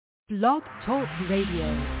Blog Talk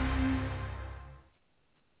Radio.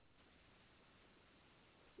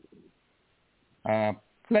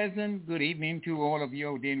 Pleasant good evening to all of you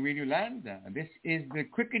out there in Radio Land. This is the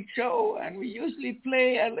Cricket Show, and we usually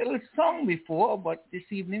play a little song before, but this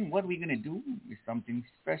evening what we're going to do is something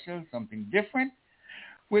special, something different.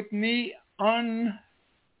 With me in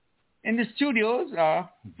the studios are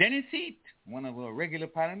Dennis Heat, one of our regular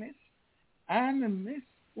panelists, and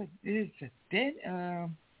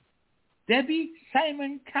Debbie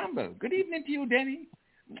Simon Campbell. Good evening to you, Denny.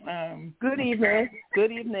 Good evening.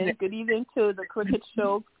 Good evening. Good evening to the Cricket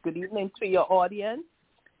Show. Good evening to your audience,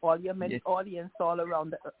 all your many audience all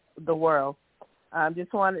around the world.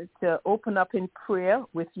 Just wanted to open up in prayer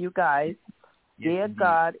with you guys. Yes, dear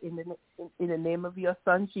God, in the name of your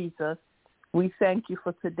Son Jesus, we thank you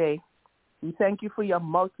for today. We thank you for your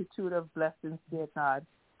multitude of blessings, dear God.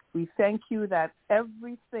 We thank you that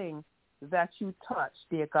everything that you touch,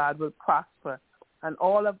 dear God, will prosper. And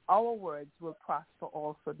all of our words will prosper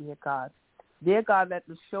also, dear God. Dear God, let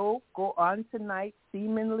the show go on tonight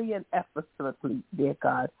seemingly and effortlessly, dear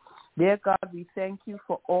God. Dear God, we thank you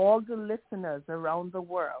for all the listeners around the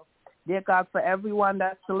world. Dear God, for everyone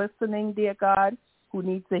that's listening, dear God, who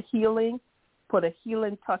needs a healing, put a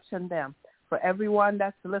healing touch on them. For everyone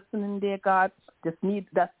that's listening, dear God, that needs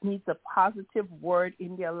a positive word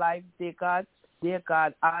in their life, dear God. Dear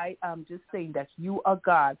God, I am just saying that you are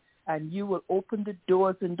God. And you will open the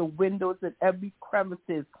doors and the windows and every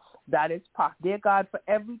crevices that is possible. Dear God, for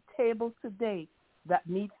every table today that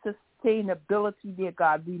needs sustainability, dear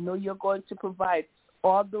God, we know you're going to provide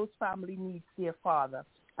all those family needs, dear Father.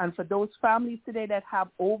 And for those families today that have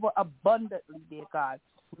overabundantly, dear God,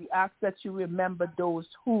 we ask that you remember those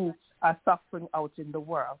who are suffering out in the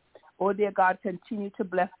world. Oh, dear God, continue to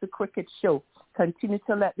bless the Cricket Show. Continue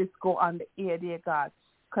to let this go on the air, dear God.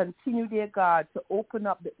 Continue, dear God, to open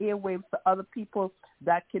up the airwaves for other people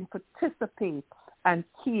that can participate and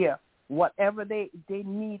hear whatever they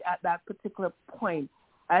need at that particular point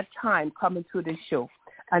at time coming to the show.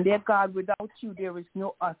 And, dear God, without you, there is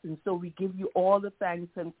no us. And so we give you all the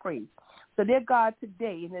thanks and praise. So, dear God,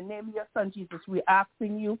 today, in the name of your Son, Jesus, we're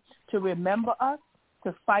asking you to remember us,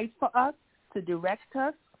 to fight for us, to direct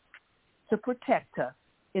us, to protect us.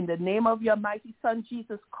 In the name of your mighty Son,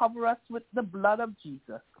 Jesus, cover us with the blood of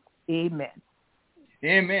Jesus. Amen.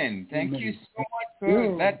 Amen. Thank you so much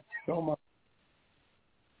for that. So much.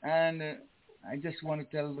 And I just want to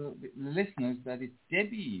tell the listeners that it's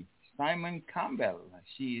Debbie Simon Campbell.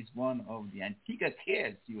 She is one of the Antigua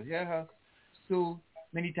Cares. You hear her so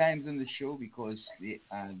many times on the show because they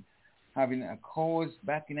are having a cause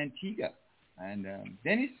back in Antigua. And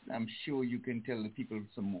Dennis, I'm sure you can tell the people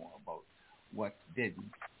some more about what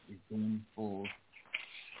Debbie is doing for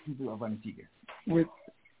people of Antigua.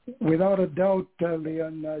 Without a doubt,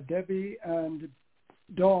 Leon, Debbie and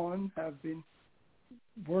Dawn have been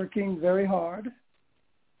working very hard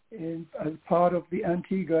as part of the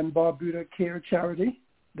Antigua and Barbuda Care Charity.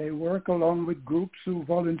 They work along with groups who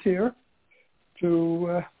volunteer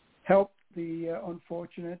to help the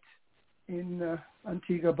unfortunate in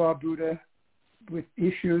Antigua, Barbuda with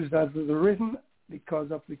issues that have arisen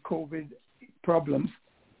because of the COVID problems.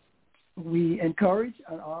 We encourage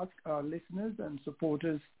and ask our listeners and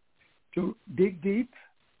supporters to dig deep,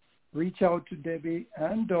 reach out to Debbie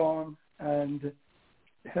and Dawn, and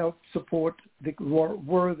help support the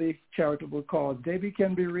worthy charitable cause. Debbie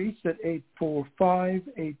can be reached at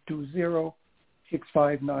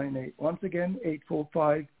 845-820-6598. Once again,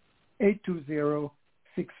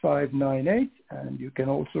 845-820-6598. And you can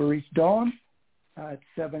also reach Dawn at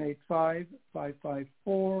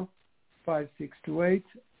 785-554-5628.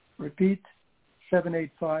 Repeat,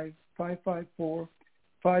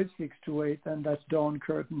 785-554-5628, and that's Dawn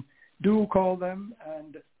Curtin. Do call them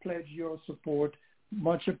and pledge your support.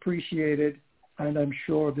 Much appreciated, and I'm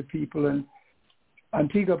sure the people in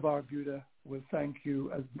Antigua Barbuda will thank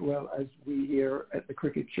you as well as we here at the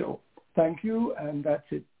Cricket Show. Thank you, and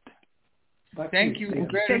that's it. Thank you.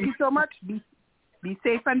 Thank you so much. Be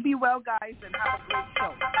safe and be well, guys, and have a great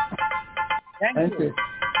show. Thank you.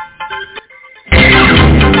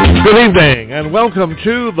 Good evening and welcome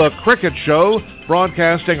to The Cricket Show,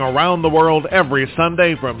 broadcasting around the world every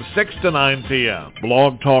Sunday from 6 to 9 p.m.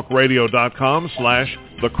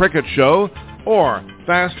 blogtalkradio.com/The Cricket Show, or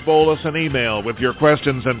fast bowl us an email with your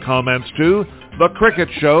questions and comments to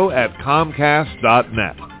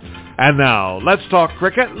thecricketshow@comcast.net. And now, let's talk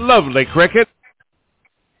cricket, lovely cricket.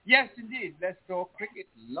 Yes, indeed. Let's talk cricket,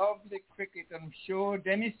 lovely cricket. I'm sure,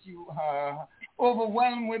 Dennis, you are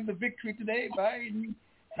overwhelmed with the victory today by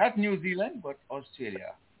not New Zealand, but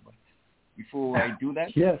Australia. But before I do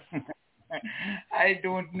that, yes, I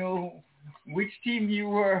don't know which team you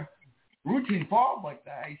were rooting for, but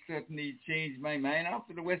I certainly changed my mind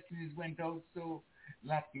after the West Indies went out so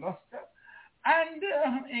lackluster. And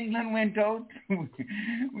England went out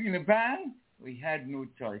in a bang. We had no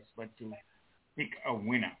choice but to pick a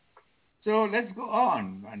winner. So let's go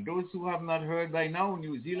on. And those who have not heard by now,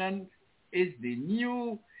 New Zealand is the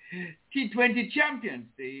new T20 champions.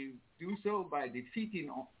 They do so by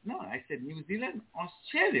defeating, no, I said New Zealand,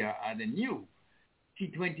 Australia are the new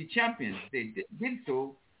T20 champions. They did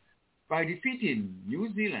so by defeating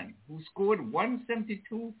New Zealand, who scored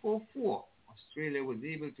 172 for 4. Australia was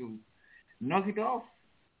able to knock it off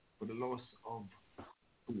for the loss of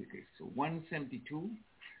 2 wickets. So 172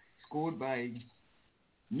 scored by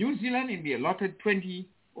New Zealand in the allotted 20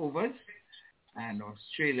 overs, and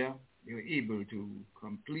Australia, they were able to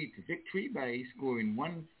complete the victory by scoring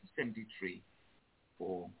 173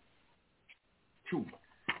 for 2.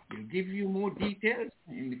 We'll give you more details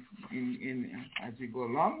in as we go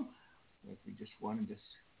along, but we just want to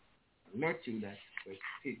alert you that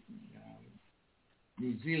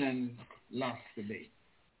New Zealand lost today.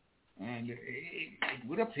 And it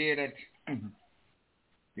would appear that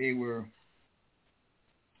they were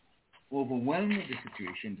overwhelmed with the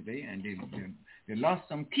situation today, and they lost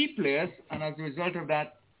some key players, and as a result of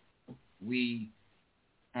that, we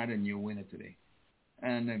had a new winner today.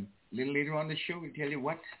 And a little later on the show, we'll tell you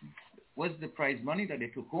what was the prize money that they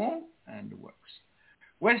took home and the works.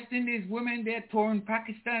 West Indies women, they toured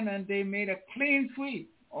Pakistan, and they made a clean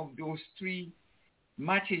sweep of those 3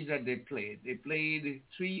 matches that they played. They played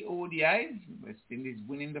 3 ODIs, West Indies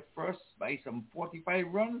winning the first by some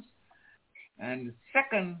 45 runs, and the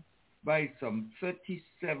second by some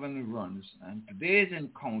 37 runs. And today's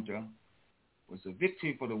encounter was a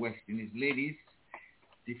victory for the West Indies ladies,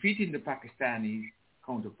 defeating the Pakistani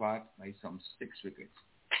counterpart by some 6 wickets.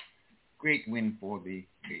 Great win for the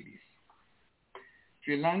ladies.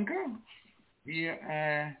 Sri Lanka,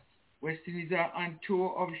 West Indies are on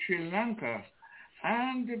tour of Sri Lanka.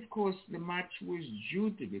 And, of course, the match was due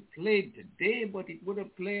to be played today, but it would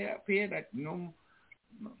appear that no,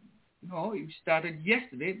 it started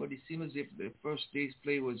yesterday, but it seems as if the first day's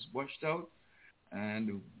play was washed out.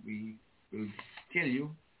 And we will tell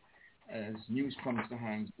you, as news comes to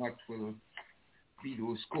hand, what will be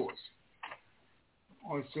those scores.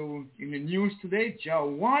 Also, in the news today,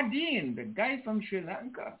 Jawardene, the guy from Sri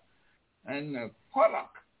Lanka, and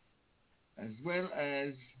Pollock, as well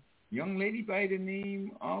as young lady by the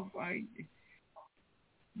name of,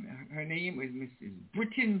 her name is Mrs.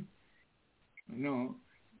 Britton,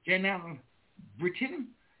 Janelle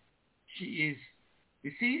Britton. She is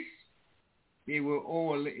deceased. They were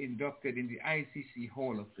all inducted in the ICC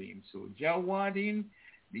Hall of Fame. So Jawardene,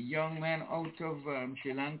 the young man out of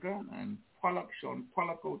Sri Lanka, and Sean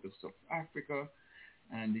Pollock out of South Africa,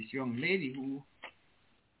 and this young lady who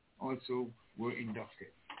also were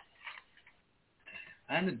inducted.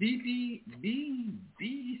 And the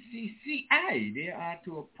BCCI, they are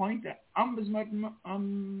to appoint an ombudsman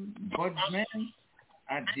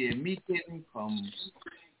at their meeting come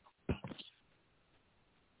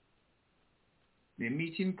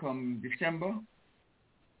December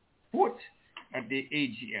 4th at the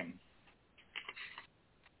AGM.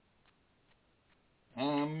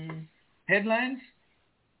 Headlines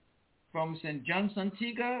from St. John's,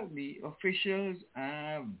 Antigua. The officials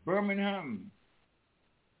Birmingham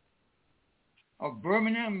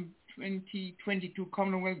 2022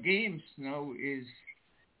 Commonwealth Games now is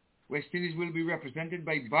West Indies will be represented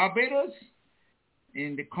by Barbuda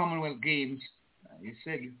in the Commonwealth Games. You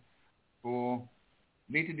said for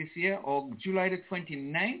later this year, or July the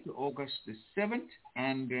 29th to August the 7th,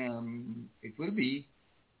 and it will be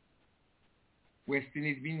West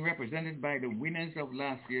Indies being represented by the winners of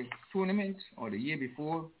last year's tournament or the year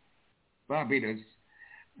before, Barbuda.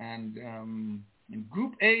 And in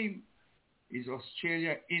Group A is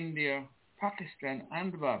Australia, India, Pakistan,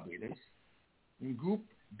 and Barbuda. In Group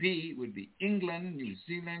B would be England, New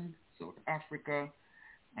Zealand, South Africa,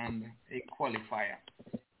 and a qualifier.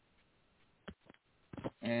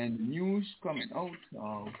 And news coming out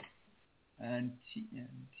of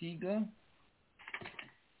Antigua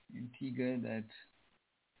that,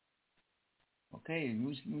 okay,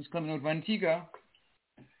 news coming out of Antigua.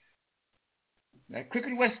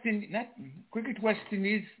 Cricket West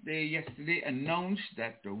Indies, they yesterday announced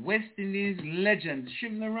that the West Indies legend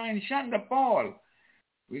Shivnarine Chandapal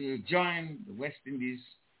will join the West Indies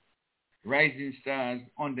Rising Stars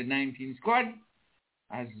under-19 squad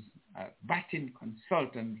as a batting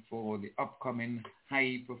consultant for the upcoming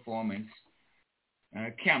high performance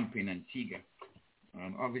camp in Antigua.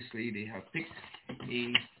 Obviously, they have picked a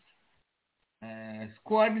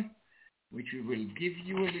squad, which we will give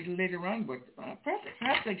you a little later on, but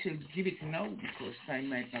perhaps I shall give it now because time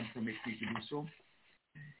might not permit me to do so.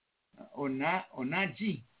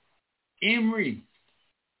 Onaji, Emery,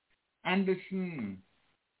 Anderson,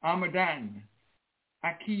 Armadan,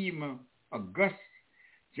 Akeem, August,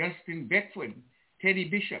 Justin Beckford, Teddy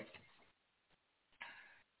Bishop,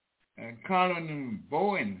 Colin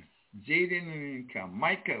Bowen, Jaden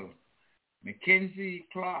Carmichael, Mackenzie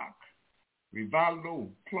Clark, Rivaldo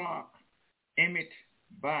Clark, Emmett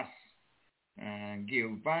Bass,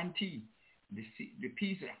 Giovanni De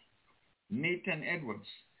Pisa, Nathan Edwards,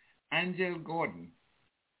 Angel Gordon,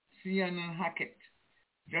 Sian Hackett,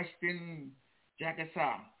 Justin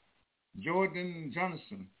Jagasa, Jordan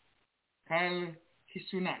Johnson, Kyle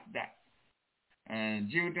Kisunada,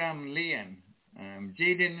 Jildam Leon,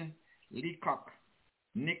 Jaden Leacock,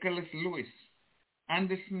 Nicholas Lewis,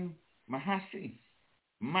 Anderson Mahasi,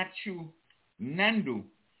 Machu Nandu,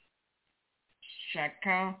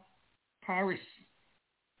 Shaka Paris,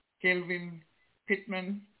 Kelvin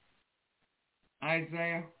Pittman,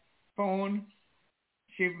 Isaiah Phone,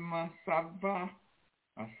 Shivma Savka,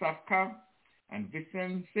 and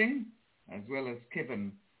Vincent Singh, as well as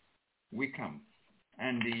Kevin Wickham.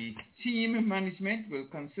 And the team management will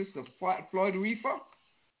consist of Floyd Reefer,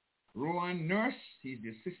 Rowan Nurse, he's the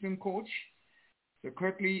assistant coach, Sir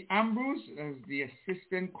Kirkley Ambrose as the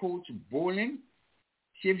assistant coach bowling,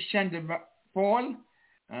 Shiv Chandra Paul,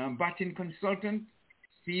 batting consultant,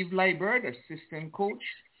 Steve Liebert, assistant coach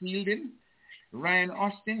fielding, Ryan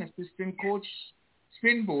Austin, assistant coach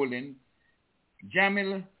spin bowling,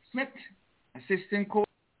 Jamil Smith, assistant coach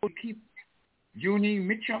keep, Junie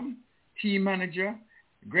Mitchum, team manager,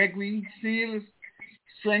 Gregory Seals,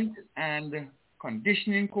 strength and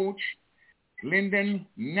conditioning coach, Lyndon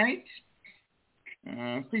Knight,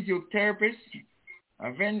 physiotherapist,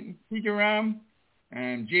 Aven Peteram,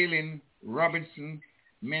 and Jalen Robinson,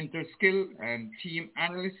 mental skill and team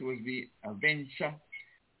analyst was the Avencha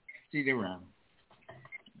Sideram.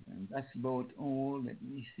 And that's about all. Let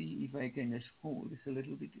me see if I can just hold this a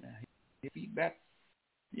little bit. Feedback.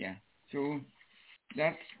 Yeah. So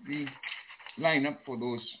that's the lineup for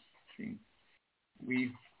those things.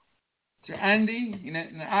 So Andy, in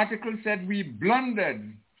an article, said we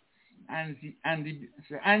blundered.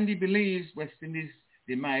 So Andy believes West Indies'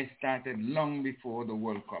 demise started long before the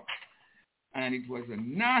World Cup. And it was a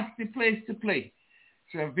nasty place to play.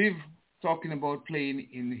 Sir Viv talking about playing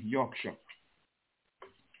in Yorkshire.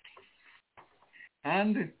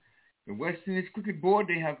 And the West Indies Cricket Board,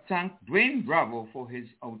 they have thanked Dwayne Bravo for his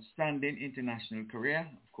outstanding international career.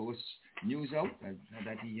 Of course, news out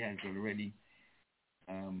that he has already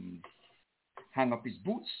hung up his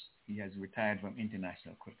boots. He has retired from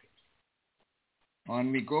international cricket.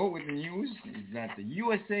 On we go with the news is that the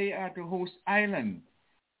USA are to host Ireland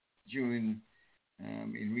during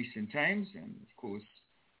in recent times, and of course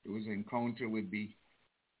those encounter will be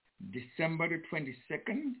December the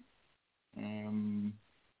 22nd.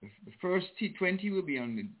 The first T20 will be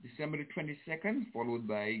on December the 22nd, followed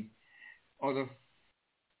by other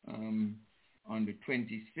on the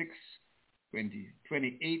 26th,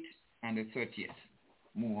 28th, and the 30th.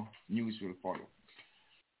 More news will follow.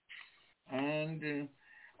 And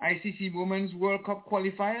ICC Women's World Cup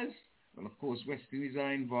qualifiers. Well, of course, West Indies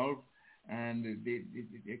are involved, and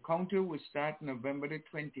the counter will start November the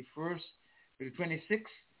 21st to the 26th,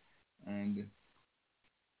 and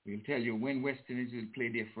we'll tell you when West Indies will play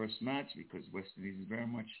their first match because West Indies is very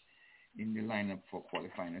much in the lineup for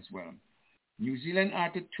qualifying as well. New Zealand are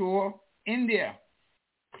to tour India,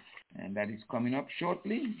 and that is coming up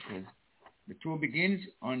shortly because the tour begins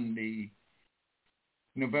on the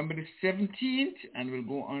November the 17th and will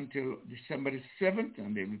go until December the 7th,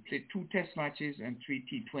 and they will play 2 test matches and 3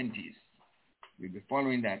 T20s. We'll be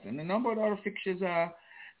following that. And a number of other fixtures are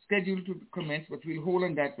scheduled to commence, but we'll hold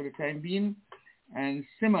on that for the time being. And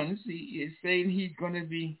Simmons, he is saying he's going to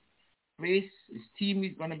be his team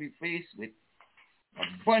is going to be faced with a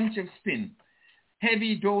bunch of spin,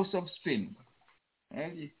 heavy dose of spin.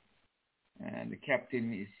 And the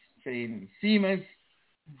captain is saying Simmons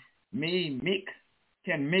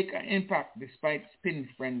can make an impact despite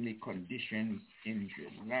spin-friendly conditions in Sri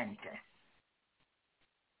Lanka.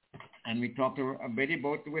 And we talked a bit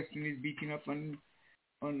about the West Indies beating up on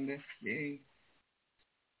the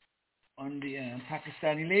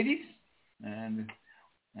Pakistani ladies, and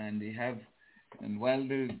they have, and while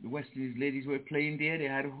the West Indies ladies were playing there, they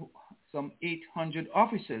had some 800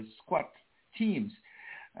 officers, squad teams,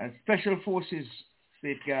 special forces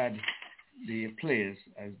safeguard the players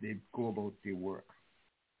as they go about their work.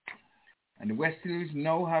 And the West Indies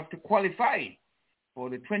now have to qualify for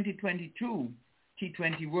the 2022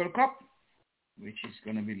 T20 World Cup, which is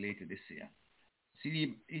going to be later this year.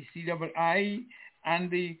 CWI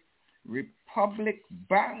and the Republic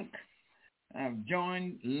Bank have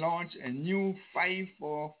launched a new 5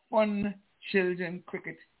 for Fun children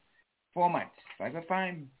cricket format,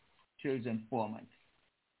 5-for-5 children format.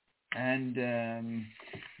 And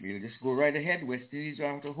we'll just go right ahead. West Indies will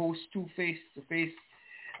have to host 2 face-to-face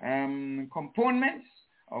components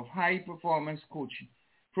of high-performance coaching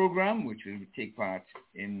program, which will take part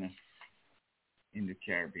in the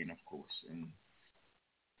Caribbean, of course. And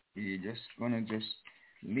we're just going to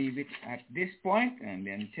leave it at this point and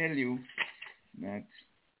then tell you that,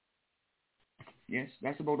 yes,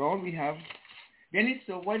 that's about all we have. Dennis,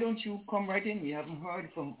 so why don't you come right in? We haven't heard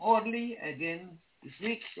from Audley again this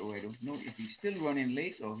week, so I don't know if he's still running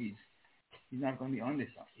late or he's not going to be on this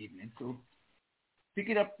evening. So pick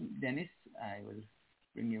it up, Dennis. I will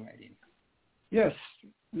bring you right in. Yes,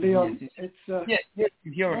 Leon. Yes, it's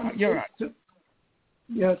you're right.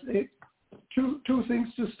 Yes, two things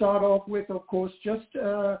to start off with. Of course, just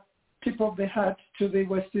tip of the hat to the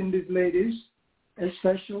West Indies ladies,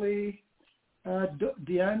 especially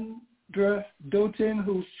Deandra Doughton,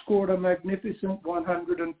 who scored a magnificent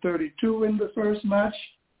 132 in the first match,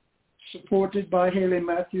 supported by Hayley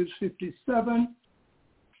Matthews 57.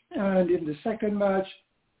 And in the second match,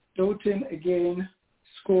 Doughton again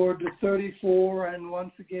scored 34, and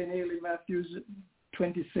once again Hayley Matthews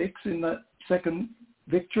 26 in that second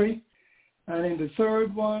victory. And in the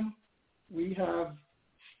third one, we have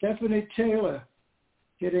Stephanie Taylor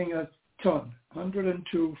hitting a ton,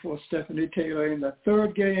 102 for Stephanie Taylor in that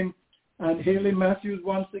third game. And Hayley Matthews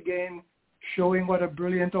once again showing what a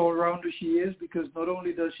brilliant all-rounder she is, because not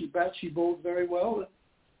only does she bat, she bowls very well,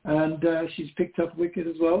 and she's picked up wicket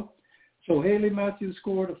as well. So Hayley Matthews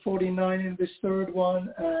scored a 49 in this third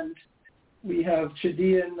one, and we have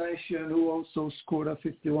Chadiya Nation, who also scored a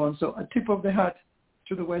 51. So a tip of the hat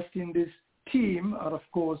to the West Indies team, and of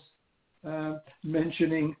course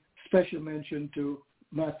special mention to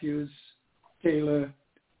Matthews, Taylor,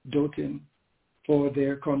 Doughton for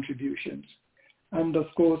their contributions. And of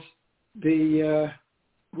course the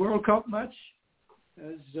World Cup match,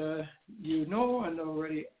 as you know and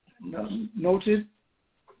already noted,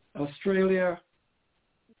 Australia,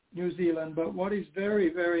 New Zealand. But what is very,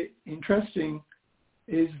 very interesting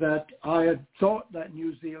is that I had thought that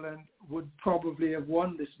New Zealand would probably have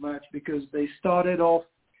won this match, because they started off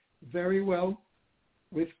very well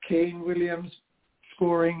with Kane Williams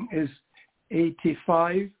scoring his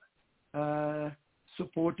 85,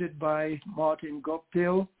 supported by Martin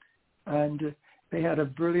Guptill, and they had a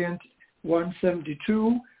brilliant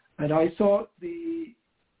 172, and I thought the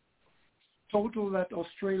total that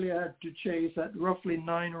Australia had to chase at roughly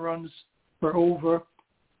 9 runs per over.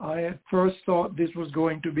 I at first thought this was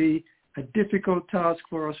going to be a difficult task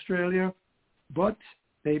for Australia, but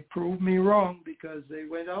they proved me wrong, because they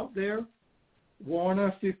went out there,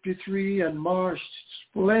 Warner 53 and Marsh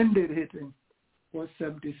splendid hitting was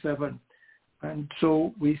 77. And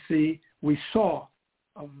so we saw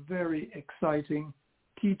a very exciting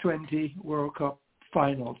T20 World Cup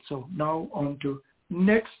final. So now on to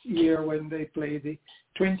next year when they play the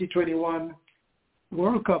 2021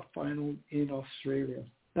 World Cup final in Australia.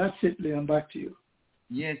 That's it, Leon. Back to you.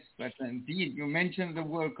 Yes, but indeed, you mentioned the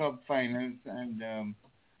World Cup finals, and of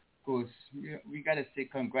course, we got to say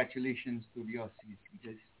congratulations to the Aussies,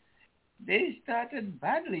 because they started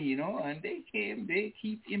badly, and they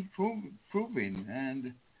keep improving,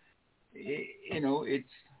 and it's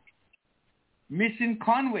missing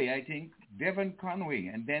Conway, I think, Devon Conway,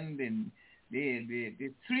 and then the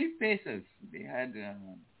 3 pacers. They had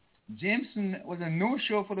Jameson was a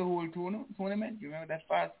no-show for the whole tournament. You remember that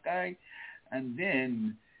fast guy? And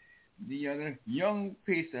then the other young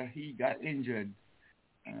pacer, he got injured.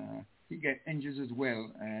 He got injured as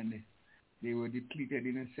well, and they were depleted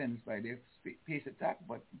in a sense by their pace attack.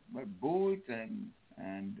 But Bolt and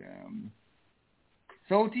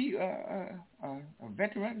Sauti,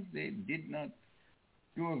 veterans, they did not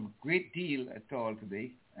do a great deal at all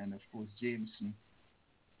today. And of course,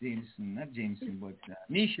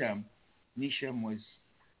 Nisham was,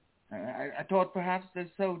 I thought perhaps the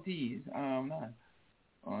Saudi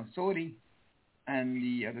and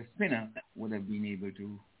the other spinner would have been able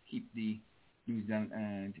to keep the New Zealand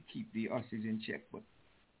and to keep the Aussies in check, but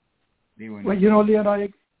they were not. Well, Leon,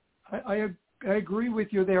 I agree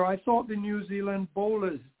with you there. I thought the New Zealand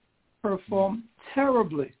bowlers performed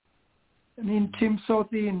terribly. I mean, Tim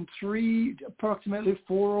Southey in approximately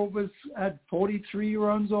 4 overs had 43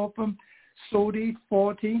 runs off him. Sodhi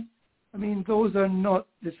 40. I mean, those are not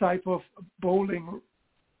the type of bowling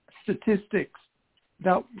statistics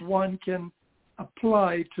that one can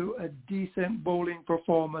apply to a decent bowling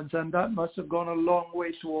performance, and that must have gone a long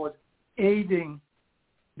way towards aiding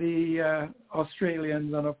the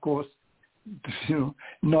Australians and, of course,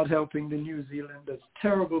 not helping the New Zealanders.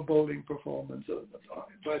 Terrible bowling performance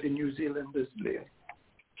by the New Zealanders, Leon.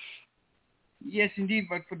 Yes, indeed.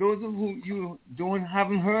 But for those of you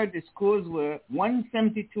haven't heard, the scores were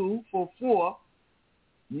 172 for 4.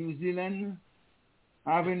 New Zealand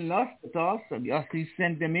having lost the toss, so the Aussies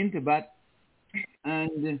sent them into bat,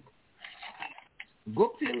 and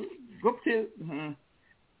Guptill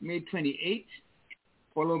made 28,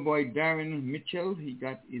 followed by Darren Mitchell. He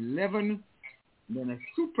got 11. Then a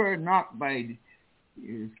super knock by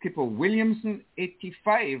skipper Williamson,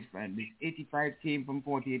 85, and this 85 came from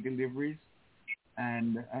 48 deliveries,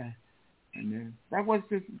 and that was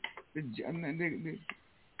the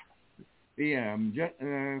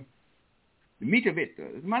meat of it.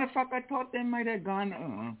 As a matter of fact, I thought they might have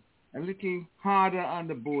gone a little harder on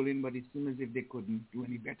the bowling, but it seemed as if they couldn't do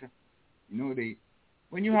any better.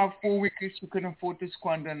 When you have 4 wickets, you can afford to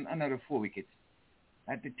squander another 4 wickets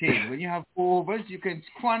at the tail. When you have 4 overs, you can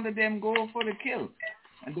squander them, go for the kill,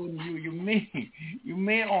 and then you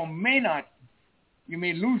may or may not, you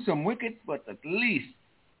may lose some wickets, but at least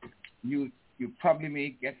you probably may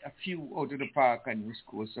get a few out of the park and you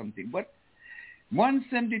score something. But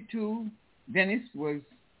 172, Dennis, was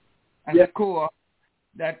a score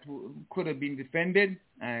that could have been defended.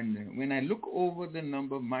 And when I look over the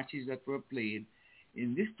number of matches that were played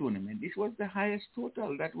in this tournament, this was the highest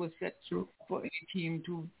total that was set for any team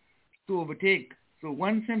to overtake. So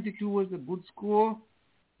 172 was a good score,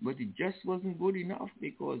 but it just wasn't good enough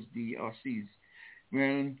because the Aussies,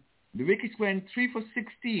 well, the wickets went 3 for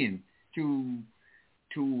 16 to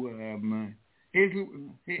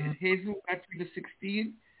Hazel got to the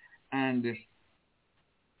 16, and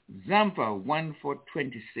Zampa 1 for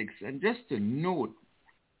 26. And just to note,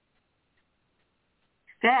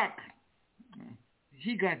 Stark,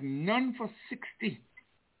 he got none for 60.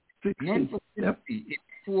 None for 60 in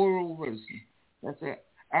 4 overs. That's an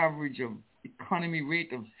average of economy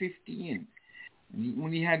rate of 15. And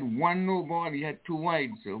when he had 1 no ball, he had 2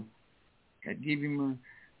 wide, so that gave him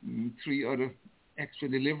 3 other extra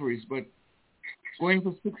deliveries. But going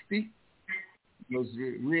for 60 was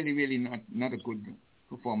really, really not a good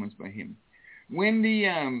performance by him. When the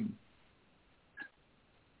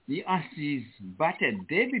Aussies batted,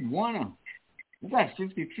 David Warner, he got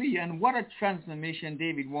 53, and what a transformation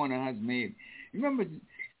David Warner has made. Remember,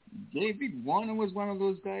 David Warner was one of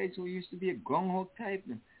those guys who used to be a gung-ho type,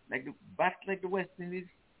 like the West Indies,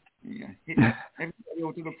 hit everybody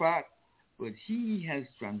out to the park. But he has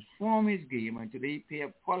transformed his game, and today he pay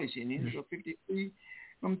up polishing in. So 53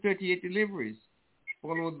 from 38 deliveries,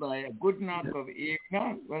 followed by a good knock of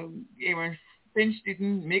Aaron. Well, Aaron Finch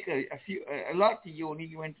didn't make a lot. He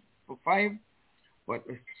only went for 5, but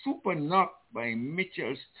a super knock by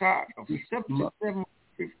Mitchell Stark of 77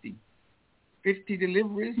 50. 50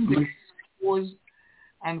 deliveries, 6 4s,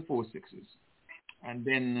 and 4 6s. And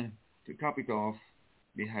then to top it off,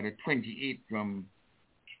 they had a 28 from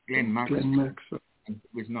Glenn Maxwell, who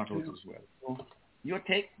was not out as well. So your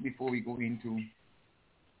take before we go into...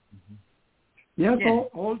 Yes,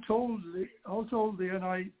 all told, and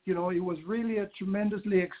it was really a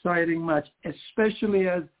tremendously exciting match, especially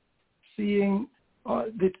as seeing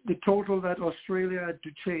the total that Australia had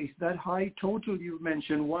to chase. That high total you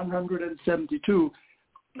mentioned, 172.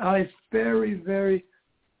 I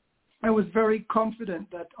was very confident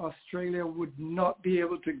that Australia would not be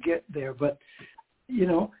able to get there, but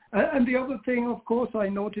and the other thing, of course, I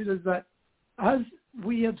noted is that as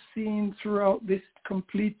we have seen throughout this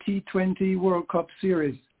complete T20 World Cup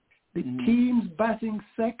series, the teams batting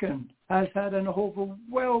second has had an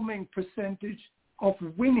overwhelming percentage of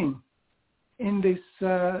winning in this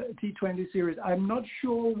T20 series. I'm not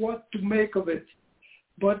sure what to make of it,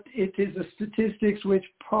 but it is a statistics which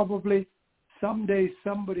probably someday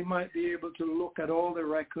somebody might be able to look at all the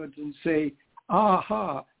records and say,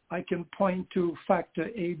 aha, I can point to factor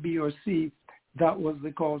A, B, or C. That was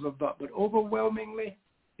the cause of that. But overwhelmingly,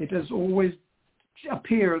 it has always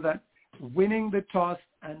appeared that winning the toss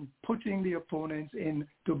and putting the opponents in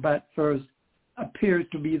to bat first appears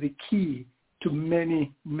to be the key to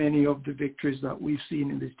many, many of the victories that we've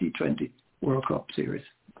seen in this T20 World Cup series.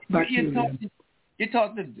 You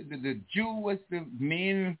thought the dew was the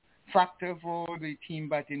main factor for the team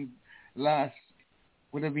batting last,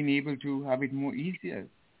 would have been able to have it more easier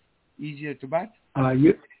to bat?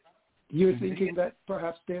 You're thinking that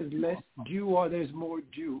perhaps there's less dew or there's more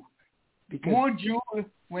dew? More dew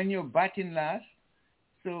when you're batting last.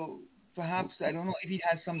 So perhaps, I don't know if it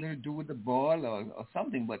has something to do with the ball or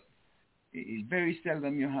something, but very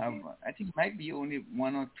seldom you have, I think it might be only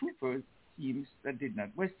one or two first teams that did not.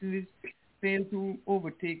 West Indies failed to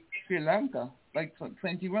overtake Sri Lanka by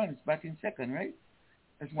 20 runs, batting second, right?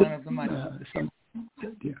 That's one of the matches.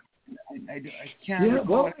 I can't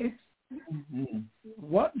recall. Well, it's,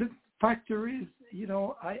 what the factor is,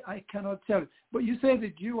 I cannot tell. But you say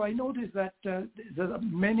that I noticed that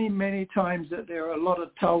many times that there are a lot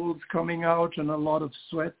of towels coming out and a lot of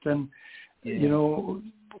sweat and, and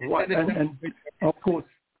of course,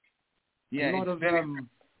 a lot of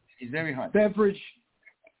it's very hot. Beverage.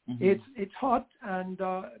 It's hot, and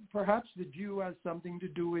perhaps the dew has something to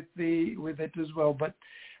do with it as well. But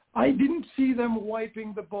I didn't see them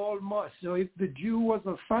wiping the ball much. So if the dew was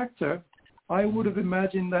a factor, I would have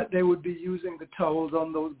imagined that they would be using the towels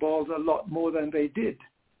on those balls a lot more than they did,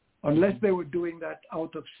 unless they were doing that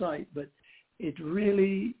out of sight. But it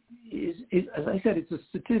really is, as I said, it's a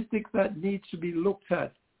statistic that needs to be looked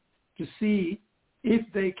at to see if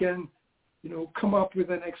they can, come up with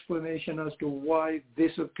an explanation as to why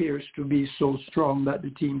this appears to be so strong that the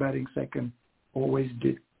team batting second always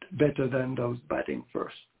did better than those batting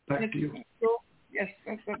first. Back to you. So, yes,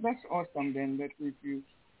 that's awesome then, that if you,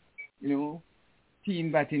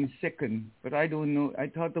 team batting second, but I don't know. I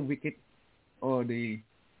thought the wicket, not the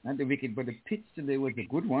wicket, but the pitch today was a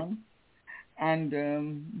good one. And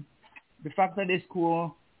the fact that they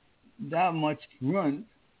score that much runs,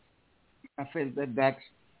 I felt that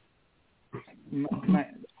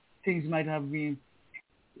things might have been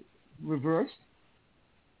reversed.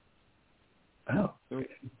 Oh,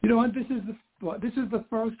 and this is the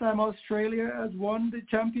first time Australia has won the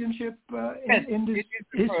championship in this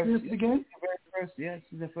history again? Yes,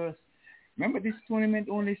 it's the first. Remember, this tournament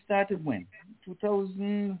only started when?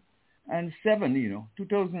 2007,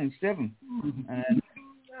 2007. And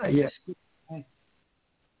yes.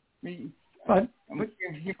 But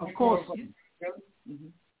of course,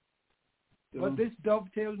 but this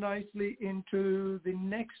dovetailed nicely into the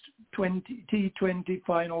next T20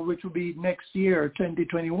 final, which will be next year,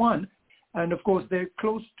 2021. And of course, they're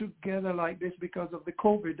close together like this because of the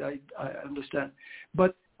COVID, I understand.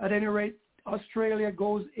 But at any rate, Australia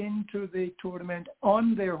goes into the tournament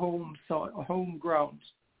on their home grounds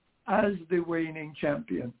as the reigning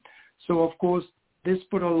champion. So, of course, this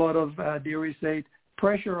put a lot of, dare we say,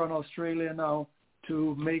 pressure on Australia now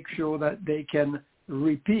to make sure that they can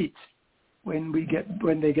repeat when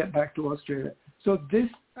they get back to Australia. So this,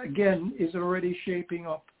 again, is already shaping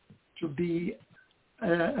up to be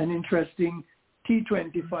an interesting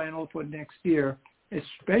T20 final for next year,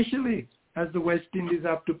 especially as the West Indies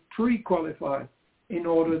have to pre-qualify in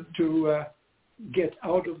order to get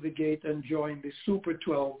out of the gate and join the Super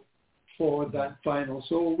 12 for that final.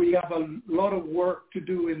 So we have a lot of work to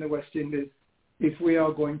do in the West Indies if we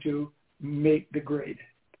are going to make the grade.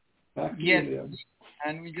 Back to you.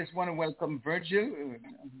 And we just want to welcome Virgil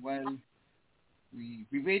while we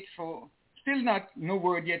wait for, still no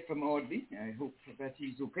word yet from Audley. I hope that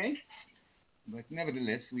he's okay. But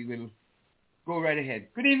nevertheless, we will go right ahead.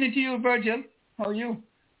 Good evening to you, Virgil. How are you?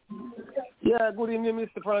 Yeah, good evening,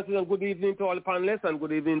 Mr. Francis, and good evening to all the panelists, and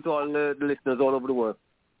good evening to all the listeners all over the world.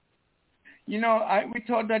 We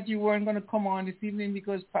thought that you weren't going to come on this evening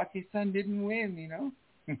because Pakistan didn't win,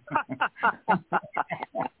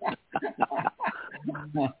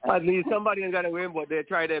 At least somebody ain't got to win, but they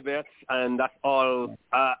try their best, and that's all.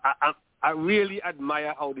 I really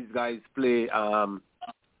admire how these guys play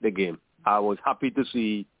the game. I was happy to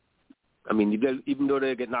see. I mean, even though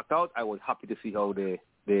they get knocked out, I was happy to see how they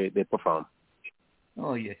perform.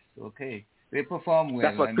 Oh yes, okay, they perform well.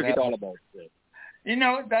 That's what cricket all about.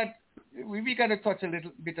 Yeah. That we got to touch a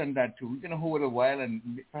little bit on that too. We're gonna hold a while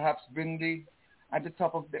and perhaps bring at the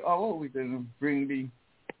top of the hour. We're gonna bring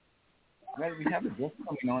well, we have a guest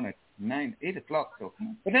coming on at 8 o'clock. So,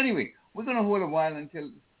 but anyway, we're gonna hold a while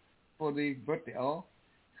for the birthday hour.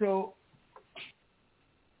 So,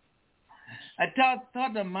 I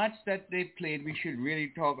thought the match that they played, we should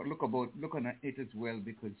really look at it as well,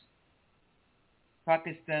 because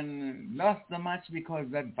Pakistan lost the match because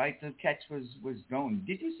that vital catch was down.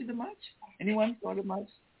 Did you see the match? Anyone saw the match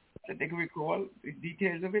that they can recall the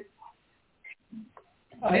details of it?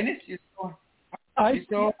 Dennis, you saw? I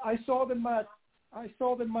saw the match. I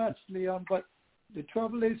saw the match, Leon. But the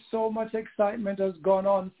trouble is, so much excitement has gone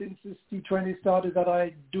on since this T20 started that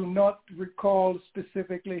I do not recall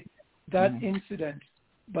specifically that incident.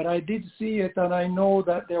 But I did see it, and I know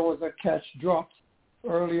that there was a catch dropped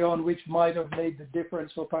early on, which might have made the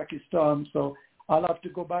difference for Pakistan. So I'll have to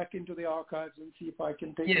go back into the archives and see if I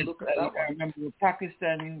can take a look at that one. I remember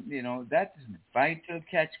Pakistan, that is a vital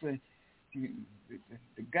catch.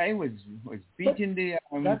 the guy was beating the.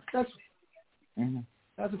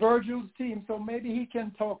 That's Virgil's team, so maybe he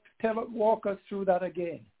can walk us through that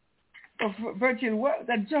again. Virgil,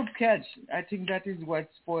 that jump catch, I think that is what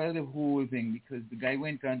spoiled the whole thing because the guy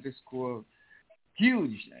went on to score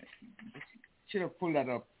huge. Should have pulled that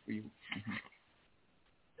up for you.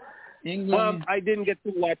 England. I didn't get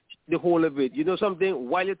to watch the whole of it. You know something?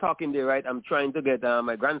 While you're talking there, right? I'm trying to get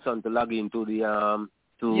my grandson to log into the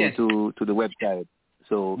to the website.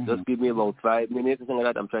 So just give me about 5 minutes or something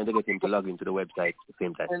like that. I'm trying to get him to log into the website at the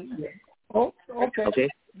same time. Oh, okay. Okay.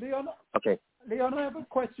 Leon. Okay. Leon, I have a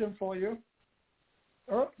question for you.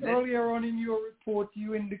 Earlier on in your report,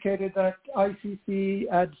 you indicated that ICC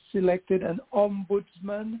had selected an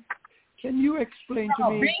ombudsman. Can you explain to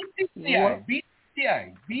me?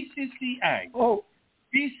 BCCI. Oh,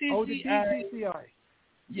 BCCI. the BCCI.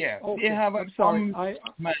 Yeah, okay. They have a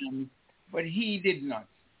ombudsman, but he did not.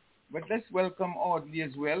 But let's welcome Audley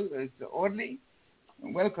as well. Audley,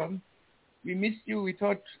 welcome. We missed you. We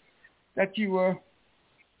thought that you were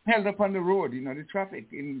held up on the road. You know, the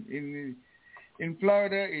traffic in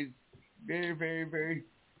Florida is very, very, very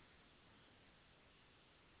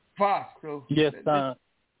fast. So yes,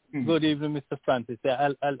 good evening, Mr. Francis.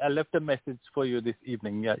 I left a message for you this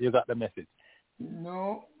evening. Yeah, you got the message.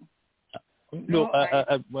 No.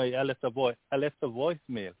 I left a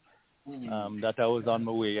voicemail. That I was on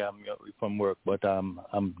my way from work, but I'm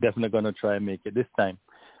definitely going to try and make it this time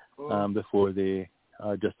before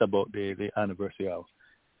just about the anniversary hour.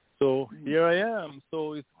 So here I am.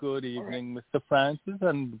 So it's good evening, Mr. Francis,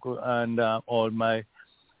 and all my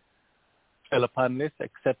fellow panelists,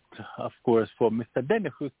 except of course for Mr.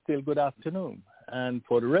 Dennis, who's still good afternoon, and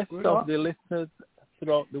for the rest of the listeners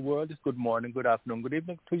throughout the world, it's good morning, good afternoon, good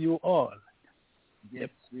evening to you all. Yes,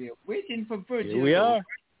 we are waiting for Virgil. Here we are.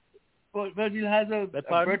 Well, Virgil has a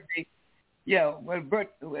birthday. Yeah, we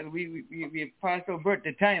passed our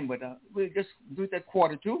birthday time, but we'll just do it at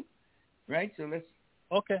 1:45, right? So let's.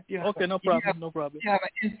 Okay. No problem. You have an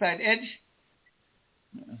inside edge.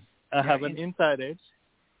 I have an inside edge.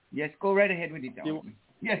 Yes, go right ahead with it.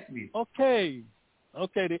 Yes, please. Okay.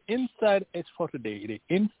 The inside edge for today. The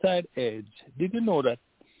inside edge. Did you know that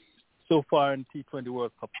so far in T20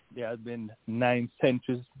 World Cup there has been 9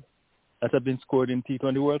 centuries that have been scored in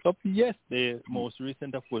T20 World Cup? Yes, the most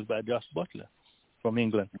recent, of course, by Josh Butler from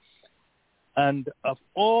England. And of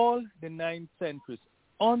all the 9 centuries,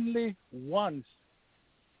 only once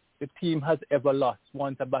the team has ever lost,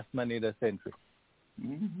 once a batsman made a century.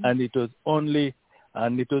 Mm-hmm. And it was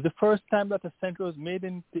the first time that a century was made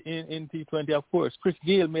in T20, of course. Chris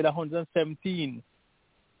Gayle made 117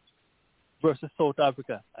 versus South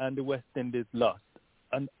Africa, and the West Indies lost.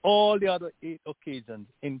 And all the other 8 occasions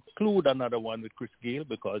include another one with Chris Gayle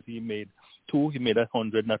because he made 2. He made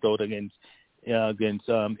 100 not out against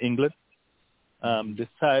England. The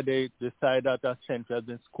side that a century has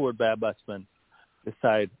been scored by a batsman, the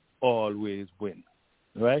side always win,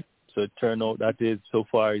 right? So it turned out that is so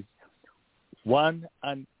far is 1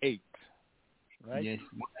 and 8, right? Yes,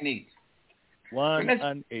 1 and 8. 1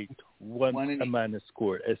 and 8. Once a man has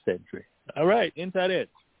scored a century. All right, inside it.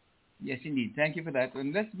 Yes, indeed. Thank you for that.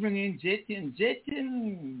 And let's bring in Jatin.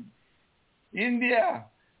 Jatin, India.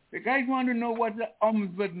 The guys want to know what the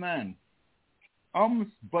ombudsman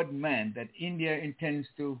that India intends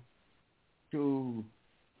to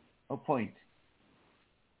appoint.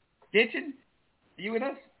 Jatin, are you with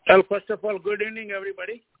us? Well, first of all, good evening,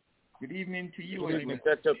 everybody. Good evening to you. Good evening,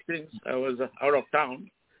 set of things. I was out of town.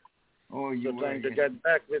 Oh, you were trying to yes. get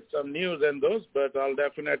back with some news and those, but I'll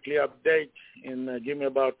definitely update in give me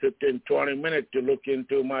about 15, 20 minutes to look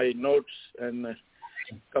into my notes and a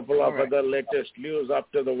couple of other latest news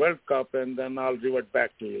after the World Cup, and then I'll revert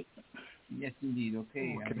back to you. Yes, indeed.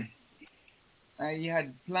 Okay. I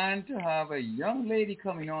had planned to have a young lady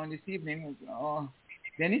coming on this evening,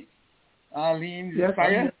 Dennis, Arlene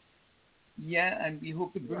Josiah. Yeah, and we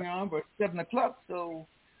hope to bring her on about 7 o'clock. So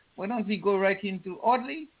why don't we go right into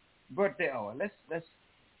Audley? Birthday hour. Let's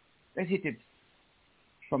hit it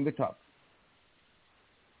from the top.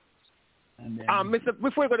 And then,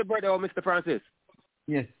 before we go to birthday hour, Mr. Francis.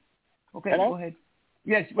 Yes. Okay. Hello? Go ahead.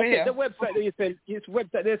 Yes. Okay, the website that you sent, this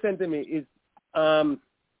website they sent to me is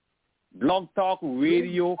Blog Talk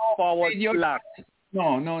Radio / No.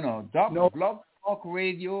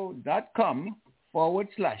 blogtalkradio.com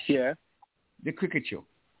 / Yeah. The Cricket Show.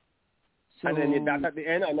 So, and then that's at the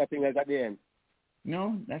end or nothing else at the end?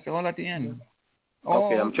 No, that's all at the end.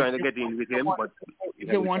 Okay, I'm trying to get in with him, but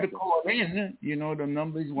if you want to call in, the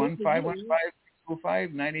number is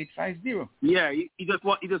 1515-645-9850. Yeah, he just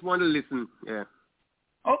want to listen. Yeah.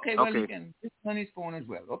 Okay, well he can listen on his phone as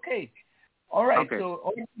well. Okay, All right, Okay.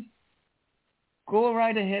 so go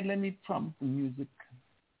right ahead. Let me prompt the music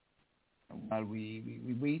while we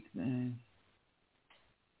wait. Go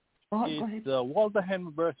ahead. It's Walter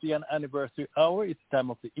Henry birthday and anniversary hour. It's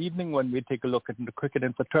time of the evening when we take a look at the cricket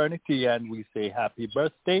and fraternity and we say happy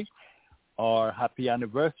birthday or happy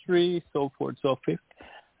anniversary, so forth, so fifth.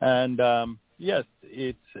 And yes,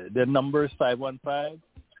 it's the number is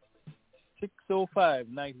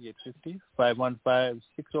 515-605-9850,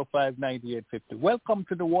 515-605-9850. Welcome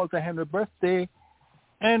to the Walter Henry birthday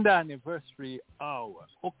and anniversary hour.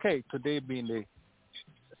 Okay, today being the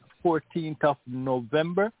 14th of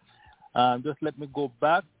November. Just let me go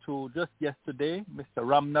back to just yesterday, Mr.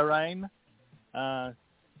 Ramnarayan. Mr.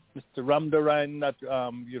 Ramnarayan that,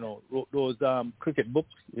 wrote those cricket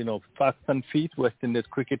books, Facts and Feet, West Indies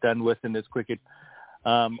Cricket and West Indies Cricket,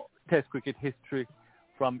 Test Cricket History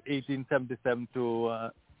from 1877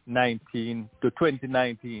 to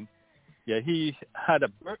 2019. Yeah, he had a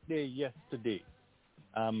birthday yesterday.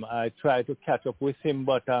 I tried to catch up with him,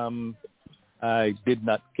 but I did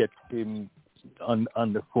not get him on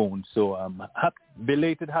the phone. So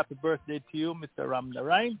belated happy birthday to you, Mr.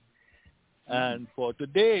 Ramnarayan. And for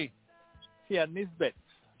today, Pia Nisbet.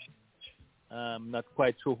 I'm not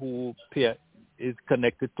quite sure who Pia is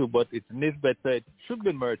connected to, but it's Nisbet. So it should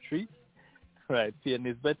be Mercury. Right, Pia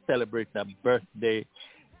Nisbet celebrating her birthday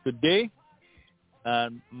today.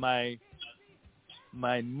 And my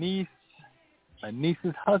niece's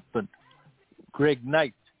husband, Greg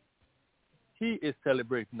Knight, he is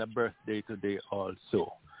celebrating a birthday today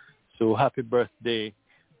also. So happy birthday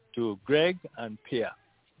to Greg and Pia.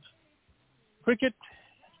 Cricket,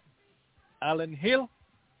 Alan Hill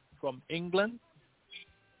from England,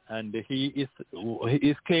 and his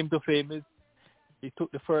claim to fame is he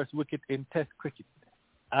took the first wicket in Test cricket.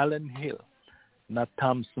 Alan Hill, Nat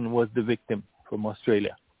Thompson was the victim from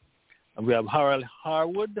Australia. And we have Harold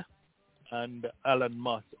Harwood and Alan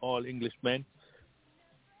Moss, all Englishmen.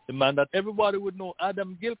 The man that everybody would know,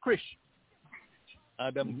 Adam Gilchrist.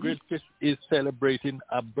 Adam Gilchrist is celebrating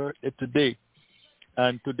a birthday today.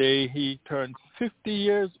 And today he turned 50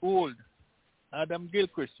 years old. Adam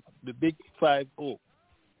Gilchrist, the big 5-0.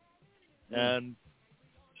 And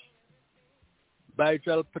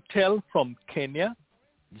Bajal Patel from Kenya,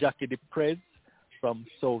 Jackie DePrez from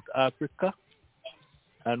South Africa,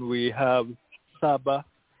 and we have Saba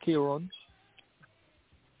Kiran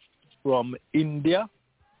from India,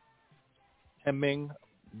 Heming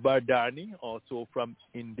Bardani, also from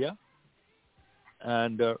India,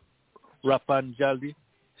 and Rapanjali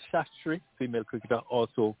Shastri, female cricketer,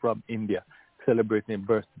 also from India, celebrating a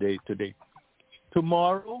birthday today.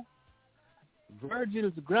 Tomorrow,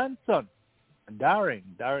 Virgil's grandson,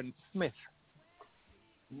 Darren Smith,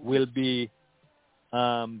 will be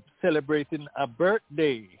celebrating a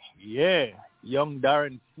birthday. Yeah, young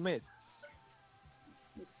Darren Smith.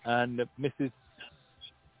 And Mrs.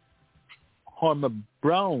 Horma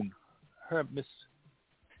Brown, I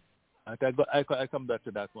come back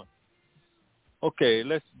to that one. Okay,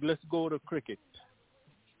 let's go to cricket.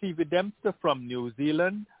 Stevie Dempster from New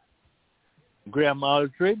Zealand, Graham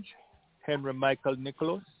Aldridge, Henry Michael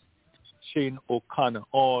Nicholas, Shane O'Connor,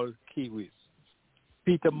 all Kiwis.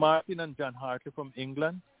 Peter Martin and John Hartley from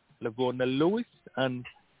England, Lavona Lewis and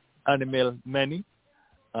Annabelle Many,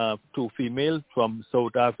 two females from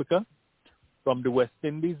South Africa. From the West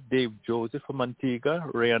Indies, Dave Joseph from Antigua,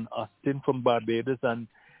 Ryan Austin from Barbuda, and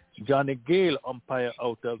Johnny Gale, umpire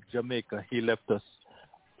out of Jamaica. He left us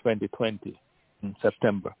 2020 in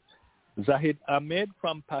September. Zahid Ahmed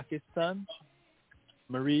from Pakistan,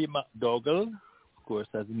 Marie McDougall, of course,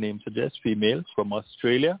 as the name suggests, female from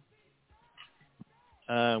Australia.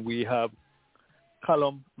 We have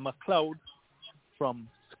Callum MacLeod from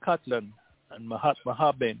Scotland and Mahatma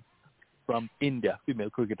Haben from India, female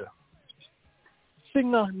cricketer.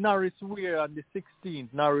 Singer Norris Weir on the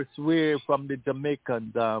 16th. Norris Weir from the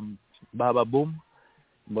Jamaicans, Baba Boom.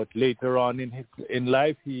 But later on in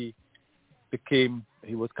life, he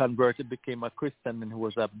was converted, became a Christian, and he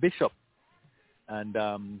was a bishop. And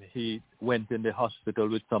he went in the hospital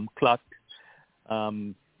with some clot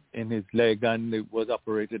in his leg, and it was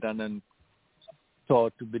operated and then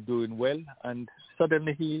thought to be doing well. And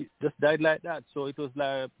suddenly he just died like that. So it was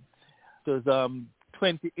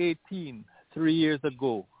 2018. 3 years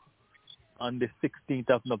ago, on the 16th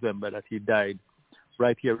of November, that he died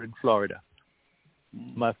right here in Florida.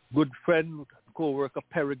 My good friend, co-worker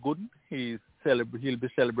Perry Gooden, he'll be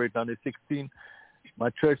celebrating on the 16th. My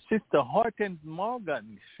church sister, Hortense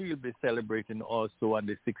Morgan, she'll be celebrating also on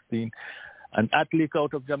the 16th. An athlete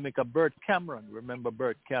out of Jamaica, Bert Cameron. Remember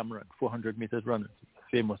Bert Cameron, 400 meters runner,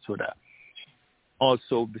 famous for that.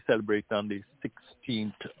 also be celebrated on the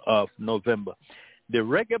 16th of November. The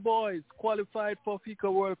Reggae Boys qualified for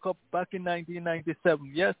FIFA World Cup back in 1997.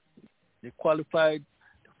 Yes, they qualified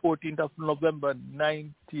the 14th of November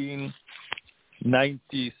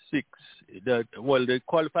 1996. They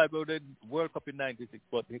qualified for the World Cup in 96,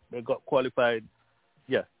 but they got qualified,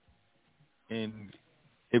 yes, they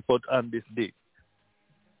put on this date.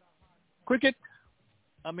 Cricket,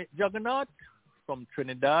 Amit Juggernaut from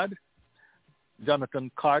Trinidad, Jonathan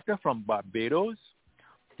Carter from Barbados,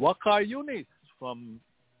 Waqar Younis from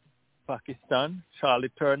Pakistan, Charlie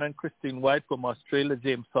Turner and Christine White from Australia,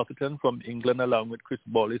 James Southerton from England along with Chris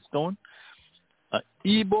Ballystone,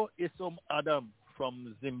 Ibo Isom Adam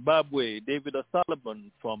from Zimbabwe, David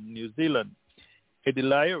O'Sullivan from New Zealand, Eddie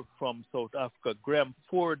Lyer from South Africa, Graham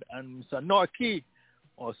Ford and Mr. Norkey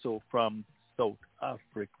also from South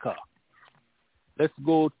Africa. Let's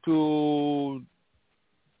go to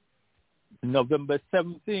November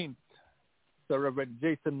 17th. Sir Reverend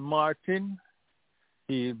Jason Martin,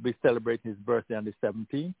 he'll be celebrating his birthday on the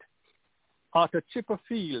 17th. Arthur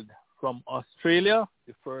Chipperfield from Australia,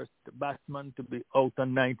 the first batsman to be out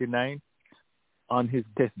on 99 on his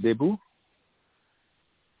test debut.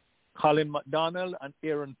 Colin McDonald and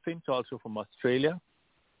Aaron Finch also from Australia.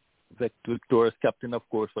 Victorious captain, of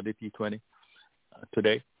course, for the T20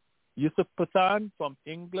 today. Yusuf Pathan from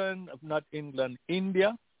England, not England,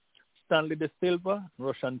 India. Stanley De Silva,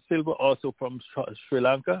 Roshan Silva, also from Sri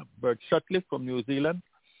Lanka. Bert Shutley from New Zealand.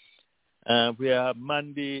 We have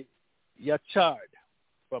Mandy Yachard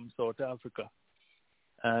from South Africa.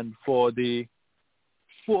 And for the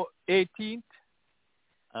 18th,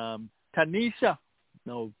 Tanisha.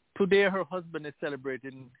 Now, today her husband is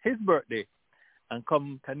celebrating his birthday. And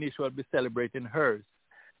Tanisha will be celebrating hers.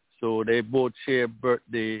 So they both share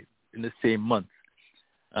birthday in the same month.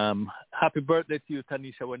 Happy birthday to you,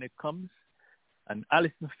 Tanisha, when it comes. And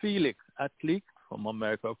Alison Felix, athlete from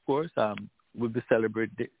America, of course, will be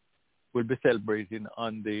celebrating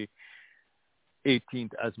on the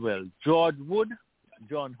 18th as well. George Wood,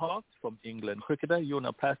 John Hawkes from England, cricketer.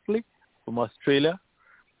 Yona Pasley from Australia.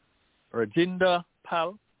 Rajinder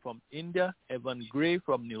Pal from India. Evan Gray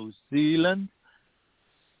from New Zealand.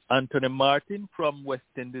 Anthony Martin from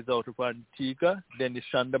West Indies out of Antigua. Dennis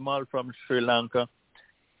Chandamal from Sri Lanka.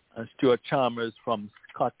 And Stuart Chalmers from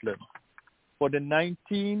Scotland. For the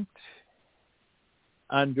 19th,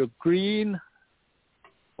 Andrew Green,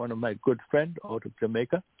 one of my good friends out of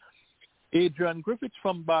Jamaica. Adrian Griffiths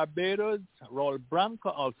from Barbados. Raul Branca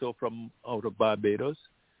also from out of Barbados.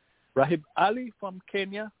 Rahib Ali from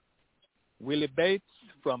Kenya. Willie Bates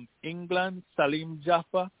from England. Salim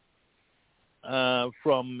Jaffa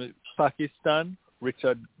from Pakistan.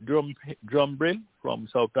 Richard Drumbrill from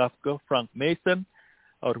South Africa. Frank Mason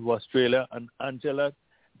out of Australia, and Angela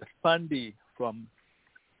Despandi from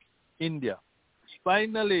India.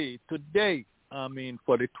 Finally, today,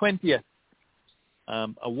 for the 20th,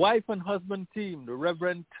 a wife and husband team, the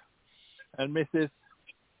Reverend and Mrs.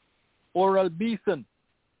 Oral Beeson,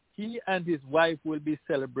 he and his wife will be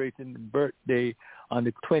celebrating the birthday on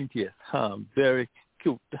the 20th. Very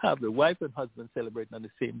cute to have the wife and husband celebrating on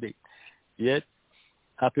the same day. Yes.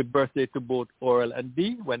 Happy birthday to both Oral and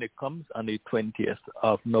Dee when it comes on the 20th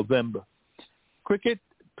of November. Cricket,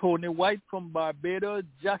 Tony White from Barbados,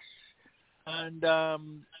 Josh and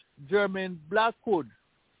Jermaine Blackwood.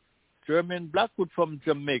 Jermaine Blackwood from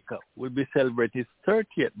Jamaica will be celebrating his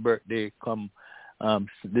 30th birthday come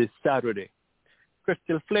this Saturday.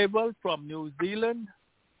 Crystal Flavel from New Zealand,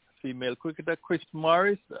 female cricketer Chris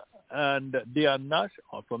Morris and Diane Nash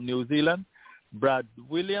are from New Zealand. Brad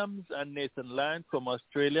Williams and Nathan Lyon from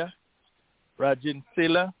Australia. Rajin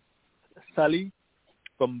Silla Sali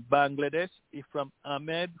from Bangladesh. Ifram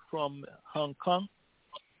Ahmed from Hong Kong.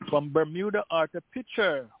 From Bermuda, Arthur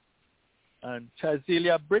Pitcher. And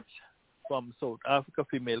Chazilia Bridge from South Africa,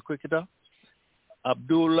 female cricketer.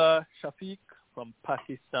 Abdullah Shafiq from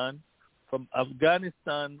Pakistan. From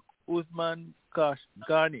Afghanistan, Usman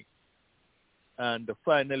Kashgani. And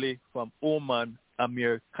finally, from Oman,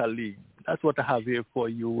 Amir Khalid. That's what I have here for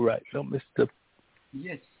you right now, Mr.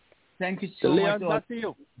 Yes. Thank you so Leon, much. back to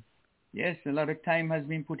you. Yes, a lot of time has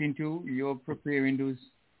been put into your preparing those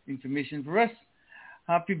information for us.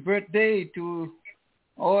 Happy birthday to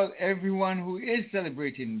everyone who is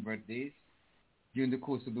celebrating birthdays during the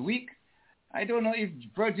course of the week. I don't know if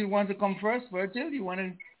Virgil wants to come first. Virgil, you want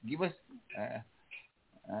to give us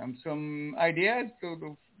some ideas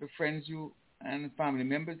to the friends you and family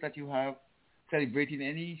members that you have celebrating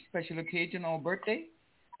any special occasion or birthday?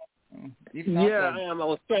 If not, I am. I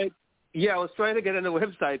was trying to get on the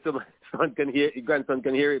website so my grandson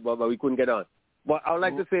can hear it, but we couldn't get on. But I would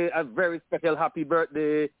like to say a very special happy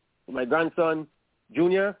birthday to my grandson,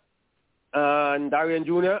 Junior, and Darian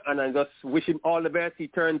Jr., and I just wish him all the best. He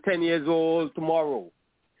turned 10 years old tomorrow.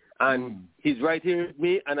 And he's right here with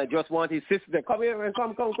me, and I just want his sister. Come here, man.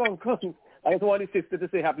 Come. I just want his sister to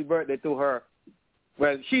say happy birthday to her.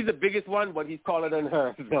 Well, she's the biggest one, but he's taller than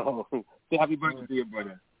her. So say happy birthday to your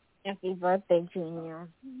brother. Happy birthday, Junior.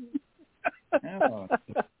 Oh,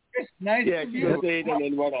 it's nice. Yeah, she will say it and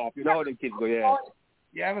then run off. You know how the kids go, yeah.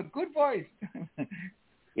 You have a good voice.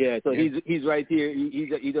 Yeah, so he's right here.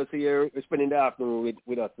 He's just here spending the afternoon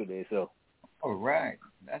with us today. So. All right,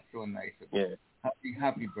 that's so nice. Yeah. Happy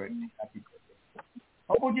birthday. Happy birthday.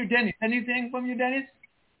 How about you, Dennis? Anything from you, Dennis?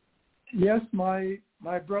 Yes, my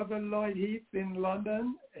brother Lloyd Heath in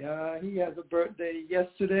London. He has a birthday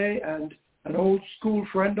yesterday, and an old school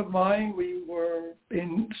friend of mine. We were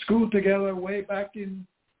in school together way back in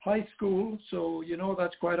high school, so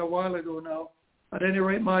that's quite a while ago now. At any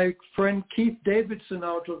rate, my friend Keith Davidson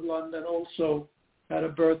out of London also had a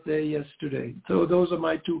birthday yesterday. So those are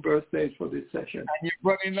my 2 birthdays for this session. And your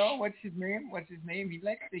brother-in-law, what's his name? He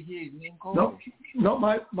likes to hear his name called. No, not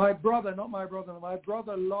my brother. My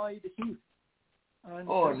brother Lloyd Heath. And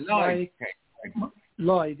Lloyd.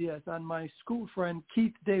 Lloyd, yes, and my school friend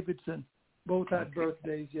Keith Davidson both had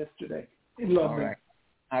birthdays yesterday in London. All right.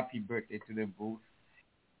 Happy birthday to them both.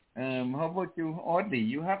 How about you, Audley?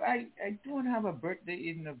 You have I don't have a birthday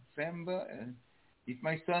in November. If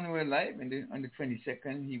my son were alive on the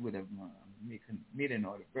 22nd, he would have made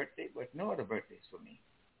another birthday, but no other birthdays for me.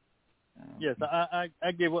 Yes, I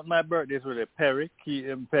gave up my birthdays with Perry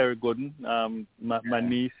Gooden, my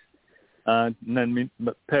niece. Then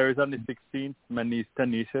Perry's on the 16th. My niece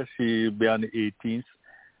Tanisha, she'll be on the 18th.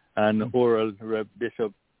 And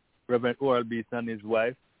Reverend Oral Beaton and his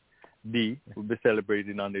wife, Dee, will be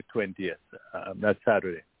celebrating on the 20th. That's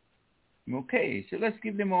Saturday. Okay, so let's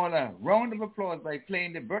give them all a round of applause by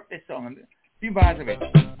playing the birthday song and a few bars of it.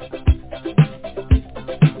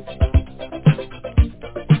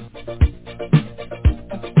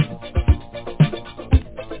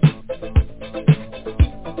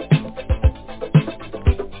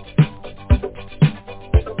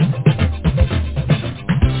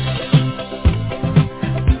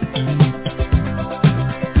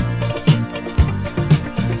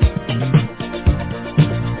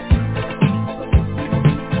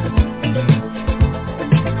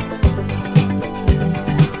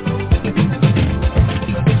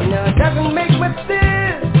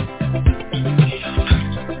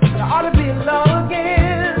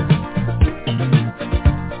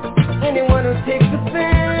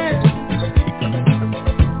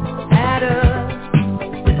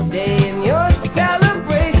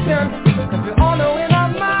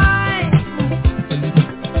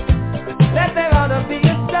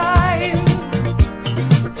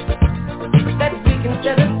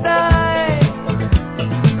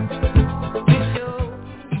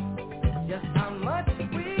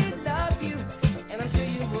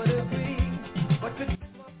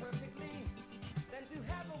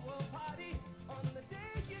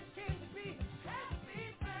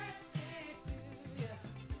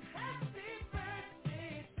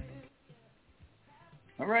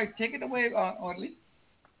 All right, take it away, Audley.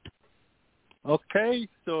 Okay,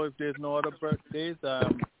 so if there's no other birthdays,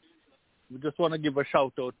 we just want to give a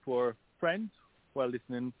shout out for friends who are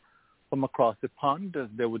listening from across the pond, as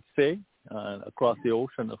they would say, across the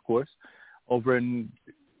ocean, of course, over in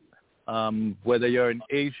whether you're in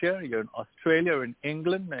Asia, you're in Australia, or in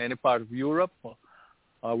England, any part of Europe, or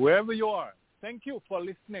wherever you are. Thank you for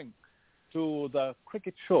listening to the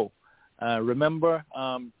Cricket Show. Remember,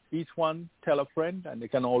 each one tell a friend, and they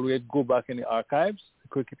can always go back in the archives,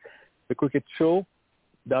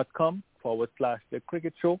 thecricketshow.com/The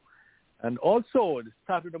Cricket Show. And also the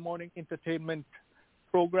Saturday morning entertainment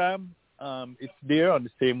program, it's there on the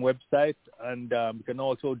same website. And you can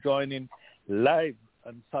also join in live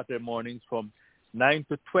on Saturday mornings from 9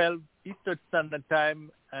 to 12 Eastern Standard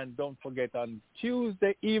Time. And don't forget on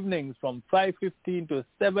Tuesday evenings from 5:15 to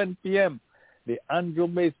 7 p.m., the Andrew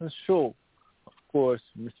Mason Show. Of course,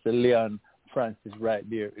 Mr. Leon Francis right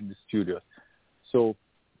there in the studio. So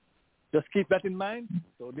just keep that in mind.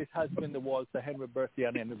 So this has been the Walter Henry Birthday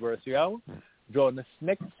and Anniversary Hour. Join us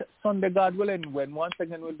next Sunday, God willing, when once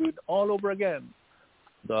again we'll do it all over again.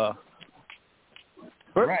 The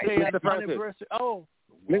birthday and anniversary. Oh,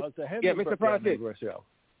 Walter Henry Mr. Birthday and Anniversary Hour.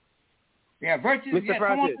 Yeah, Virtues. Mr.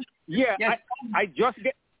 Francis. Yeah, yes. I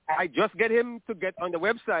just get him to get on the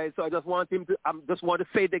website, so I just want him to. Just want to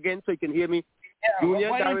say it again so you can hear me. Yeah, Junior,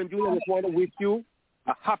 Darren Junior, I just want to wish you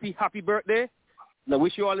a happy birthday. And I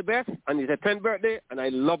wish you all the best. And it's a 10th birthday, and I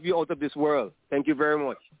love you out of this world. Thank you very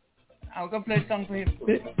much. I'll go play a song for him.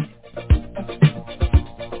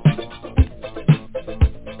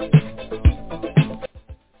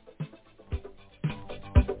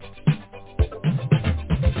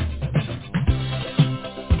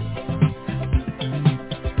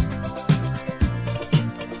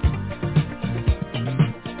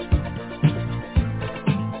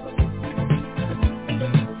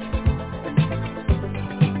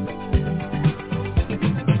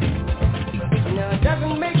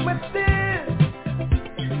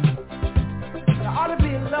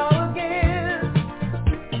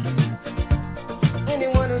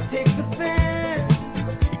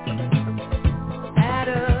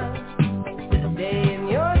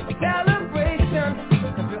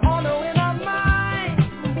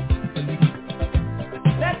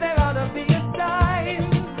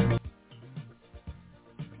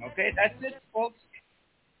 Okay, that's it, folks.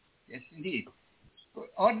 Yes, indeed.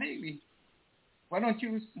 Audrey, why don't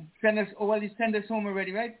you send us, you send us home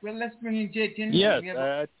already, right? Well, let's bring in Jatin. Yes.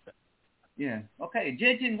 Yeah. Okay,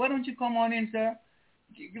 Jatin, why don't you come on in, sir?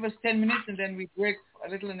 Give us 10 minutes and then we break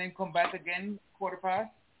a little and then come back again, 15:15.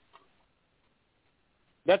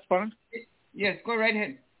 That's fine. Yes, go right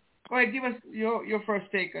ahead. Go ahead, give us your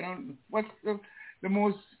first take. What's the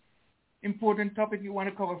most important topic you want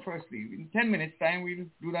to cover firstly? In 10 minutes time, we'll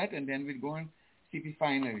do that, and then we'll go and see if we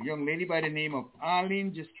find a young lady by the name of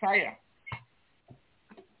Arlene Josiah.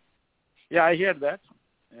 Yeah, I hear that,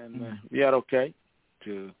 and we are okay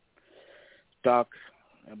to talk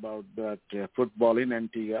about that football in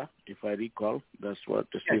Antigua, if I recall. That's what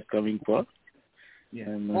she's coming for,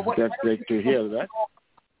 and that's great to hear that.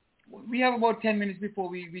 We have about 10 minutes before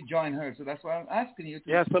we join her, so that's why I'm asking you.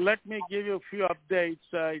 Yeah, so let me give you a few updates.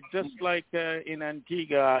 Just like in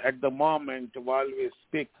Antigua, at the moment, while we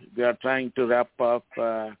speak, they are trying to wrap up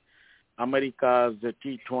America's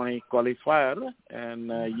T20 qualifier, and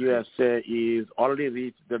USA is already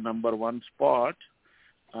reached the number 1 spot.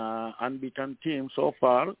 Unbeaten team so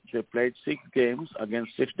far. They played 6 games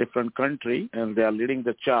against 6 different countries, and they are leading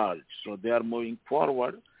the charge. So they are moving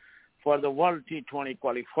forward for the World T20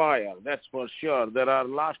 qualifier, that's for sure. There are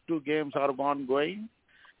last 2 games are ongoing.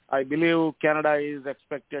 I believe Canada is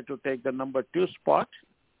expected to take the number 2 spot,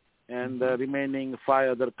 and the remaining 5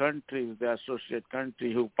 other countries, the associate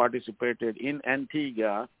country who participated in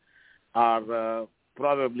Antigua, are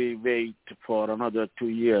probably wait for another 2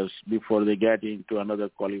 years before they get into another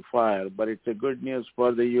qualifier. But it's a good news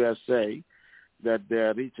for the USA that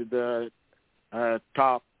they reached the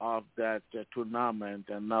top of that tournament,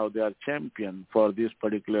 and now they are champion for this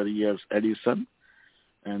particular year's edition,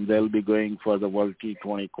 and they'll be going for the World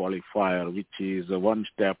T20 qualifier, which is 1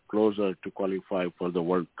 step closer to qualify for the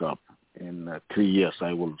World Cup in 3 years,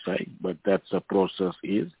 I will say, but that's the process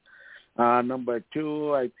is. Number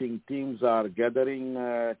 2, I think teams are gathering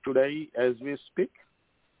today as we speak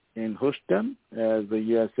in Houston, as the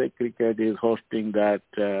USA Cricket is hosting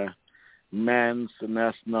that men's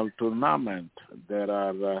national tournament. There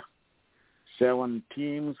are 7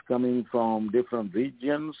 teams coming from different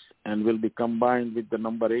regions and will be combined with the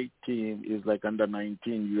number 8 team is like under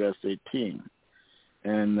 19 USA team.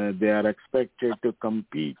 And they are expected to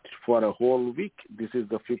compete for a whole week. This is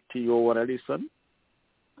the 50-over edition.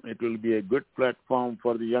 It will be a good platform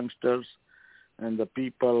for the youngsters and the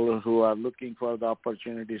people who are looking for the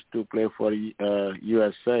opportunities to play for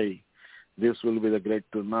USA. This will be the great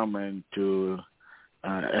tournament to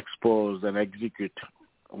expose and execute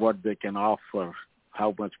what they can offer,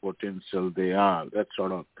 how much potential they are, that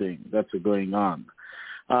sort of thing. That's going on.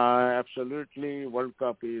 Absolutely, World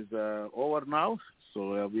Cup is over now,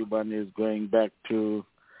 so everyone is going back to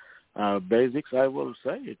basics, I will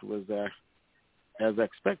say. It was as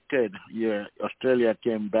expected. Yeah, Australia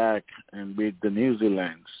came back and beat the New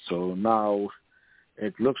Zealand. So now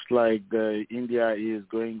it looks like India is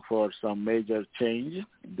going for some major change.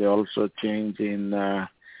 They also change in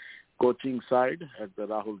coaching side as the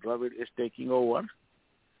Rahul Dravid is taking over.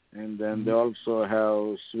 And then they also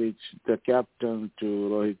have switched the captain to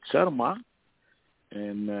Rohit Sharma.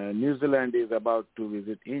 And New Zealand is about to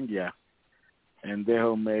visit India. And they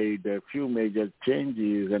have made a few major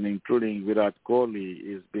changes, and including Virat Kohli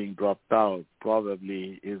is being dropped out.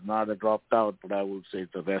 Probably is not a dropped out, but I would say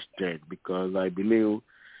it's arrested, because I believe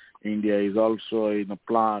India is also in a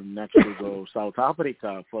plan next to go South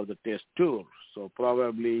Africa for the test tour. So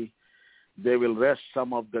probably they will rest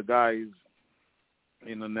some of the guys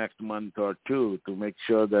in the next month or 2 to make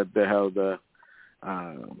sure that they have the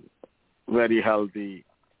very healthy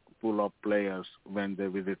pool of players when they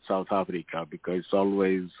visit South Africa, because it's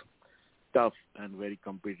always tough and very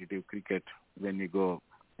competitive cricket when you go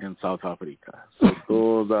in South Africa. So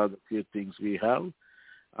those are the few things we have.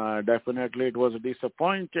 Definitely it was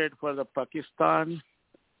disappointed for the Pakistan.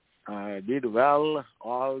 Did well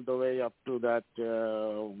all the way up to that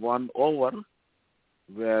 1 over,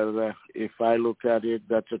 where if I look at it,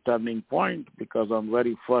 that's a turning point, because on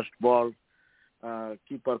very first ball,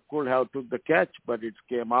 keeper could have took the catch, but it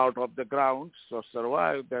came out of the ground, so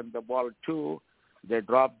survived. Then the ball 2, they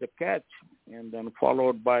dropped the catch, and then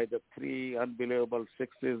followed by the 3 unbelievable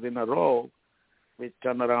sixes in a row, which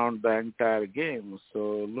turned around the entire game.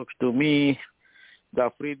 So looks to me, the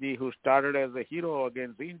Afridi, who started as a hero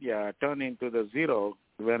against India, turned into the zero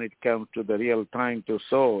when it comes to the real time to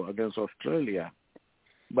show against Australia.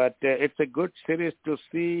 But it's a good series to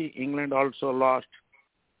see. England also lost,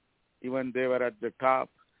 even they were at the top.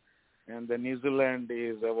 And the New Zealand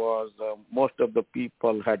was most of the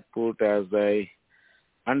people had put as a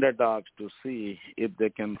underdogs to see if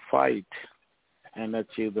they can fight and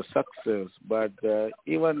achieve the success. But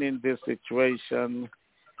even in this situation,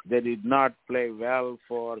 they did not play well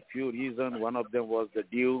for a few reasons. One of them was the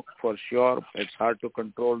dew, for sure. It's hard to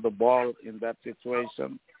control the ball in that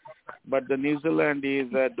situation. But the New Zealand is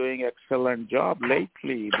doing excellent job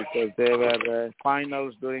lately, because they were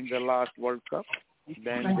finals during the last World Cup.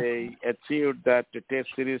 Then they achieved that Test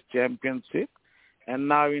Series championship. And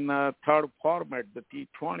now in a third format, the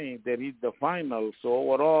T20, they reached the final. So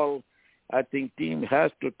overall, I think team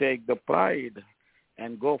has to take the pride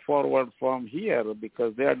and go forward from here,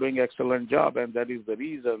 because they are doing excellent job, and that is the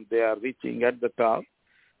reason they are reaching at the top.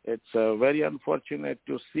 It's very unfortunate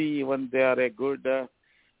to see, when they are a good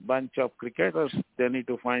bunch of cricketers, they need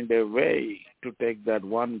to find a way to take that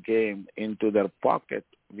one game into their pocket,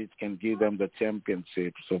 which can give them the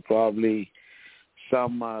championship. So probably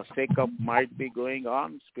some shake-up might be going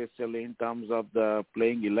on, especially in terms of the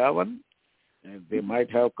playing 11. And they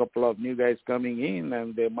might have a couple of new guys coming in,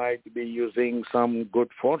 and they might be using some good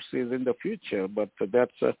forces in the future, but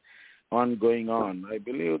that's ongoing on. I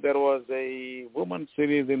believe there was a women's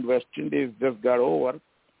series in West Indies just got over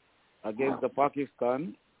against the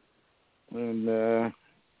Pakistan, and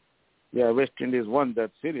West Indies won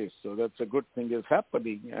that series, so that's a good thing is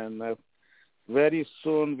happening. And very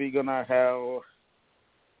soon we're going to have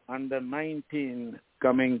under 19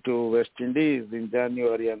 coming to West Indies in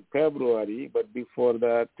January and February. But before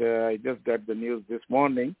that, I just got the news this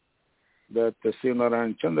morning that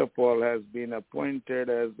Srinaran Chandrapal has been appointed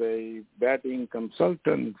as a batting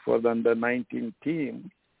consultant for the under 19 team.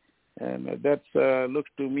 And that looks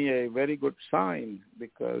to me a very good sign,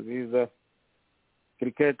 because he's a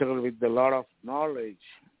cricketer with a lot of knowledge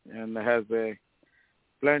and has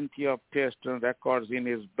plenty of tests and records in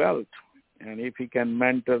his belt. And if he can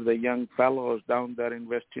mentor the young fellows down there in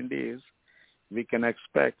West Indies, we can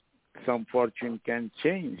expect some fortune can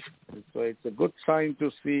change. So it's a good sign to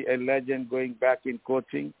see a legend going back in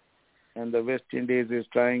coaching. And the West Indies is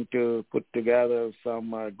trying to put together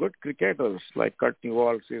some good cricketers, like Courtney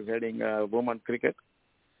Walsh is heading women cricket.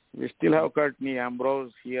 We still have Courtney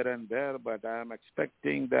Ambrose here and there, but I am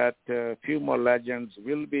expecting that a few more legends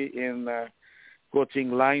will be in coaching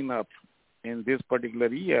lineup in this particular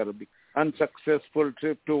year. Unsuccessful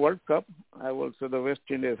trip to World Cup, I will say the West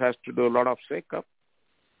Indies has to do a lot of shake-up.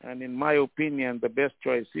 And in my opinion, the best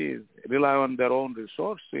choice is rely on their own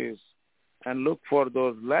resources and look for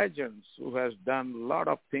those legends who has done a lot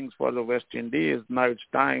of things for the West Indies. Now it's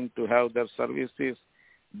time to have their services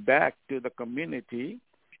back to the community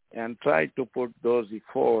and try to put those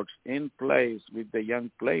efforts in place with the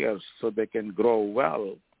young players so they can grow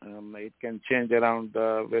well. It can change around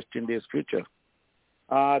the West Indies' future.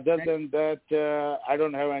 Other than that, I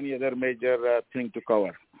don't have any other major thing to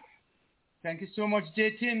cover. Thank you so much,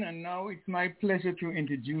 Jatin. And now it's my pleasure to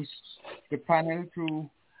introduce the panel to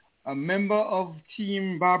a member of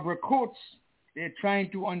Team Barbara Coates. They're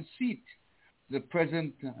trying to unseat the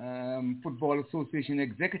present Football Association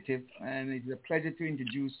executive, and it's a pleasure to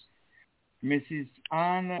introduce Mrs.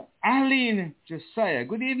 Arlene Josiah.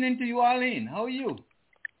 Good evening to you, Arlene. How are you?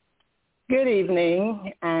 Good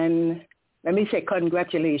evening, and let me say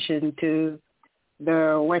congratulations to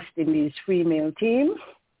the West Indies female team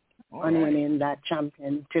on winning that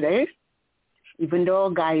champion today. Even though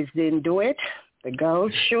guys didn't do it, the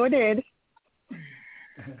girls sure did.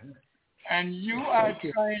 And you are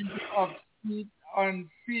trying to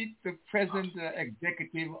unseat the present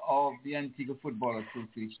executive of the Antigua Football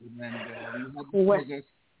Association. And you have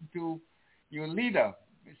to your leader,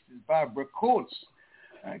 Mrs. Barbara Coates.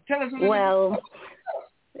 Tell us a little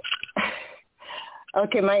bit.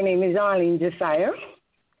 Okay, my name is Arlene Josiah.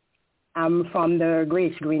 I'm from the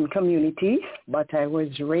Grace Green community, but I was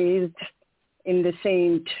raised in the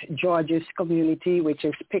St. George's community, which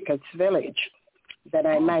is Pickett's Village. Then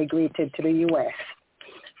I migrated to the U.S.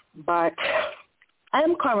 But I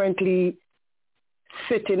am currently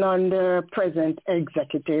sitting on the present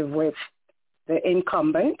executive with the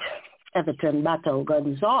incumbent, Everton Battle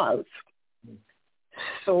Gonzalez.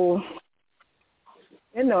 So,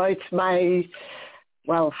 it's my,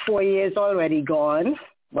 4 years already gone,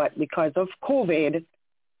 but because of COVID,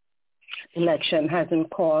 election hasn't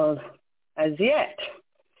called as yet.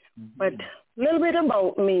 But a little bit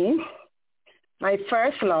about me. My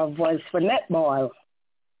first love was for netball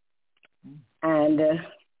and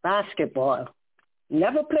basketball.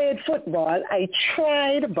 Never played football. I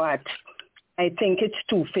tried, but I think it's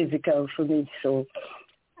too physical for me, so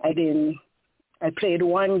I didn't. I played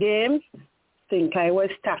one game, think I was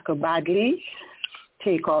tackled badly,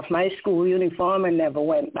 take off my school uniform and never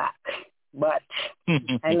went back. But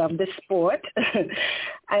I love the sport.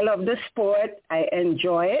 I love the sport. I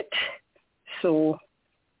enjoy it. So,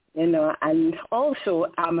 and also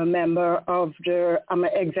I'm an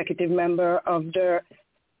executive member of the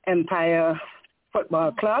Empire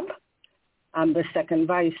Football Club. I'm the second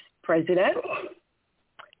vice president.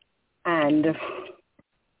 And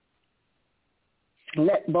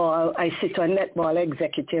netball, I sit on netball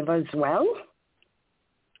executive as well.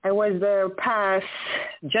 I was the past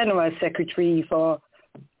general secretary for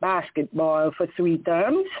basketball for 3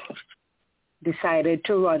 terms. Decided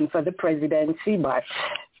to run for the presidency, but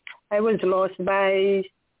I was lost by,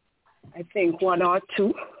 I think, 1 or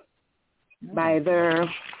 2 by the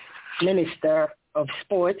Minister of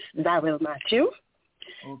Sports, Darryl Matthew.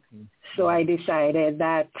 Okay. So I decided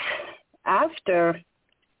that after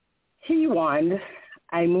he won,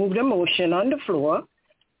 I moved a motion on the floor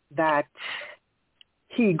that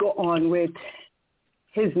he go on with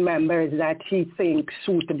his members that he thinks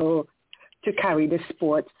suitable to carry the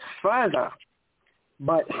sport further.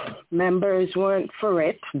 But members weren't for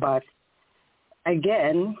it. But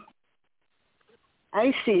again,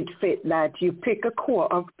 I see it fit that you pick a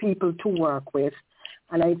core of people to work with,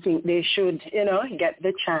 and I think they should, get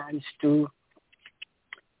the chance to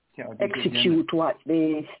execute what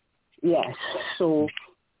they, yes. So,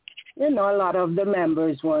 a lot of the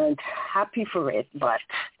members weren't happy for it, but,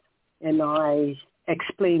 I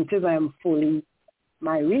explained to them fully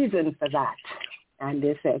my reason for that. And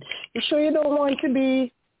they said, you sure you don't want to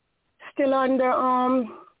be still under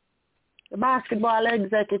the basketball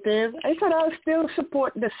executive? I said, I'll still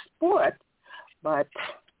support the sport, but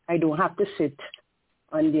I don't have to sit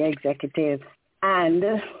on the executive. And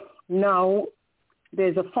now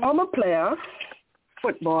there's a former player,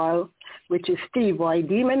 football, which is Steve Roy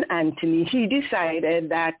Demon Anthony. He decided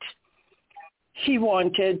that he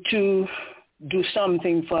wanted to do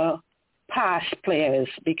something for past players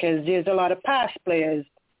because there's a lot of past players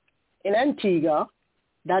in Antigua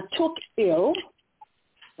that took ill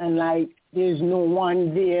and there's no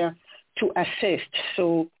one there to assist.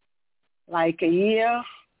 So a year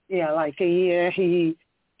he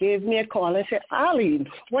gave me a call and said, Arlene,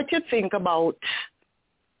 what do you think about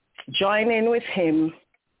joining with him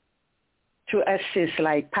to assist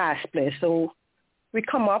past players? So we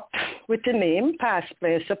come up with the name Past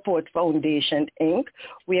Player Support Foundation, Inc.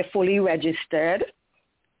 We are fully registered,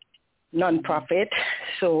 non-profit.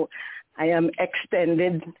 So I am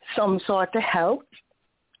extended some sort of help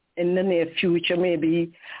in the near future.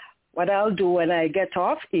 Maybe what I'll do when I get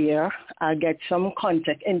off here, I'll get some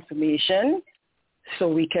contact information so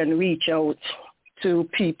we can reach out to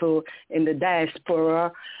people in the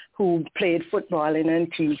diaspora who played football in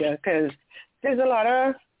Antigua, because there's a lot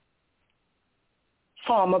of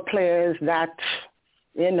former players that,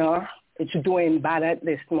 it's doing bad at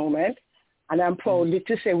this moment. And I'm proud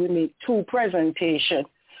to say we made 2 presentations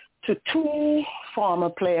to 2 former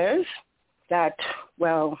players that,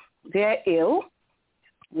 they're ill.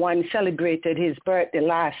 One celebrated his birthday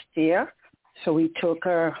last year, so we took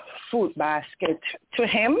a fruit basket to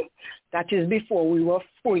him. That is before we were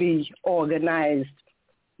fully organized.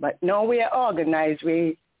 But now we are organized.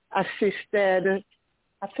 We assisted,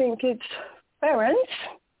 I think it's parents.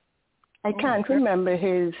 I can't remember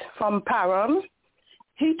his, from Param.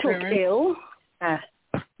 He took ill.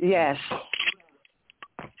 Yes,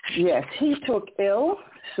 he took ill.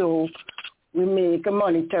 So we make a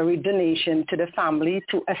monetary donation to the family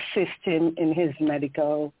to assist him in his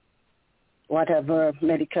medical, whatever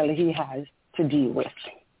medical he has to deal with.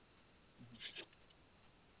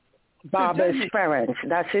 Barber's parents,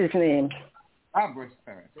 that's his name. Barber's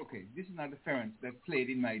parents, okay. This is not the parents that played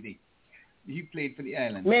in my day. He played for the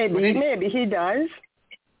island. Maybe he does.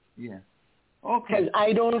 Yeah. Okay. Because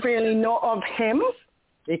I don't really know of him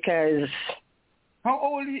because How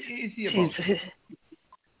old is he about?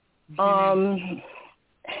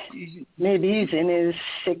 Maybe he's in his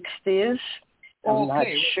 60s. I'm not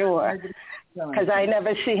sure. Because I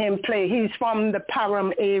never see him play. He's from the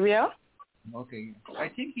Parham area. Okay. I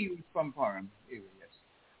think he was from Parham area, yes.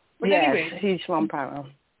 But yes, anyway, he's from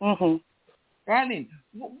Parham. Mm-hmm. Arlene,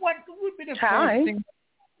 what would be the first thing?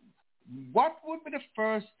 What would be the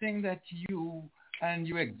first thing that you and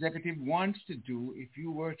your executive wants to do if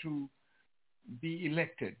you were to be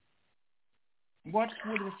elected? What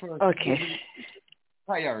would the first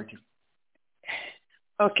priority?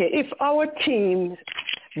 Okay, if our team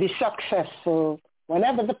be successful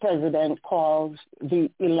whenever the president calls the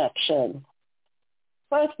election,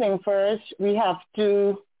 first thing first, we have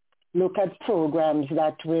to look at programs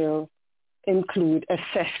that will include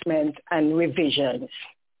assessment and revisions.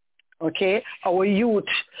 Okay, our youth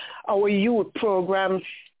program,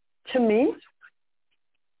 to me,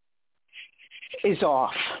 is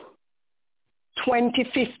off.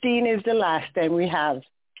 2015 is the last time we have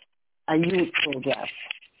a youth program.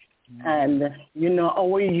 And,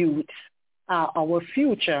 our youth are our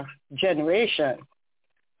future generation.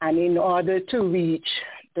 And in order to reach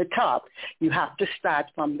the top, you have to start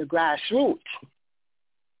from the grassroots.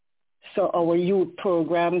 So our youth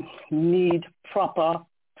program need proper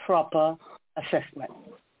assessment.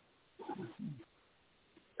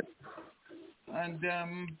 And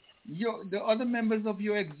the other members of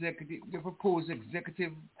your executive, the proposed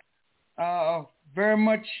executive, are very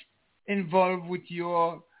much involved with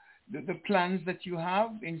the plans that you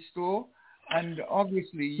have in store, and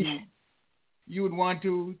obviously you would want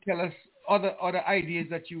to tell us other ideas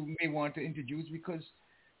that you may want to introduce, because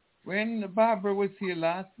when Barbara was here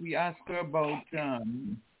last, we asked her about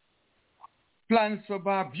plans for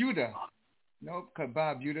Barbuda. Because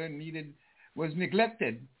Barbuda was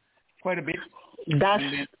neglected quite a bit.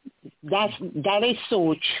 That is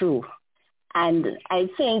so true. And I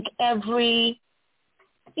think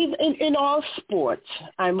in all sports,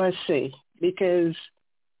 I must say, because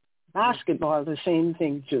basketball is the same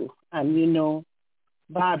thing too. And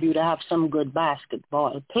Barbuda have some good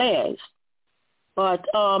basketball players. But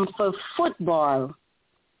for football,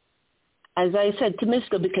 as I said to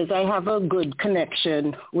Mr. because I have a good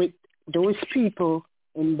connection with those people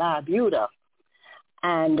in Barbuda.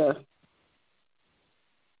 And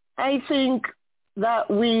I think that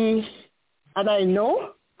I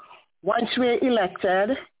know once we're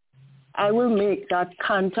elected, I will make that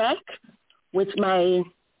contact with my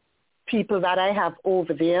people that I have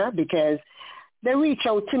over there, because they reach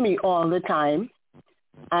out to me all the time.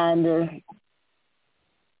 And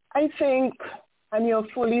I think, and you're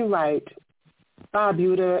fully right,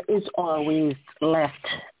 Barbuda is always left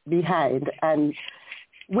behind. And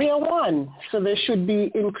we are one, so they should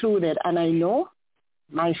be included. And I know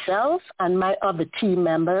myself and my other team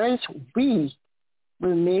members, we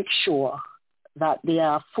will make sure that they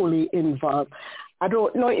are fully involved. I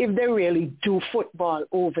don't know if they really do football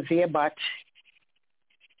over there, but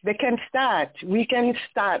they can start. We can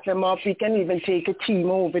start them up. We can even take a team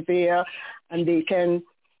over there, and they can,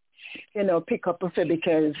 pick up a fit,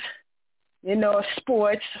 because,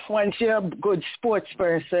 sports, once you're a good sports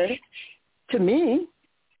person, to me,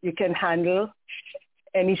 you can handle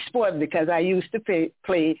any sport, because I used to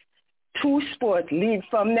play 2 sports, lead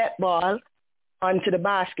from netball onto the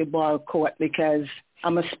basketball court, because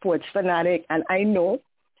I'm a sports fanatic, and I know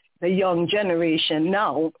the young generation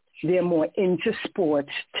now, they're more into sports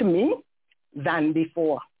to me than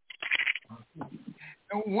before.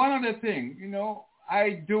 One other thing,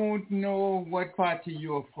 I don't know what party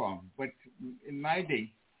you're from, but in my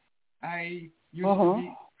day, I used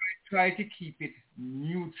to try to keep it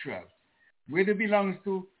neutral. Whether it belongs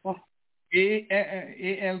to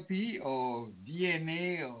ALP or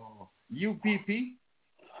DNA or UPP,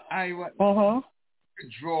 I was to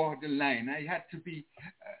draw the line. I had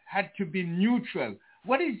to be neutral.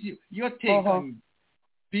 What is your take on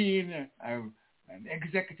being an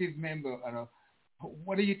executive member?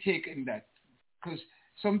 What do you take in that? Because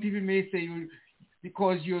some people may say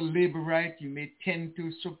because you're labor right, you may tend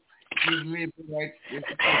to give labor rights.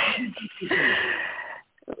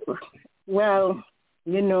 Well,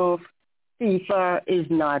 FIFA is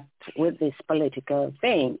not with this political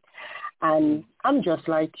thing. And I'm just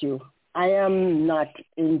like you. I am not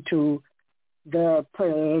into the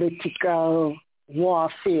political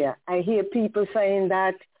warfare. I hear people saying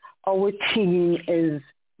that our team is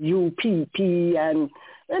UPP, and,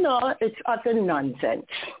 it's utter nonsense.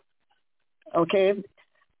 Okay?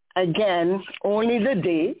 Again, only the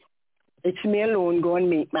day it's me alone go and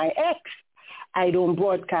meet my ex. I don't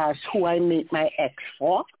broadcast who I meet my ex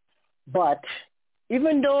for. But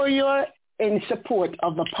even though you're in support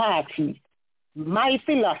of a party. My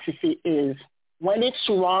philosophy is when it's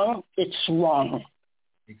wrong, it's wrong.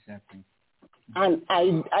 Exactly. And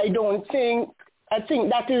I think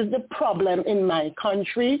that is the problem in my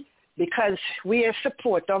country, because we are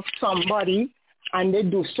support of somebody and they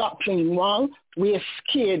do something wrong, we are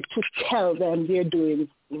scared to tell them they're doing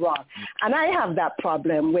wrong. And I have that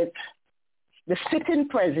problem with the sitting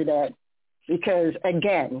president because,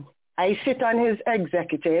 again, I sit on his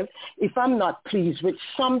executive. If I'm not pleased with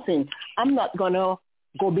something, I'm not going to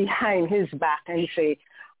go behind his back and say,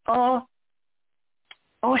 oh,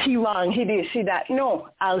 he wrong, he did see that. No,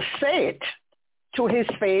 I'll say it to his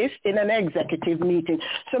face in an executive meeting.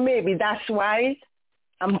 So maybe that's why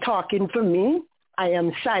I'm talking for me. I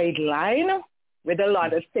am sidelined with a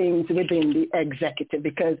lot of things within the executive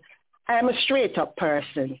because I'm a straight up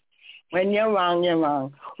person. When you're wrong, you're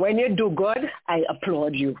wrong. When you do good, I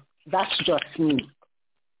applaud you. That's just me.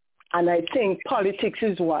 And I think politics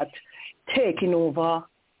is what taking over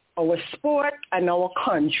our sport and our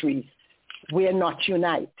country. We're not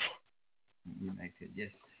united. United, yes.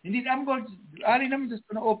 Indeed, Arlene, I'm just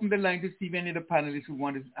going to open the line to see if any of the panelists who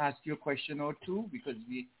want to ask you a question or two, because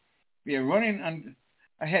we are running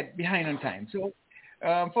behind on time. So,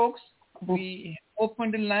 folks, we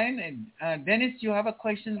open the line. And Dennis, you have a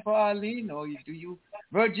question for Arlene, or do you,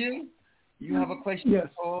 Virgil, you have a question? Yes.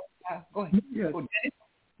 For, go ahead. Yes. Oh, Dennis?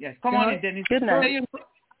 Yes. Come on in, Dennis. Good night.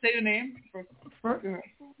 Say your name.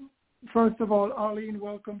 First of all, Arlene,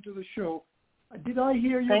 welcome to the show. Did I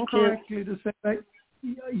hear you correctly to say that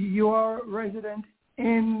you are a resident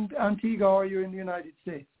in Antigua or you're in the United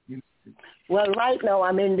States? Well, right now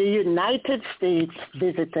I'm in the United States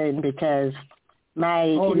visiting because my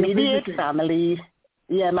immediate family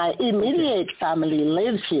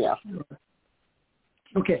lives here.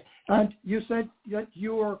 Okay. And you said that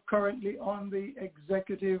you are currently on the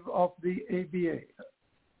executive of the ABA.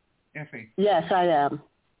 Yes, I am.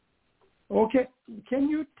 Okay. Can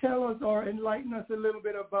you tell us or enlighten us a little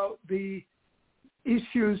bit about the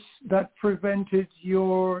issues that prevented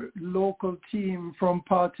your local team from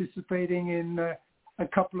participating in a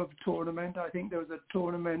couple of tournaments? I think there was a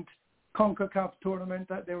tournament, CONCACAF tournament,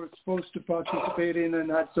 that they were supposed to participate in and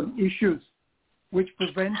had some issues which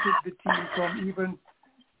prevented the team from even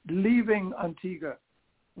leaving Antigua.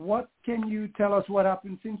 What can you tell us what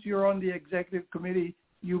happened? Since you're on the executive committee,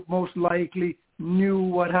 you most likely knew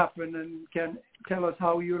what happened and can tell us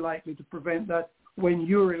how you're likely to prevent that when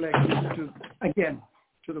you're elected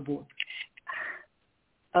to the board.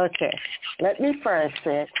 Okay. Let me first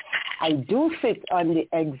say, I do sit on the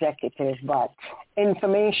executive, but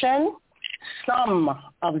information, some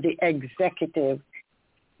of the executive,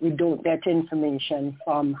 we don't get information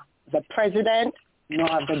from the president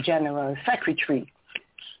nor the general secretary.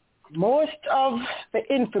 Most of the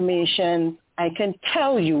information I can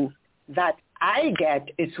tell you that I get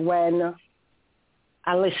is when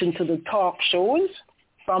I listen to the talk shows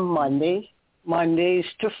from Mondays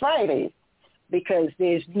to Fridays, because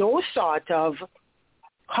there's no sort of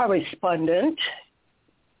correspondent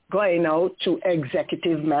going out to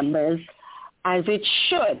executive members as it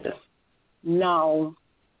should. Now,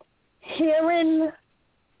 hearing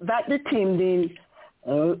that the team didn't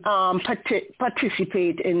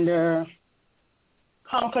participate in the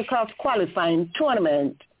CONCACAF qualifying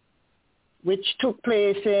tournament, which took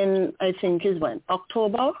place in, I think,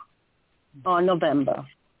 October or November.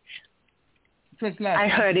 I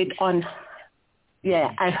heard it on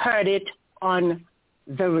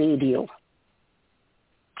the radio.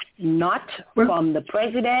 Not from the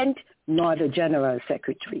president nor the general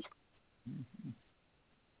secretary.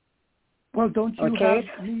 Well, don't you have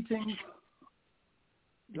meetings?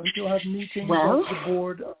 Don't you have meetings of the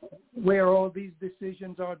board where all these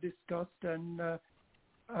decisions are discussed and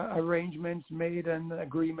arrangements made and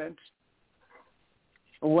agreements?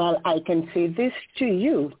 Well, I can say this to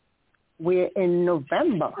you. We're in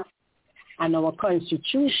November, and our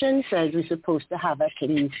Constitution says we're supposed to have at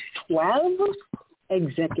least 12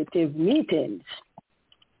 executive meetings.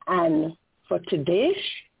 And for today,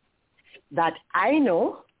 that I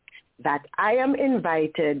know that I am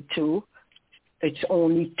invited to, it's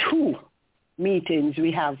only 2 meetings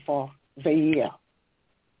we have for the year.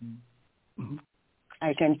 Mm-hmm.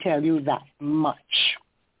 I can tell you that much.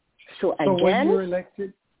 So again, when you're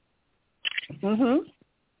elected,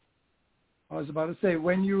 I was about to say,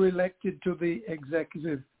 when you're elected to the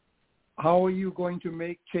executive, how are you going to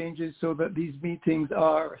make changes so that these meetings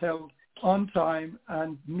are held on time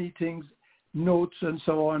and meetings, notes and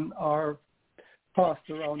so on are passed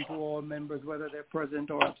around to all members, whether they're present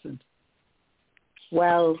or absent?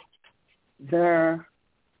 Well, the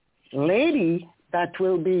lady that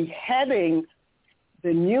will be heading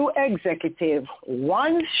the new executive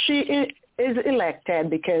once she is elected,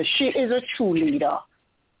 because she is a true leader.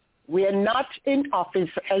 We are not in office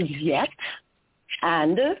as yet,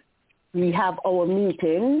 and we have our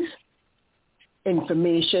meetings,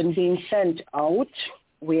 information being sent out.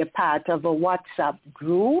 We are part of a WhatsApp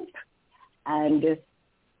group, and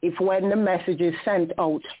if when the message is sent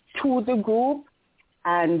out to the group,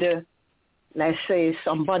 and let's say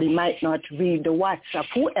somebody might not read the WhatsApp,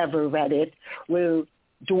 whoever read it will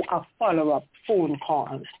do a follow-up phone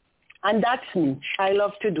call. And that's me. I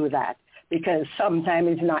love to do that because sometimes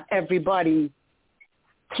it's not everybody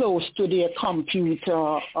close to their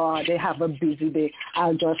computer or they have a busy day.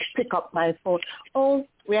 I'll just pick up my phone. Oh,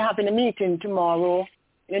 we're having a meeting tomorrow,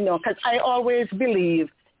 because I always believe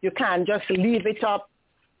you can't just leave it up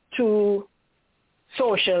to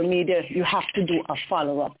social media. You have to do a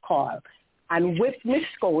follow-up call. And with Miss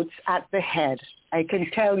Coates at the head, I can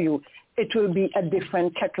tell you it will be a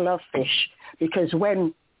different kettle of fish, because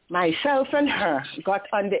when myself and her got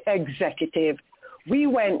on the executive, we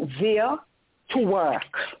went there to work.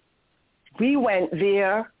 We went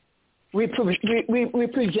there, we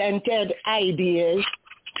presented ideas,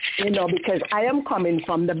 because I am coming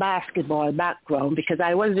from the basketball background, because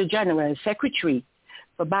I was the general secretary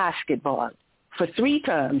for basketball for 3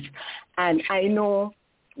 terms, and I know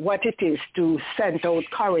what it is to send out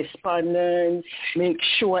correspondence, make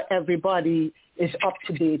sure everybody is up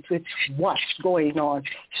to date with what's going on.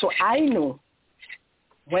 So I know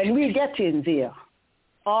when we get in there,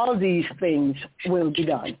 all these things will be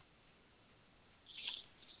done.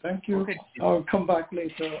 Thank you. Okay. I'll come back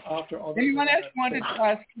later after all. Anyone else wanted to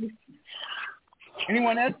ask?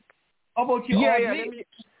 Anyone else? How about you? Okay.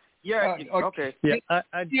 Yeah.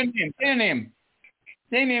 Say your name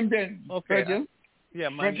then. Okay. Virgil? Yeah,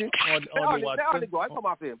 Audley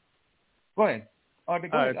Watson. Go ahead.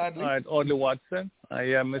 Audley Watson. I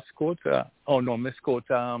am Miss Coates. Miss Coates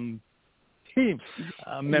team.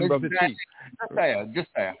 Member of the team.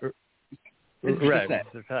 Josiah. Right.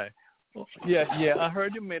 Yeah. I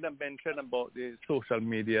heard you made a mention about the social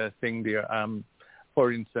media thing there.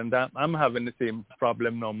 For instance, I'm having the same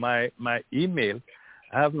problem now. My email,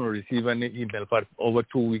 I haven't received any email for over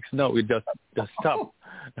 2 weeks now. It just stopped.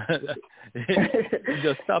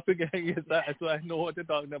 Just stop again. So I know what you're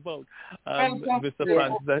talking about, Mr.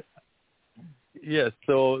 Francis. Yes.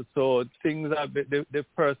 So things that the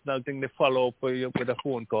personal thing, they follow up with a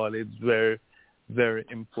phone call is very, very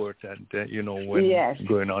important. When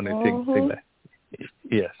going on and things like that.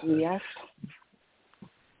 Yes. Yes.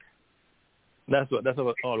 That's all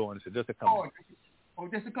I want to say. Just a comment.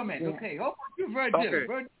 Just a comment. Yeah. Okay. How about you, Virgil? Okay.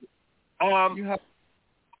 You have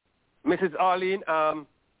Mrs. Arlene.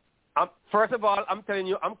 First of all, I'm telling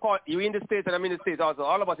you, I'm calling you in the States, and I'm in the States also.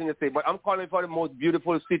 All of us in the States, but I'm calling for the most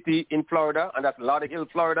beautiful city in Florida, and that's Lauderhill,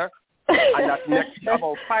 Florida, and that's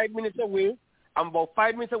about 5 minutes away. I'm about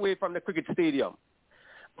 5 minutes away from the cricket stadium,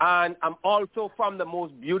 and I'm also from the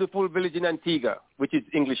most beautiful village in Antigua, which is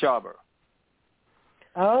English Harbor.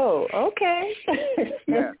 Oh, okay.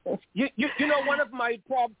 Yeah. You know, one of my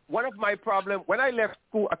problem when I left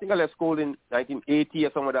school, I think I left school in 1980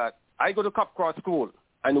 or something like that. I go to Copcross School,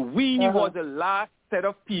 and we was the last set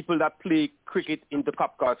of people that play cricket in the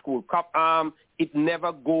Copcross School. It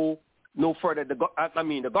never go no further. The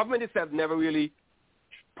government itself never really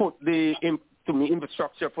put the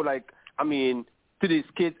infrastructure for to these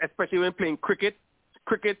kids, especially when playing cricket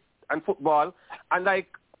and football. And I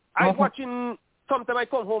watching. Sometimes I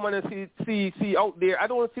come home and I see out there, I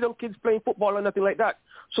don't see them kids playing football or nothing like that.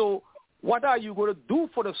 So what are you going to do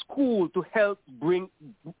for the school to help build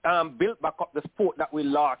back up the sport that we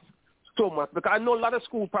lost so much? Because I know a lot of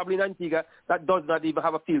schools probably in Antigua that does not even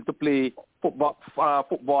have a field to play football.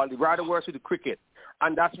 They rather work with the cricket.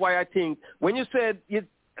 And that's why I think when you said a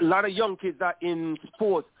lot of young kids are in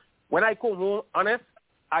sports, when I come home, honest,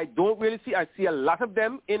 I don't really see. I see a lot of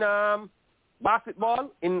them in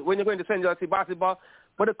basketball, when you're going to St. George, basketball,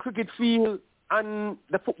 but the cricket field and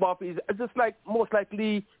the football field is just most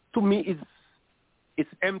likely to me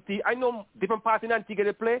it's empty. I know different parts in Antigua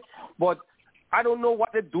they play, but I don't know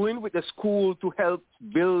what they're doing with the school to help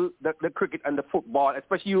build the cricket and the football,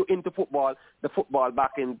 especially you into football, the football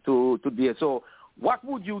back into there. So what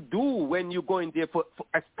would you do when you go in there,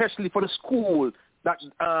 especially for the school that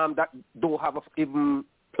don't have even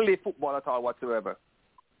play football at all whatsoever?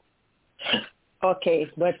 Okay,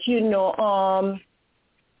 but let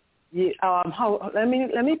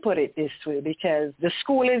me put it this way, because the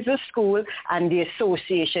school is the school and the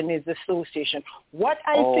association is the association. What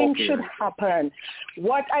I think should happen,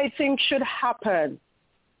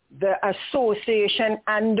 the association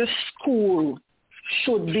and the school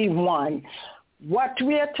should be one. What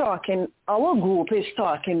we are talking, our group is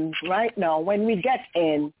talking right now, when we get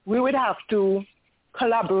in, we would have to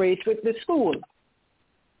collaborate with the school.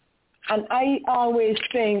 And I always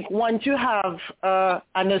think once you have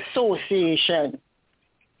an association,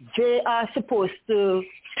 they are supposed to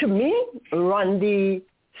me, run the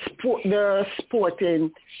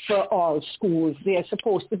sporting for all schools. They are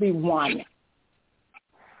supposed to be one,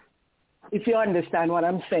 if you understand what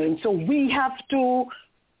I'm saying. So we have to,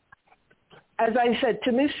 as I said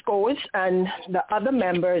to Ms. Coase and the other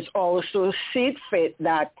members also see it fit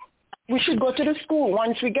that we should go to the school.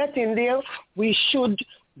 Once we get in there, we should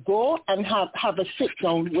go and have a sit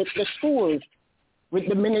down with the schools, with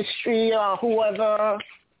the ministry or whoever,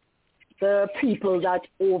 the people that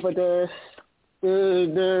over the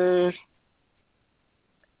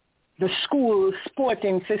school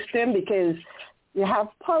sporting system, because you have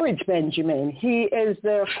Porridge Benjamin. He is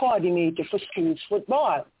the coordinator for schools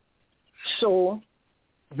football. So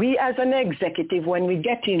we as an executive, when we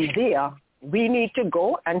get in there, we need to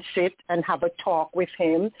go and sit and have a talk with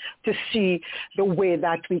him to see the way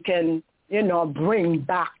that we can, bring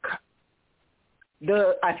back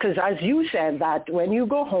because as you said that when you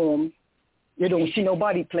go home, you don't see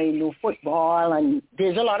nobody playing no football, and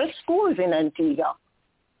there's a lot of schools in Antigua,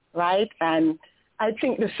 right? And I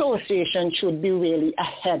think the association should be really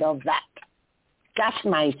ahead of that. That's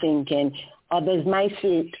my thinking. Others might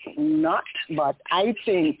say not, but I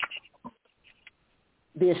think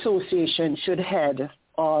the association should head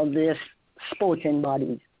all the sporting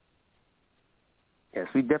bodies. Yes,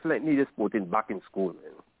 we definitely need a sporting back in school.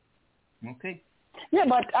 Man. Okay. Yeah,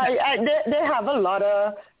 but they have a lot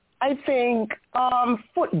of, I think,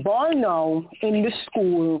 football now in the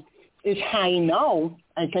school is high now.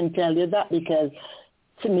 I can tell you that because,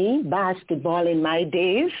 to me, basketball in my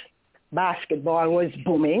days, basketball was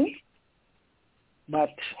booming.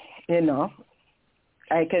 But,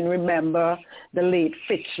 I can remember the late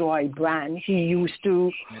Fitzroy Brand. He used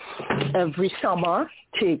to, every summer,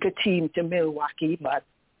 take a team to Milwaukee. But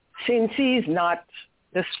since he's not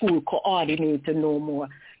the school coordinator no more,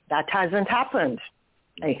 that hasn't happened.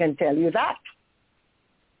 I can tell you that.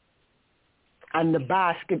 And the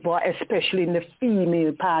basketball, especially in the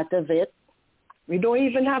female part of it, we don't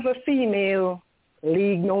even have a female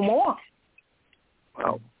league no more.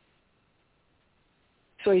 Wow.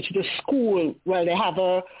 So it's the school, well, they have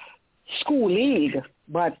a school league,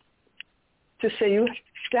 but to say you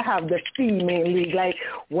to have the female league like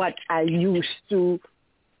what I used to,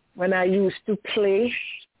 when I used to play,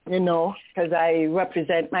 because I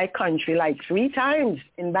represent my country like 3 times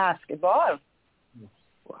in basketball.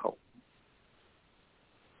 Wow.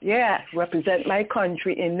 Yeah, represent my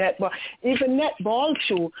country in netball. Even netball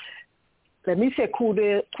too. Let me say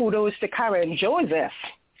kudos to Karen Joseph,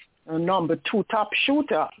 number 2 top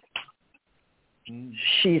shooter.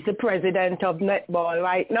 She's the president of netball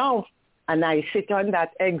right now, and I sit on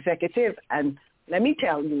that executive. And let me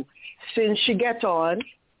tell you, since she gets on,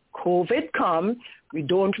 COVID come, we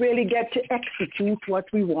don't really get to execute what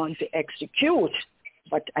we want to execute.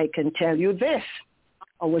 But I can tell you this,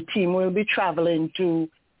 our team will be traveling to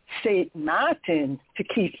St. Martin to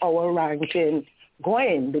keep our ranking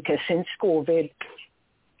going, because since COVID,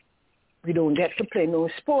 we don't get to play no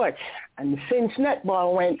sports. And since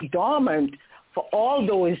netball went dormant for all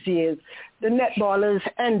those years, the netballers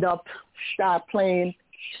start playing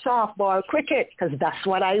softball cricket, because that's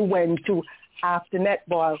what I went to after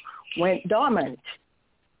netball went dormant.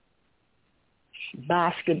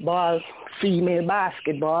 Basketball, female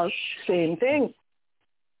basketball, same thing.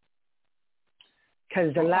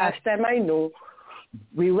 Because the last time I know,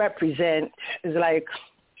 we represent, is like,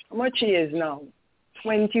 how much years now?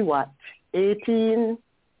 20 what? 18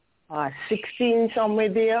 or 16,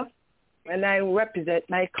 somewhere there. When I represent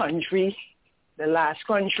my country, the last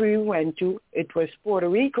country we went to, it was Puerto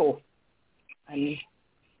Rico. And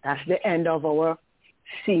that's the end of our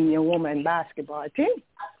senior women basketball team.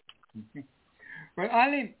 Okay. Well,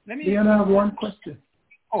 Arlene, let me... I have one question.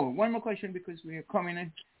 Oh, one more question, because we are coming at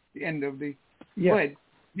the end of the... Yeah. Go ahead,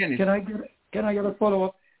 Dennis. Can I get a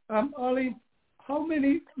follow-up? Arlene, how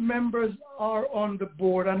many members are on the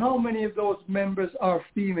board, and how many of those members are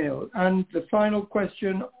female? And the final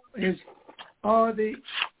question is, are the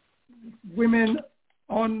women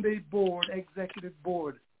on the board, executive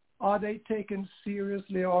board, are they taken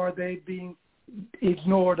seriously, or are they being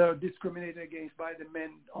ignored or discriminated against by the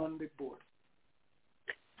men on the board?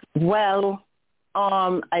 Well,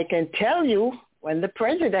 I can tell you, when the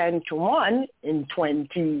president won in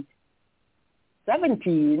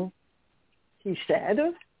 2017, he said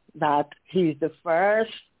that he's the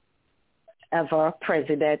first ever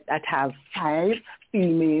president that have 5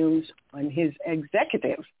 females on his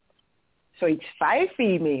executive. So it's 5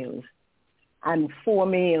 females and 4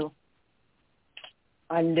 male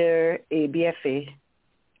under ABFA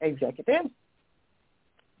executive.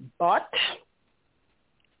 But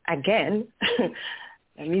again,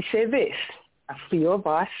 let me say this, a few of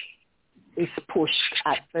us is pushed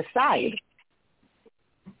at the side.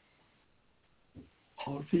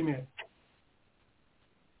 All female.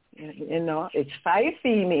 You know, it's 5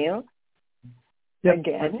 female. Yep.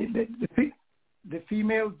 Again. The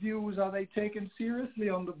female views, are they taken seriously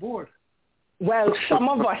on the board? Well, some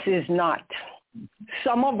of us is not.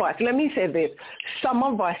 Some of us, let me say this, some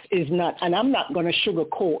of us is not, and I'm not going to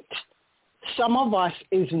sugarcoat. Some of us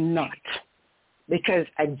is not. Because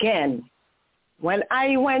again, when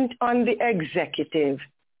I went on the executive,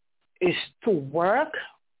 is to work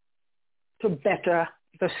to better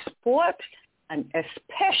the sport and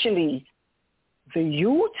especially the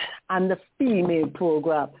youth and the female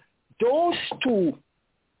program. Those two,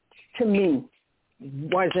 to me,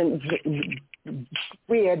 wasn't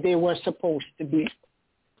where they were supposed to be.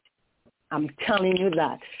 I'm telling you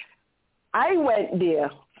that. I went there.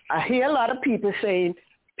 I hear a lot of people saying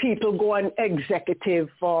people go on executive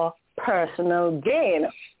for personal gain.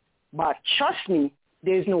 But trust me,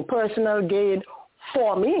 there's no personal gain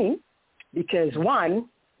for me because, one,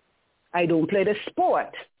 I don't play the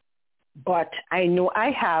sport. But I know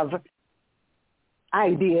I have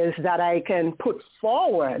ideas that I can put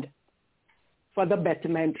forward for the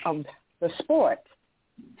betterment of the sport.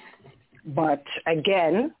 But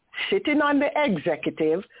again, sitting on the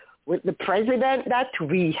executive with the president that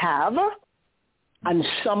we have and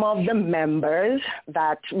some of the members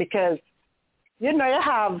that, because, you know, you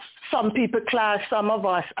have some people class some of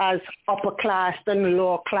us as upper class and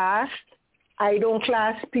lower class. I don't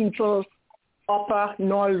class people upper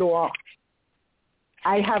nor lower.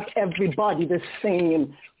 I have everybody the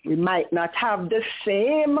same. We might not have the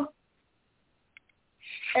same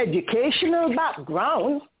educational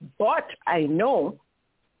background, but I know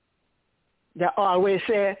they always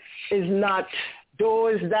say is not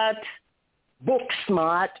those that book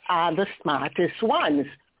smart are the smartest ones.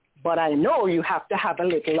 But I know you have to have a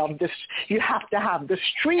little of this. You have to have the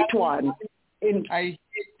street one. I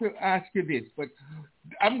hate to ask you this, but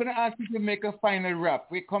I'm going to ask you to make a final wrap.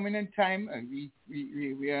 We're coming in time.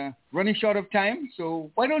 We are running short of time.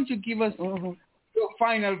 So why don't you give us your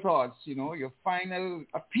final thoughts, you know, your final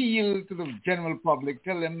appeal to the general public.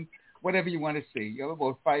 Tell them whatever you want to say. You have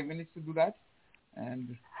about 5 minutes to do that.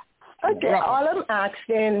 And okay, all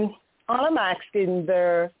I'm asking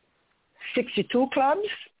the 62 clubs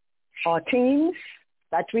or teams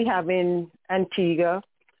that we have in Antigua,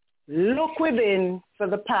 look within for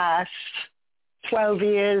the past 12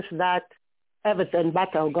 years that Everton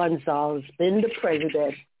Battle Gonzalez been the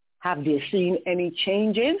president. Have they seen any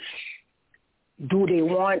changes? Do they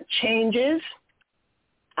want changes?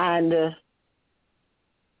 And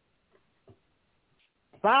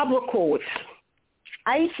Barbara Coates,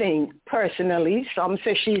 I think personally, some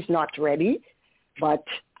say she's not ready, but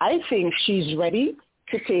I think she's ready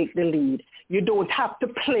to take the lead. You don't have to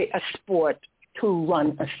play a sport to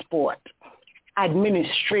run a sport.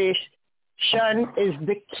 Administration is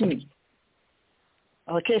the key.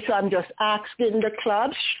 Okay, so I'm just asking the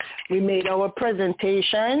clubs. We made our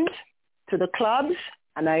presentations to the clubs,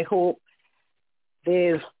 and I hope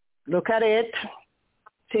they look at it,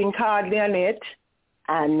 think hardly on it,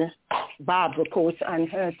 and Barbara Coates and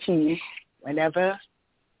her team whenever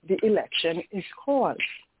the election is called.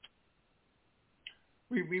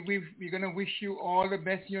 We're going to wish you all the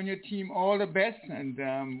best, you and your team, all the best.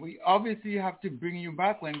 And we obviously have to bring you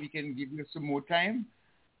back when we can give you some more time.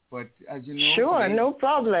 But as you know... Sure, no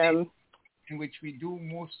problem. In which we do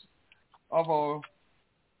most of our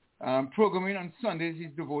programming on Sundays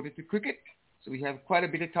is devoted to cricket. So we have quite a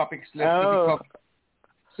bit of topics left to be covered.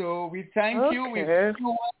 So we thank you. We thank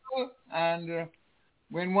you all. And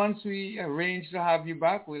once we arrange to have you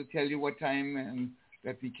back, we'll tell you what time and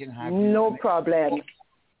that we can have you. No problem.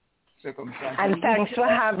 And thanks for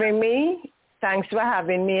having me. Thanks for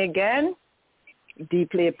having me again.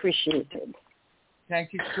 Deeply appreciated.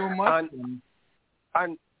 Thank you so much.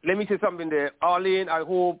 And let me say something there. Arlene, I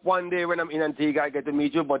hope one day when I'm in Antigua I get to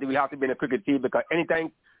meet you, but we have to be in a cricket team because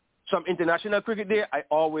anytime some international cricket day, I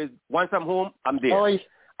always, once I'm home, I'm there. Oh,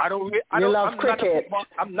 I'm cricket.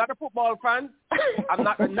 I'm not a football fan. I'm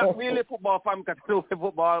not really a football fan because I don't play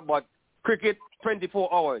football, but cricket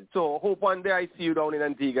 24 hours. So hope one day I see you down in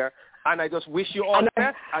Antigua. And I just wish you all the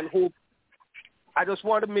best and hope, I just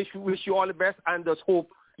want to wish you all the best and just hope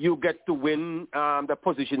you get to win the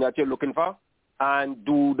position that you're looking for. and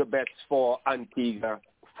do the best for Antigua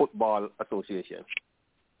Football Association.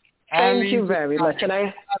 Thank you very much.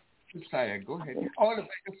 And Josiah, go ahead. All of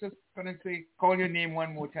us just going to say, call your name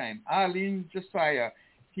one more time. Arlene Josiah.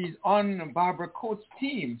 She's on Barbara Coates'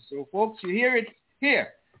 team. So, folks, you hear it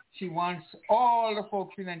here. She wants all the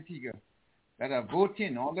folks in Antigua that are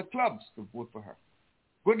voting, all the clubs, to vote for her.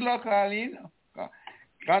 Good luck, Arlene.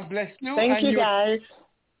 God bless you. Thank you, guys.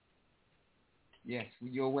 Yes,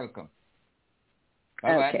 you're welcome.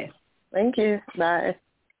 Bye-bye. Okay. Thank you. Bye.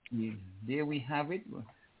 There we have it.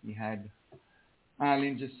 We had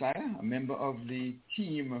Arlene Josiah, a member of the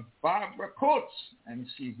team Barbara Coates, and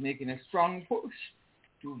she's making a strong push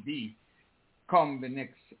to become the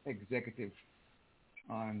next executive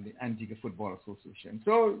on the Antigua Football Association.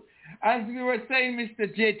 So, as we were saying,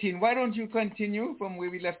 Mr. J-Tin, why don't you continue from where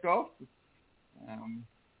we left off?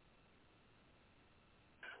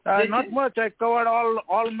 Not much. I covered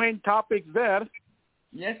all main topics there.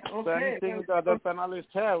 Yes, okay. So anything the other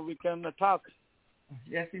panelists have, we can talk.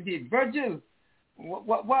 Yes, indeed. Virgil,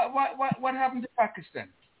 what happened to Pakistan?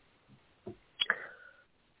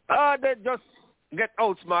 They just get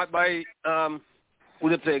outsmarted by who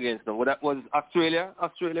they play against now. That was Australia.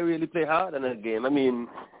 Australia really play hard in that game. I mean,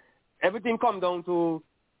 everything comes down to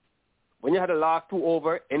when you had the last 2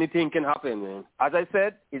 over, anything can happen, man. As I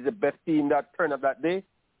said, it's the best team that turned up that day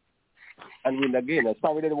and win the game. I'm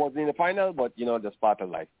sorry that it wasn't in the final, but, just part of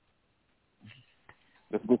life.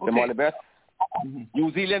 Let's wish them all the best. Mm-hmm.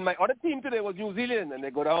 New Zealand, my other team today was New Zealand, and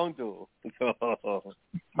they go down too. So,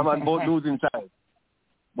 I'm on both losing sides.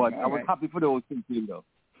 But I was happy for the whole team, though.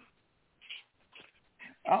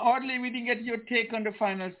 Audley, we didn't get your take on the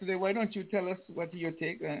finals today. Why don't you tell us what your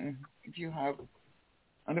take, if you have,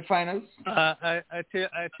 on the finals? I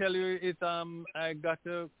tell you, I got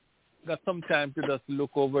some time to just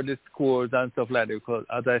look over the scores and stuff like that because,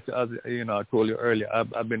 as I told you earlier,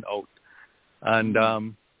 I've been out, and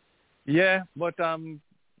but I'm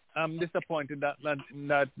disappointed that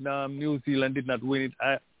New Zealand did not win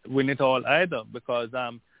it all either because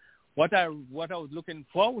what I was looking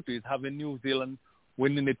forward to is having New Zealand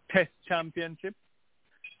winning the Test Championship.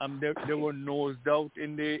 They were nosed out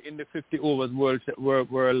in the 50 overs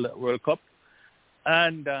World Cup,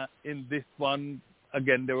 and in this one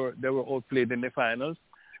again they were outplayed in the finals.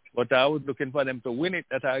 But I was looking for them to win it.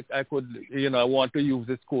 That I could I want to use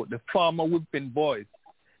this quote: the former whipping boys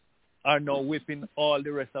are now whipping all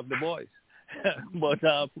the rest of the boys. But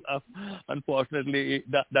unfortunately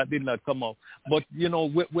that did not come out. But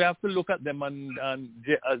we have to look at them and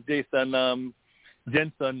as Jason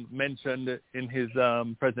Jensen mentioned in his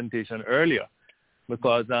presentation earlier,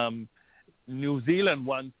 because New Zealand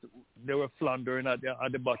once they were floundering at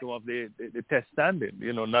the bottom of the Test standing,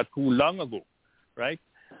 not too long ago, right?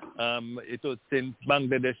 It was since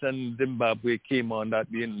Bangladesh and Zimbabwe came on that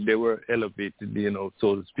they were elevated,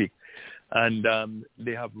 so to speak, and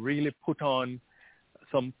they have really put on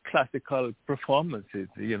some classical performances,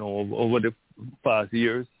 over the past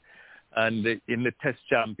years, and in the Test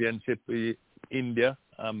Championship. India,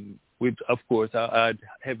 which of course are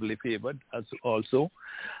heavily favored as also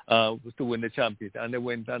to win the championship, and they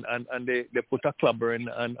went and they put a clubber in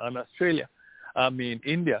Australia,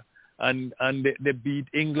 India, and they beat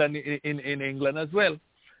England in England as well,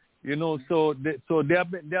 so they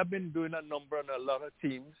have been doing a number on a lot of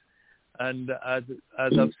teams, and as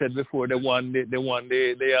I've said before, they won the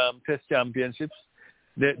Test Championships.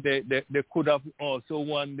 They could have also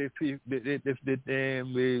won the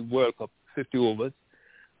World Cup 50 overs,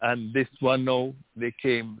 and this one now they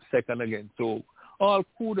came second again. So all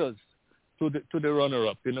kudos to the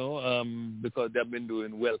runner-up, because they've been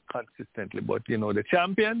doing well consistently. But the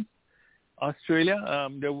champions, Australia,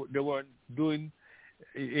 they weren't doing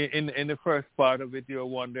in the first part of it. You're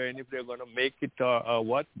wondering if they're going to make it or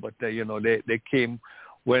what. But they came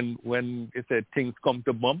when it said things come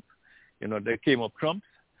to bump. They came up trumps,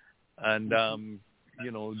 and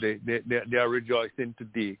they are rejoicing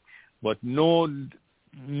today. But no,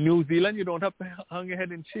 New Zealand, you don't have to hang your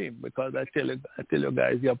head in shame, because I tell you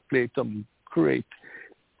guys, you have played some great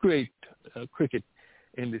cricket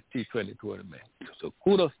in this T20 tournament. So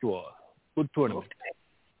kudos to all. Good tournament.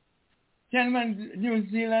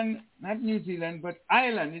 Gentlemen, not New Zealand, but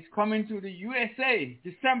Ireland is coming to the USA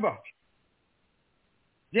December.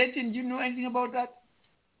 Jason, do you know anything about that?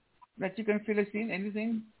 That you can fill us in?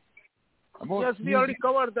 Anything? Yes, we already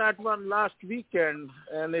covered that one last weekend,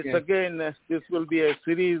 and it's again, this will be a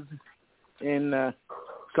series in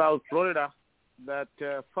South Florida. That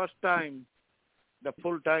first time the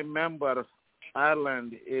full-time member,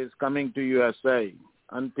 Ireland, is coming to USA.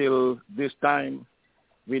 Until this time,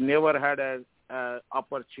 we never had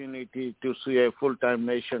opportunity to see a full-time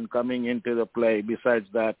nation coming into the play. Besides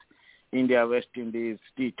that, India, West Indies,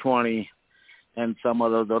 T20, and some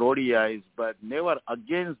other the ODIs, but never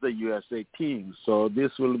against the USA team. So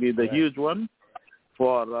this will be the huge one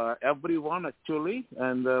for everyone, actually,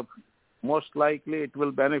 and most likely it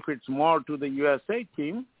will benefit more to the USA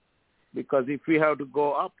team, because if we have to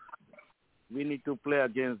go up, we need to play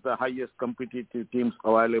against the highest competitive teams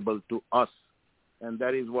available to us. And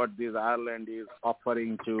that is what this Ireland is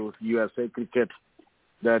offering to USA Cricket,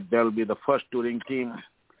 that they'll be the first touring team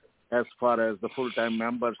as far as the full-time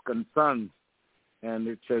members concerned. And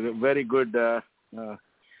it's a very good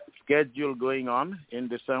schedule going on in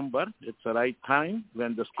December. It's the right time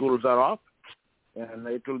when the schools are off. And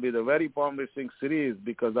it will be the very promising series,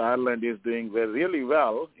 because Ireland is doing really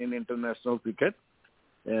well in international cricket.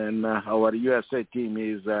 And our USA team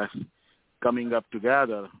is coming up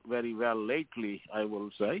together very well lately, I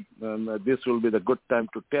will say. And this will be the good time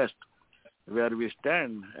to test where we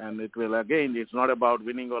stand. And it will, again, it's not about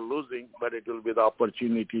winning or losing, but it will be the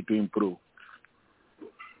opportunity to improve.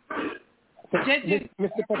 Mr.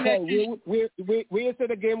 Patel, where is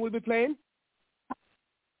the game we'll be playing?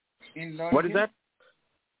 What is that?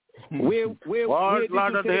 Where Fort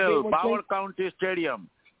Lauderdale, Bauer County Stadium.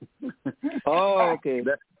 Oh, okay.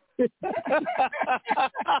 But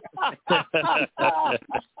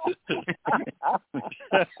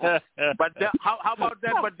how about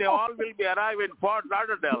that? But they all will be arriving in Fort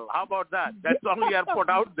Lauderdale. How about that? That's the only airport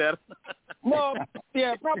out there. No,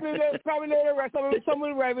 yeah, probably later. Some will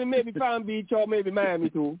arrive in maybe Palm Beach or maybe Miami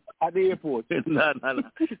too at the airport. No.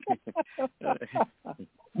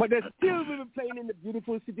 But they still will be playing in the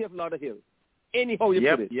beautiful city of Lauderdale. Anyhow you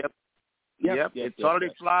put it. Yep. It's already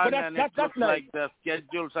planned, and it looks like the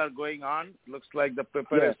schedules are going on. Looks like the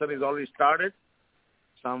preparation is already started.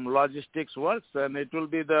 Some logistics works, and it will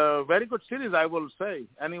be the very good series, I will say.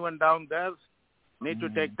 Anyone down there need to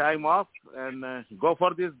take time off and go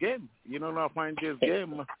for this game. You don't know, find this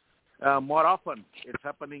game more often. It's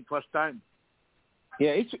happening first time.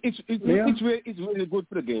 Yeah, it's really good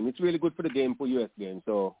for the game. It's really good for the game, for US game.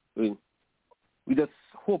 So we just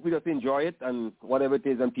hope we just enjoy it, and whatever it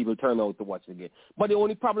is, and people turn out to watch the game. But the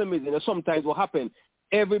only problem is, sometimes what happens,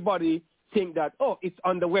 everybody think that, it's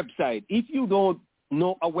on the website. If you don't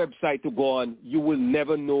know a website to go on, you will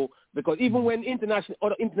never know, because even when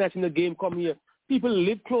other international game come here, people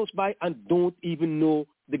live close by and don't even know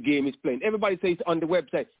the game is playing. Everybody says it's on the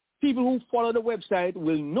website. People who follow the website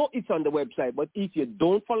will know it's on the website, but if you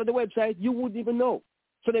don't follow the website, you wouldn't even know.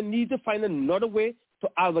 So they need to find another way to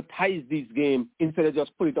advertise this game instead of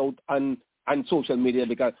just put it out on social media,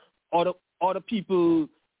 because other people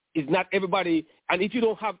is not everybody. And if you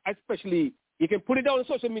don't have, especially, you can put it down on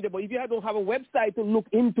social media, but if you don't have a website to look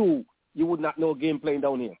into, you would not know game playing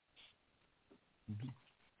down here.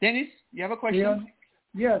 Dennis, you have a question?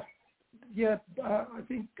 Yes. I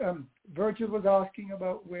think Virgil was asking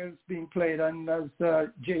about where it's being played, and as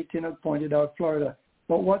Jay Tinner pointed out, Florida.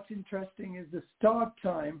 But what's interesting is the start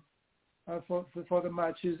time for the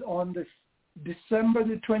matches on this December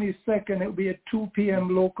the 22nd. It will be a 2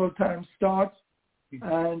 p.m. local time start,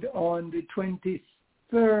 and on the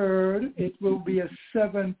 23rd it will be a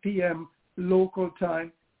 7 p.m. local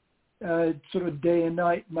time, sort of day and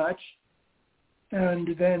night match.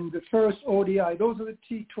 And then the first ODI, those are the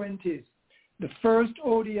T20s. The first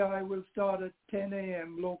ODI will start at 10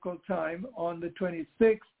 a.m. local time on the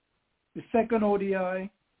 26th. The second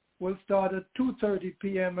ODI will start at 2:30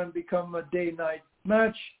 p.m. and become a day-night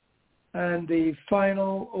match. And the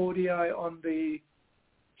final ODI on the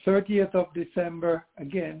 30th of December,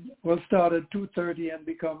 again, will start at 2:30 and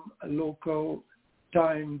become a local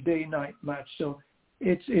time day-night match. So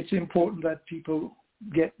it's important that people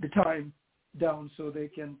get the time down so they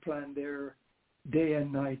can plan their day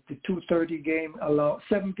and night. The 2:30 game allows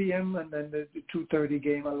 7 p.m. and then the 2:30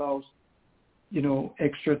 game allows,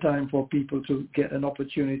 extra time for people to get an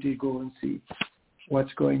opportunity to go and see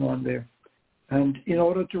what's going on there. And in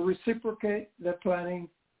order to reciprocate the planning,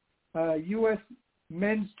 U.S.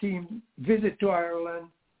 men's team visit to Ireland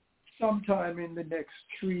sometime in the next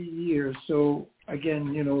 3 years. So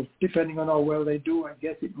again, depending on how well they do, I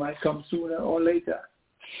guess it might come sooner or later.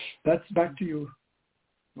 That's back to you.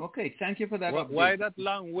 Okay, thank you for that. Why that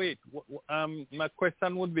long wait? My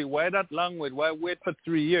question would be, why that long wait? Why wait for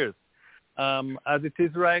 3 years? As it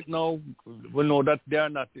is right now, we know that they are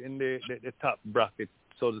not in the top bracket,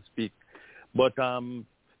 so to speak. But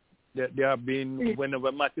they are being,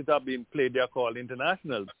 whenever matches are being played, they are called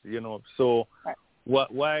internationals, So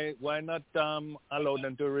why not allow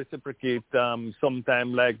them to reciprocate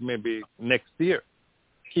sometime like maybe next year?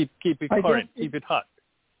 Keep it current, keep it hot.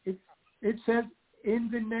 It says in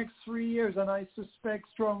the next 3 years, and I suspect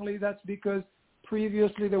strongly that's because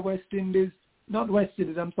previously the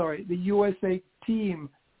the USA team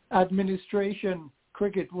administration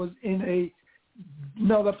cricket was in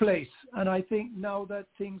another place. And I think now that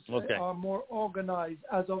things are more organized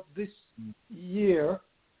as of this year,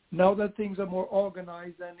 now that things are more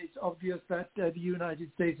organized and it's obvious that the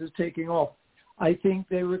United States is taking off, I think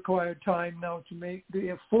they require time now to make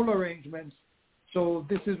the full arrangements. So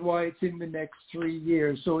this is why it's in the next 3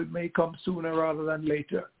 years. So it may come sooner rather than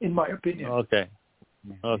later, in my opinion. Okay.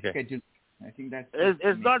 I think that's...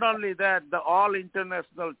 It's not only that, all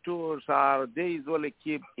international tours they usually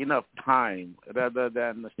keep enough time rather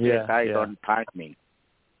than stay tight on timing.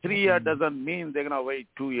 3 years doesn't mean they're going to wait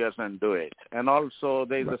 2 years and do it. And also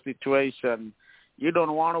there's a situation, you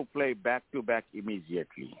don't want to play back-to-back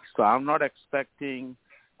immediately. So I'm not expecting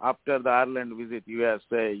after the Ireland visit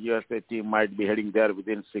USA team might be heading there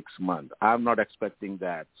within 6 months. I'm not expecting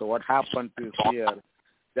that. So what happened this year,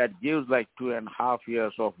 that gives like 2.5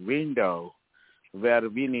 years of window where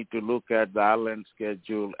we need to look at the Ireland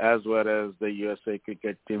schedule as well as the USA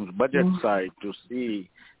cricket team's budget side to see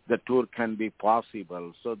the tour can be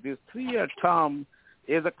possible. So this 3-year term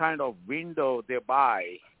is a kind of window they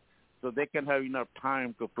buy so they can have enough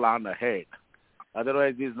time to plan ahead.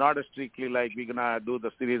 Otherwise, it's not strictly like we're going to do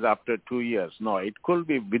the series after 2 years. No, it could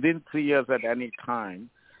be within 3 years at any time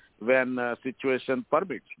when situation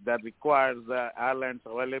permits. That requires Ireland's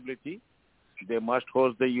availability. They must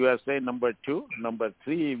host the USA, number 2. Number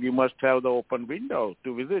 3, we must have the open window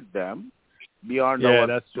to visit them beyond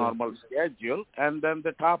our normal schedule. And then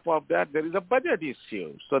the top of that, there is a budget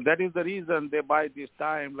issue. So that is the reason they buy this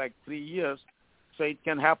time, like 3 years, so it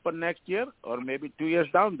can happen next year or maybe 2 years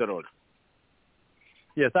down the road.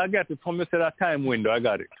 Yes, I got it. From you said that time window, I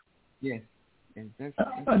got it. Yes.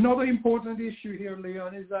 Another important issue here,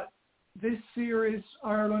 Leon, is that this series,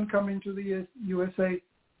 Ireland coming to the USA,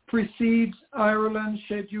 precedes Ireland's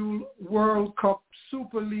scheduled World Cup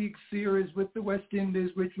Super League series with the West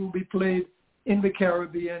Indies, which will be played in the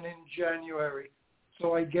Caribbean in January.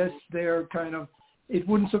 So I guess they're it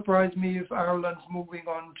wouldn't surprise me if Ireland's moving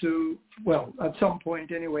on to, well, at some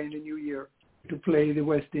point anyway in the new year, to play the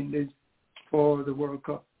West Indies for the World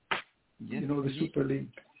Cup, the Super League.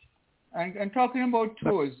 And talking about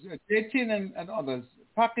tours, T20 and others,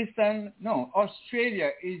 Australia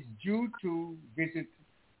is due to visit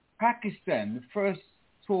Pakistan, the first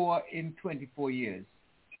tour in 24 years.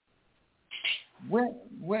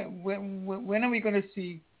 When are we going to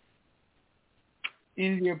see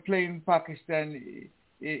India playing Pakistan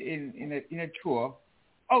in a tour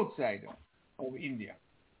outside of India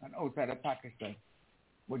and outside of Pakistan?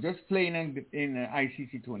 We're just playing in an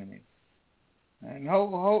ICC tournament. And how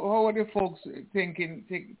are the folks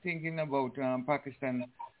thinking about Pakistan,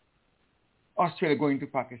 Australia going to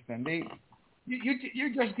Pakistan?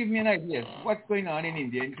 You just give me an idea what's going on in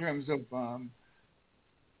India in terms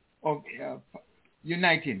of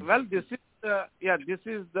uniting. Well, this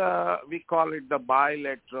is we call it the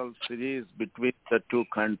bilateral series between the two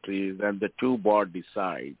countries, and the two board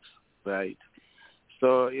decides, right?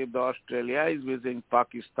 So if the Australia is visiting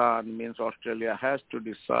Pakistan, means Australia has to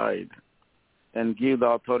decide and give the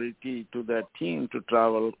authority to their team to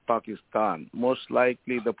travel Pakistan. Most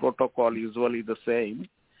likely the protocol is usually the same.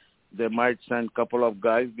 They might send a couple of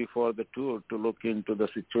guys before the tour to look into the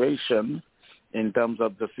situation in terms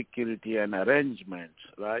of the security and arrangements,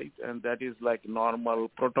 right? And that is like normal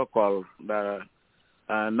protocol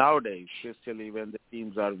nowadays, especially when the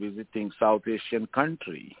teams are visiting South Asian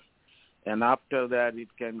country. And after that, it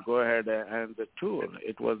can go ahead and the tour.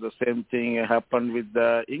 It was the same thing happened with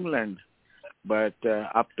England. But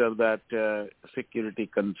after that security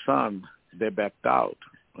concern, they backed out,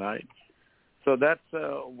 right? So that's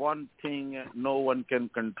one thing no one can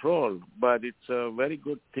control. But it's a very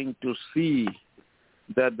good thing to see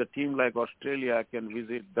that the team like Australia can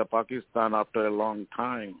visit the Pakistan after a long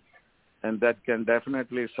time. And that can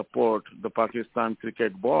definitely support the Pakistan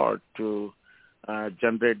Cricket Board to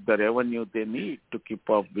generate the revenue they need to keep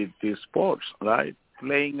up with these sports, right?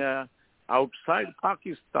 Playing outside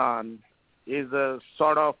Pakistan is a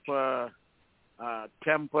sort of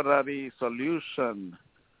temporary solution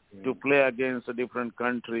to play against a different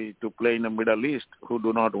country, to play in the Middle East who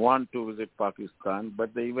do not want to visit Pakistan. But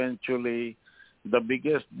eventually the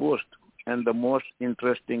biggest boost and the most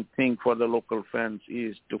interesting thing for the local fans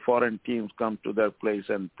is to foreign teams come to their place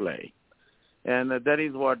and play. And that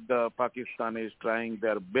is what Pakistan is trying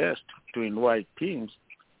their best to invite teams.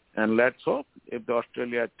 And let's hope if the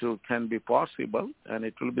Australia tour can be possible, and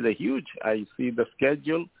it will be the huge. I see the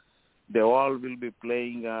schedule. They all will be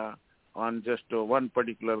playing on just one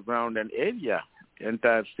particular ground and area,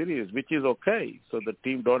 entire series, which is okay. So the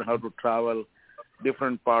team don't have to travel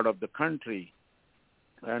different part of the country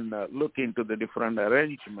and look into the different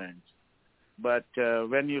arrangements. But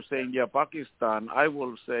when you say India-Pakistan, I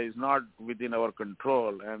will say it's not within our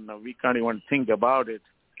control, and we can't even think about it,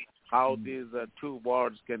 how these two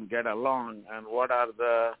boards can get along and what are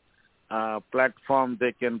the platforms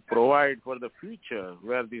they can provide for the future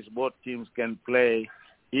where these both teams can play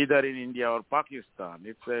either in India or Pakistan.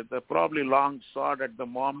 It's a probably long shot at the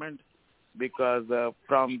moment because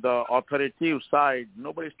from the authoritative side,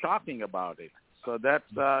 nobody's talking about it. So that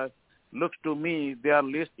looks to me they are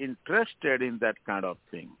least interested in that kind of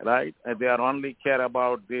thing, right? They are only care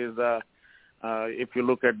about this. If you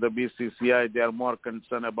look at the BCCI, they are more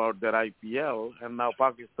concerned about their IPL, and now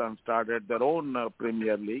Pakistan started their own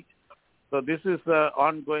Premier League. So this is an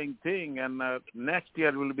ongoing thing, and next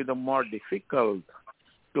year will be the more difficult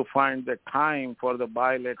to find the time for the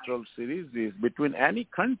bilateral series between any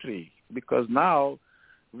country, because now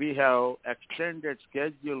we have extended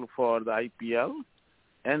schedule for the IPL,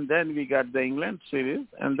 and then we got the England series,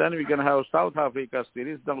 and then we're going to have South Africa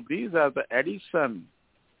series. Now these are the addition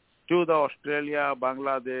to the Australia,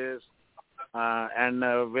 Bangladesh,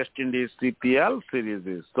 and West Indies CPL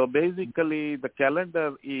series. So basically the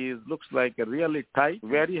calendar looks like really tight,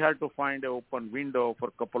 very hard to find an open window for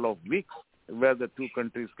a couple of weeks where the two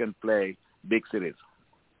countries can play big series.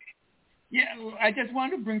 Yeah, I just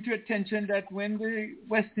want to bring to your attention that when the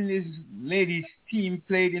West Indies ladies team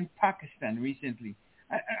played in Pakistan recently,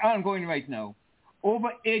 ongoing right now, over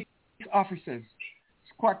 8 officers,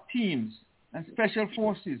 squad teams, and special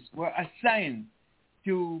forces were assigned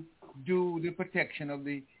to do the protection of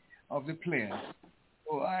the players.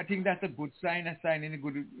 So I think that's a good sign, a sign in a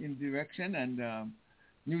good direction. And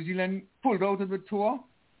New Zealand pulled out of the tour.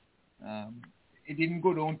 It didn't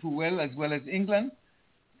go down too well as England.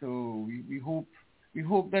 So we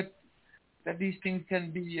hope that these things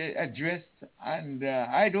can be addressed. And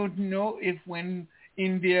I don't know if when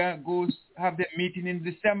India have their meeting in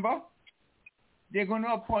December, they're going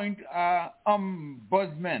to appoint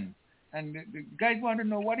ombudsman. And the guys want to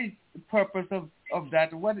know what is the purpose of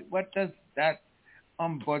that. What does that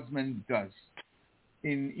ombudsman does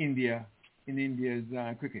in India's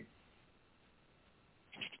cricket?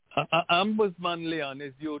 Ombudsman, Leon,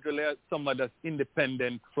 is usually somebody that's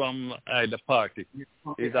independent from either party.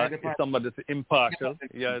 Is somebody that's impartial?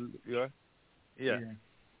 Yeah.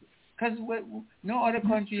 Because no other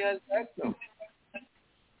country has that, though.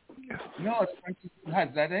 No other country has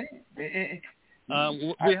that, eh?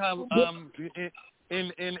 We have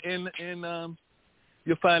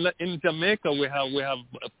you find that in Jamaica we have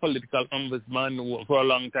a political ombudsman for a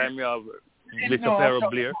long time. We have Bishop Harold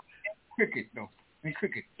Blair. Cricket, no. In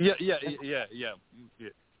cricket. Yeah.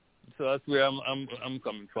 So that's where I'm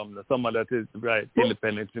coming from. Someone that is right,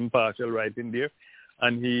 independent, impartial, right in there,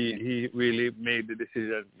 and he really made the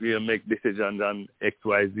decision. We'll make decisions on X,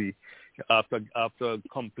 Y, Z after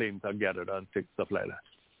complaints are gathered and stuff like that.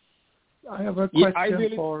 I have a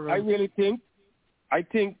question I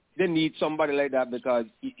think they need somebody like that because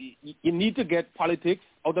you need to get politics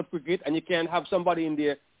out of cricket, and you can't have somebody in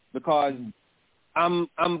there because I'm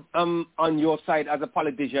on your side as a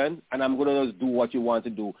politician, and I'm going to just do what you want to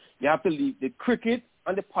do. You have to leave the cricket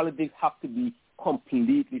and the politics have to be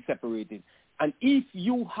completely separated. And if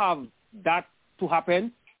you have that to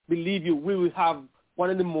happen, believe you, we will have one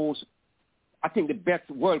of the most, I think, the best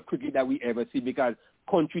world cricket that we ever see because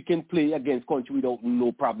country can play against country without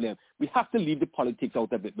no problem. We have to leave the politics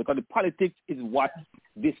out of it because the politics is what's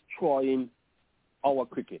destroying our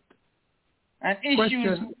cricket. And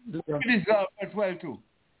issues resolved as well too.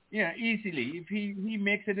 Yeah, easily. If he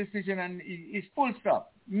makes a decision and it's full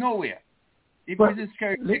stop, nowhere. If Mrs.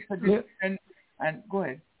 Kerry makes a decision, and go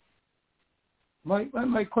ahead.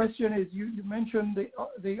 My question is, you mentioned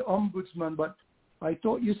the ombudsman, but I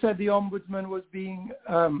thought you said the ombudsman was being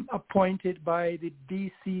appointed by the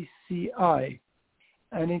DCCI.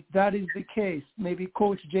 And if that is the case, maybe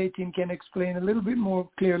Coach Jatin can explain a little bit more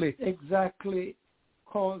clearly exactly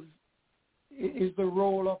cause is the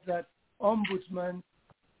role of that ombudsman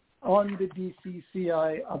on the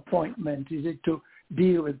DCCI appointment. Is it to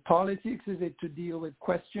deal with politics? Is it to deal with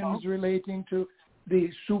questions relating to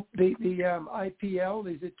the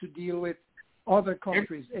IPL? Is it to deal with other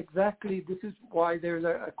countries? Exactly. This is why there's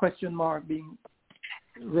a question mark being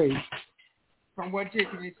raised. From what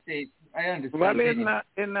Jatin states, I understand. Well,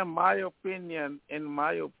 in my opinion,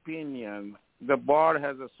 the board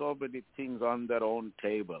has so many things on their own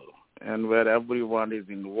table, and where everyone is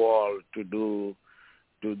involved to do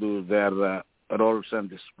their roles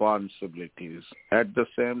and responsibilities. At the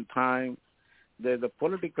same time, there's a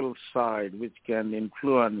political side which can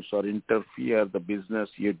influence or interfere the business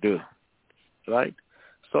you do, right?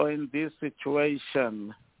 So in this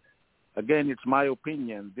situation, again, it's my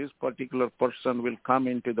opinion, this particular person will come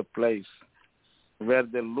into the place where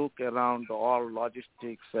they look around all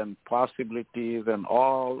logistics and possibilities and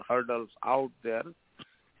all hurdles out there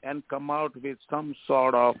and come out with some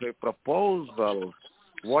sort of a proposal.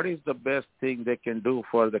 What is the best thing they can do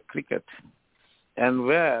for the cricket? And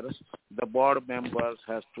where the board members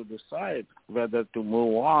has to decide whether to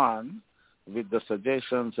move on with the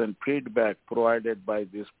suggestions and feedback provided by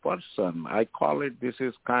this person. I call it, this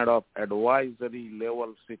is kind of advisory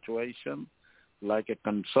level situation, like a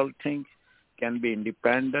consulting, can be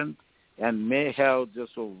independent and may have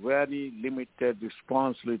just a very limited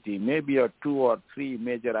responsibility, maybe 2 or 3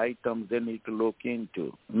 major items they need to look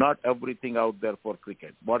into. Not everything out there for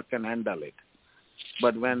cricket. Board can handle it.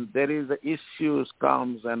 But when there is issues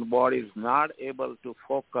comes and board is not able to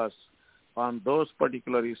focus on those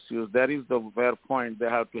particular issues, there is the where point they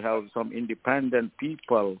have to have some independent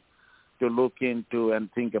people to look into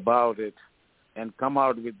and think about it and come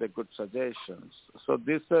out with the good suggestions. So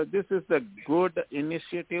this is a good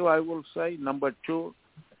initiative, I will say. Number 2,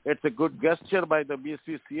 it's a good gesture by the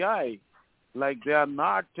BCCI. Like they are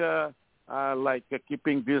not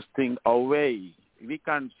keeping this thing away. We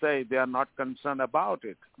can't say they are not concerned about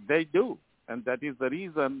it. They do. And that is the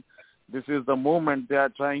reason this is the movement they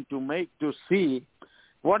are trying to make, to see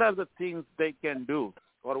what are the things they can do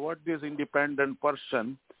or what this independent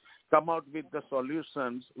person come out with the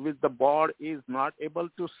solutions which the board is not able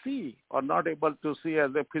to see or not able to see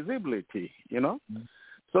as a feasibility, you know. Mm-hmm.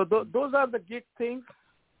 So those are the good things.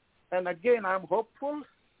 And again, I'm hopeful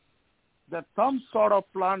that some sort of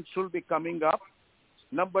plan should be coming up.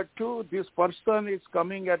 Number 2, this person is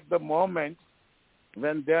coming at the moment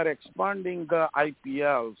when they are expanding the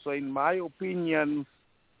IPL. So in my opinion,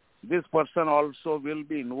 this person also will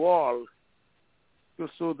be involved to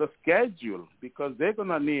suit the schedule because they're going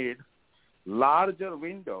to need larger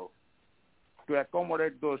window to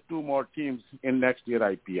accommodate those 2 more teams in next year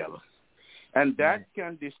IPL. And that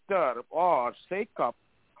can disturb or shake up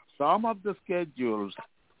some of the schedules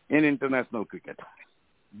in international cricket.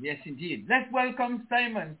 Yes, indeed. Let's welcome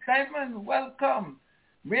Simon. Simon, welcome.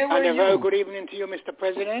 Where were and a you? Very good evening to you, Mr.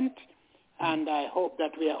 President. And I hope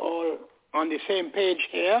that we are all on the same page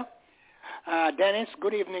here. Dennis,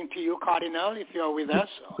 good evening to you. Cardinal, if you are with us.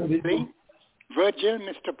 Virgil,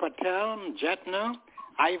 Mr. Patel, Jetna,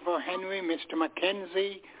 Ivor Henry, Mr.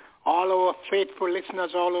 Mackenzie, all our faithful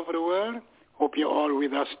listeners all over the world. Hope you're all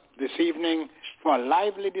with us this evening for a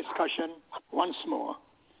lively discussion once more.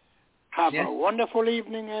 Have a wonderful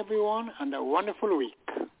evening, everyone, and a wonderful week.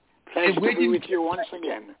 Pleasure to be with you once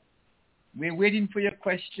again. We're waiting for your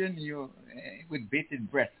question. You're with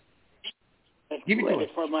bated breath. Give it to us.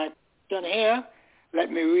 For my question here.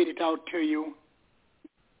 Let me read it out to you.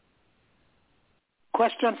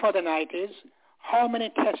 Question for the night is, how many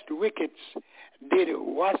test wickets did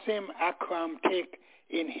Wasim Akram take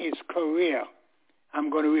in his career? I'm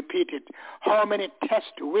going to repeat it. How many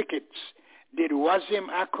test wickets did Wasim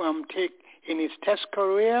Akram take in his test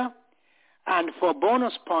career? And for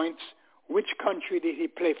bonus points, which country did he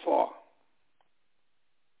play for?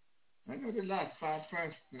 I know the last part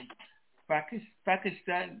first.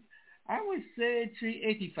 Pakistan, I would say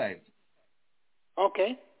 385.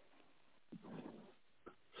 Okay.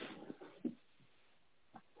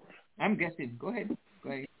 I'm guessing. Go ahead.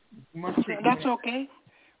 That's okay.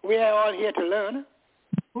 We are all here to learn.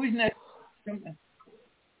 Who is next?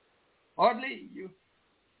 Audley, you.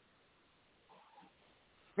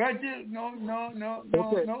 Virgil, no.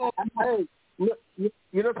 Okay. Hey,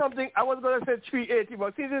 you know something? I was going to say 380,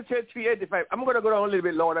 but since you said 385, I'm going to go down a little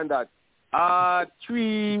bit lower than that.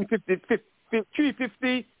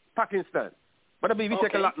 350 Pakistan. But I mean, we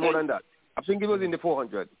take a lot more than that. I think it was in the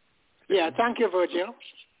 400. Yeah, thank you, Virgil.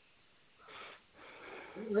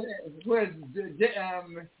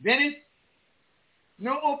 Dennis?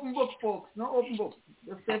 No open book, folks. No open book.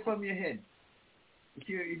 Just say from your head. If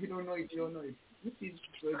you don't know it, you don't know it. This is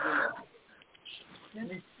Virgil.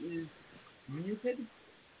 Dennis is muted.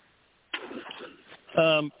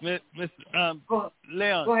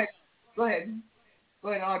 Leon. Go ahead,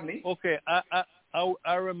 Audley. Okay,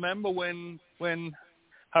 I remember when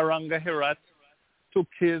Haranga Herat took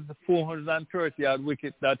his 430-yard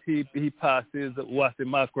wicket that he passes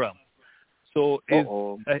Wasim Akram. So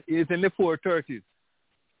it's in the 430s.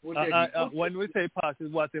 When we say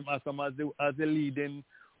passes Wasim Akram as the leading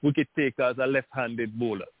wicket taker as a left-handed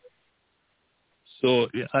bowler. So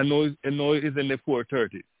I know it's in the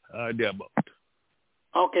 430s, thereabout.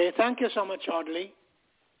 Okay, thank you so much, Audley.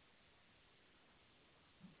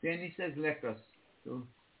 Then he says left us. So,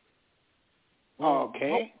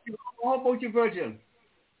 okay. How about you, Virgil?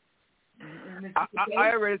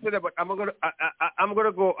 I already said that, but I'm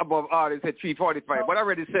gonna go above Audley. Said 3:45, but I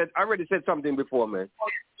already said something before, man.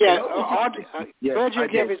 Yeah, Audley. Virgil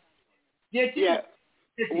gave his. Yeah.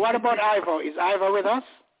 What about Ivor? Is Ivor with us?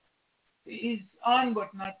 He's on,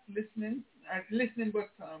 but not listening. Listening, but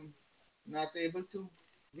not able to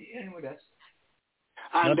be in with us.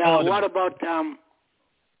 And what about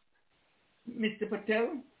Mr.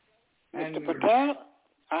 Patel? Mr. Patel?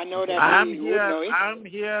 I know that I'm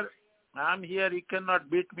here. He cannot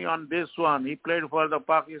beat me on this one. He played for the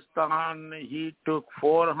Pakistan. He took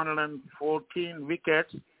 414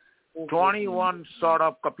 wickets. 21 short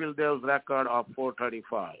of Kapil Dev's record of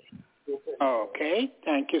 435. Okay,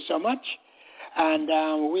 thank you so much. And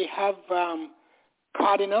we have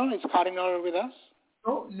Cardinal. Is Cardinal with us?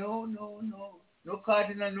 No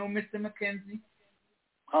Cardinal, no Mr. McKenzie.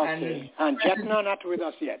 Okay, and Jetna not with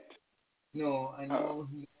us yet? No, I know.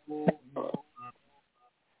 No.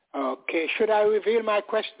 Okay, should I reveal my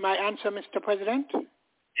answer, Mr. President?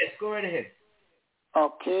 Yes, go right ahead.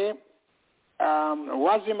 Okay.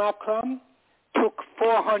 Wasim Akram took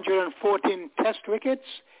 414 test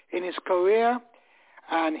wickets in his career,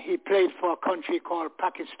 and he played for a country called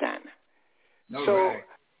Pakistan. Right.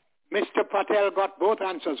 Mr. Patel got both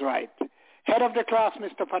answers right. Head of the class,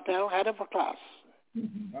 Mr. Patel, head of the class.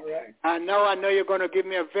 All right. And now I know you're going to give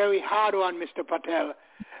me a very hard one, Mr. Patel,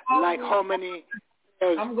 like how many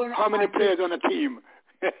players on a team?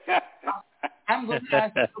 I'm going to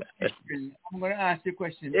ask you a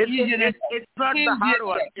question. It's not the hard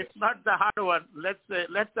one. It's not the hard one.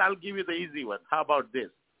 I'll give you the easy one. How about this?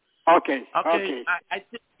 Okay. I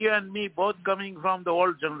think you and me both coming from the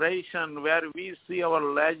old generation where we see our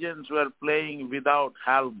legends were playing without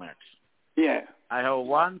helmets. Yeah. I have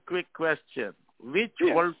one quick question. Which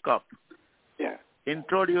World Cup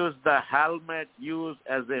introduced the helmet use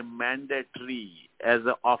as a mandatory, as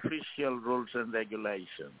an official rules and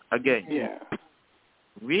regulation? Again,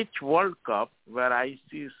 which World Cup where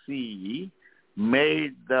ICC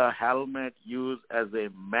made the helmet use as a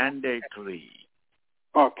mandatory?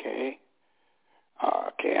 Okay,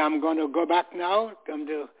 I'm going to go back now. I'm going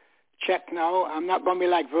to check now. I'm not going to be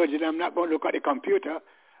like Virgil. I'm not going to look at the computer.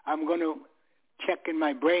 I'm going to check in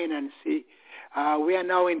my brain and see. We are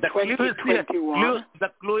now in 2021.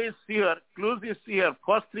 The clue is here.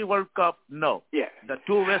 First 3 World Cup, no. Yeah. The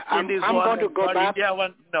 2 West Indies I'm one, going to go back. India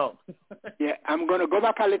one, no. Yeah, I'm going to go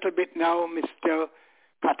back a little bit now, Mr.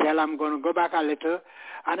 Patel. I'm going to go back a little,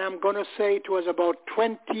 and I'm going to say it was about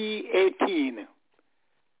 2018.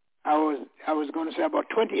 I was going to say about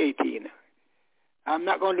 2018. I'm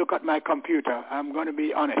not going to look at my computer. I'm going to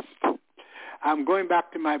be honest. I'm going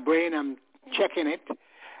back to my brain. I'm checking it,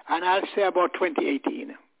 and I'll say about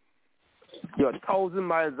 2018. You're 1,000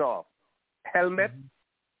 miles off. Helmet?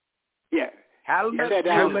 Yeah.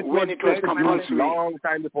 Helmet when it was compulsory. Long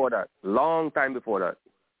time before that.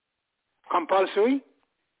 Compulsory?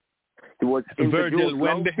 It was Virgil,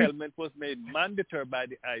 when the helmet was made mandatory by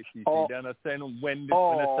the ICC, they understand when they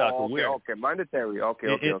start to wear. Okay, mandatory.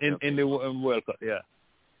 Okay. In the World Cup, Yeah.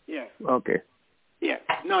 Okay. Yeah.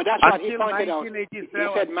 No, that's what he pointed out. He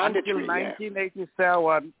said mandatory.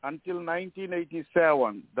 Until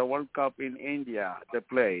 1987, the World Cup in India they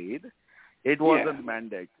played, it wasn't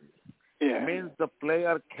mandatory. Yeah. It means the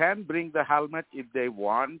player can bring the helmet if they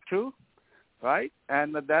want to. Right?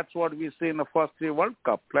 And that's what we see in the first 3 World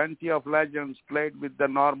Cup. Plenty of legends played with the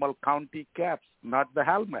normal county caps, not the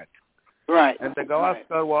helmet. Right. And the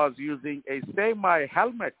Gavaskar was using a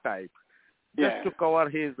semi-helmet type just to cover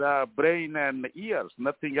his brain and ears,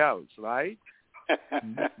 nothing else, right?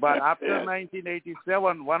 But after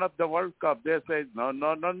 1987, one of the World Cup, they said,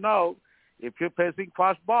 no. If you're facing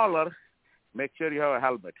fast bowler, make sure you have a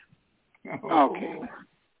helmet. Okay.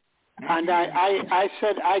 And I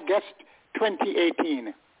said, I guessed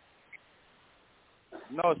 2018.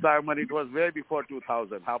 No, Simon, it was way before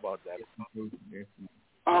 2000. How about that?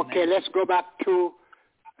 Okay, let's go back to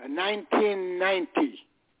 1990.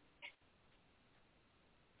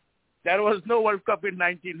 There was no World Cup in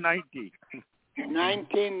 1990.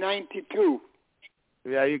 1992.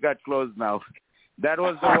 Yeah, you got close now. That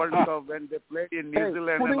was the World Cup when they played in New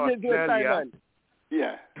Zealand and Australia.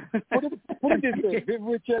 Yeah. Put it this way.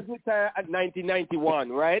 Richards retired at 1991,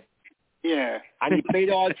 right? Yeah. And he played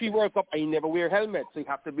all 3 World Cup and he never wear helmet, so you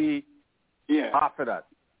have to be after that.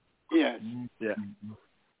 Yes. Yeah.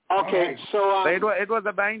 Okay, so... it was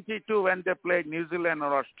a 92 when they played New Zealand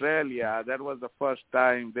or Australia. That was the first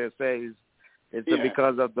time they say It's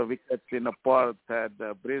because of the wickets in Perth at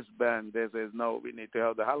Brisbane. They says, no, we need to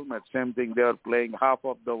have the helmet. Same thing, they are playing half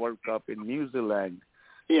of the World Cup in New Zealand.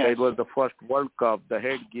 Yes. It was the first World Cup. The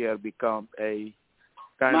headgear became a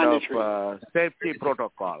kind mandatory of safety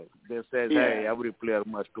protocol. They say, hey, every player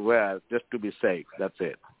must wear just to be safe. That's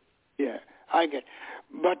it. Yeah, I get.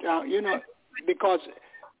 But, because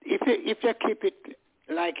if you keep it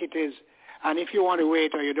like it is, and if you want to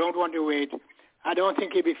wait or you don't want to wait, I don't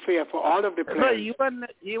think it'd be fair for all of the players. No,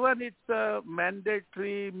 even it's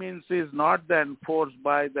mandatory means is not then forced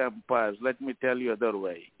by the umpires. Let me tell you other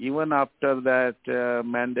way. Even after that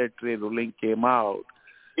mandatory ruling came out,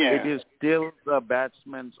 it is still the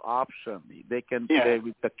batsman's option. They can play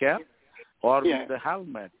with the cap or with the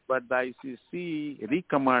helmet. But the ICC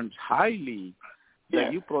recommends highly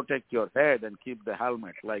that you protect your head and keep the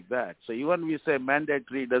helmet like that. So even we say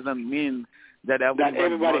mandatory doesn't mean that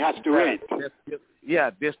everybody has to wait.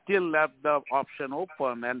 They still left the option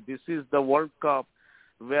open, and this is the World Cup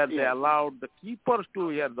where they allowed the keepers to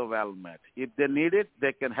wear the helmet. If they need it,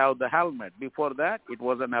 they can have the helmet. Before that, it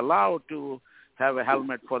wasn't allowed to have a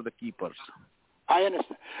helmet for the keepers. I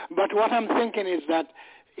understand. But what I'm thinking is that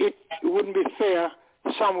it wouldn't be fair,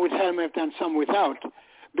 some with helmet and some without,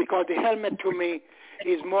 because the helmet to me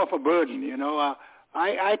is more of a burden,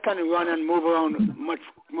 I can run and move around much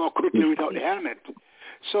more quickly without the helmet.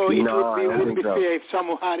 So it wouldn't be fair if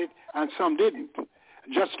some had it and some didn't.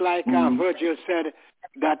 Just like Virgil said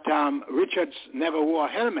that Richards never wore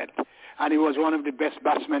a helmet, and he was one of the best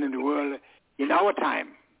batsmen in the world in our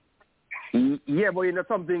time. Yeah, but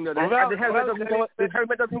something that the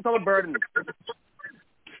helmet doesn't come a burden.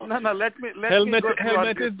 No, let me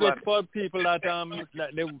helmet is good for people that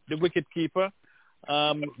like the wicket keeper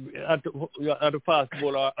at the fast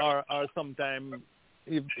bowler or sometimes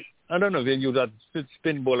I don't know if they use that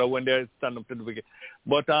spin bowler when they stand up to the wicket,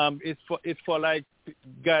 but it's for like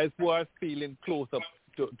guys who are feeling close up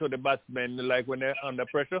to the batsman, like when they're under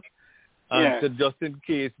pressure. So just in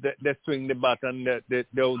case they swing the bat and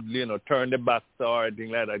they'll turn the bat or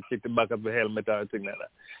anything like that, kick the back of the helmet or anything like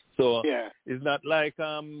that. So it's not like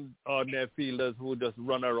ordinary fielders who just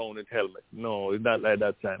run around with helmet. No, it's not like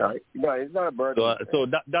that, Sam. No, it's not a burden. So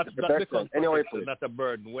that becomes anyway, not a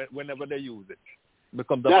burden whenever they use it.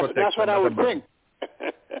 Becomes a protection. That's what I would think.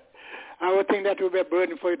 I would think that would be a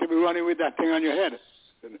burden for you to be running with that thing on your head.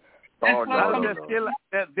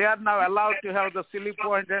 They are now allowed to have the silly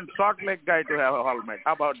point and short leg guy to have a helmet.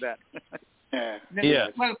 How about that?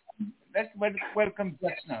 Let's welcome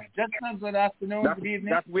Jetsna. Jetsna, good afternoon, good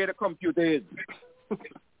evening. That's where the computer is.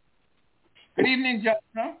 Good evening,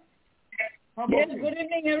 Jetsna. Yes, good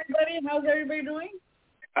evening, everybody. How's everybody doing?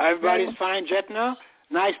 Everybody's fine, Jetna.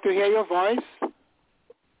 Nice to hear your voice.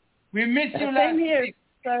 We missed you last week.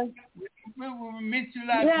 We missed you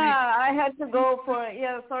last week. Yeah, I had to go for,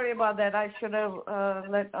 sorry about that. I should have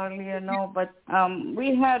let earlier know. But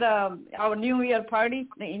we had our New Year party,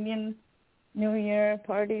 the Indian New Year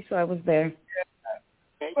party, so I was there.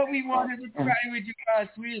 But we wanted to try with you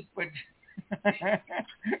last week, but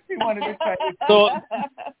we wanted to try with you.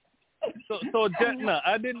 So Jetna,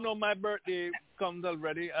 I didn't know my birthday comes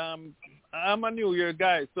already. I'm a New Year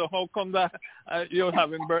guy, so how come that you're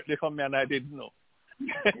having birthday for me and I didn't know?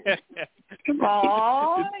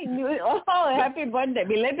 Happy birthday,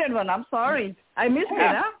 belated one. I'm sorry, I missed it.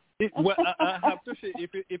 Huh? Well, I have to say,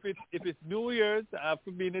 if it's New Year's, I have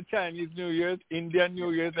to be in the Chinese New Year's, Indian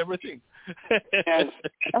New Year's, everything. Yes.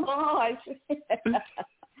 I see.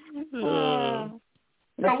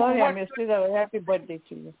 Sorry, I missed it. Happy birthday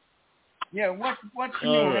to you. Yeah, what's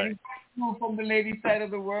new from the ladies' side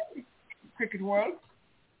of the world, cricket world?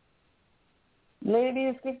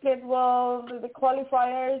 Ladies cricket world, the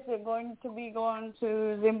qualifiers are going to be going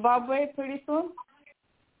to Zimbabwe pretty soon.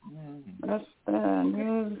 That's the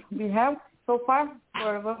news we have so far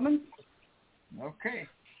for women. Okay.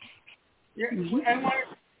 Yeah,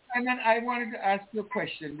 I wanted to ask you a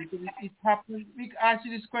question because it happened. We asked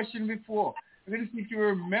you this question before. I'm going to see if you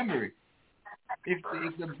remember it. If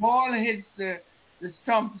the ball hits the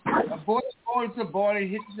stumps, a ball holds the ball, it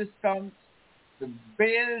hits the stumps, the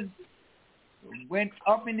bails went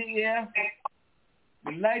up in the air,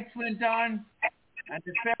 the lights went on, and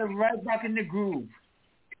it fell right back in the groove.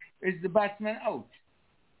 Is the batsman out?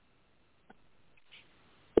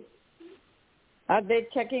 Are they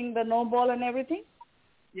checking the no ball and everything?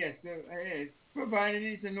 Yes, provided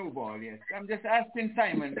it's a no ball, yes. I'm just asking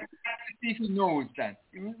Simon to see if he knows that.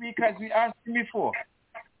 Because we asked him before.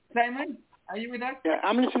 Simon, are you with us? Yeah,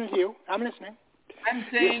 I'm listening to you. I'm listening. I'm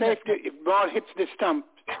saying... You say if the ball hits the stump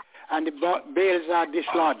and the bails are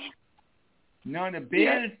dislodged. No, the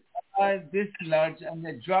bails are dislodged and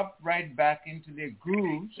they drop right back into their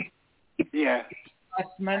grooves,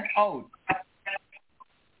 batsman out.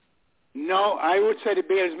 No, I would say the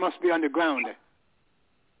bails must be on the ground.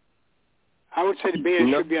 I would say the bails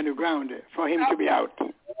should be on the ground for him to be out.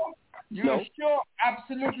 You're sure?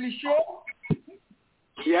 Absolutely sure?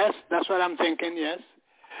 Yes, that's what I'm thinking, yes.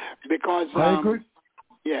 Because, I agree.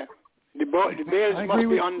 Yeah, the bails must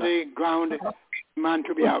be on the ground, man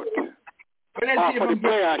to be out. For the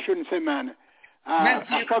player, I shouldn't say man.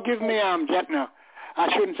 Forgive me, Jetner. I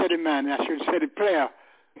shouldn't say the man. I should say the player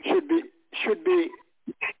should be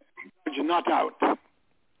not out.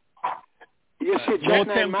 You see,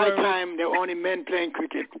 Jetner, in my time, there were only men playing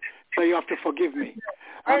cricket, so you have to forgive me.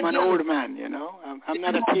 I'm an old man, you know. I'm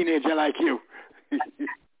not a teenager like you.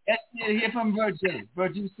 Let's hear from Virgil.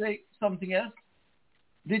 Virgil, say something else.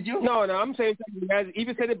 Did you? No, I'm saying something else. If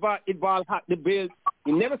you said the bails,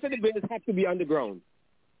 you never said the bails have to be on the ground.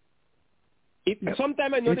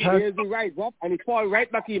 Sometimes I know the bails will rise up and it fall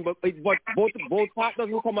right back in, but both parts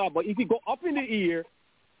doesn't come out. But if you go up in the air,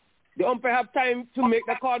 the umpire have time to make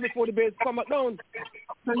the call before the bails come back down.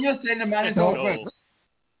 So you're saying the man is over?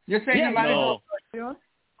 You're saying the man is over? Leon?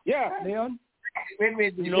 Yeah. Leon?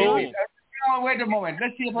 Wait. No, wait a moment.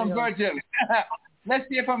 Let's hear from Virgil. Let's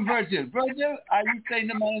hear from Virgil. Virgil, are you saying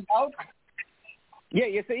the man is out? Yeah,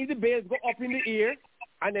 you say the bails go up in the air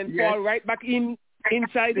and then fall right back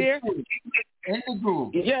inside there. In the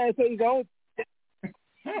groove. Yeah, so he's out.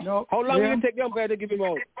 No. How long will it take the umpire to give him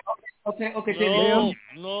out? Okay.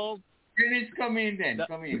 No. Dennis, come in then.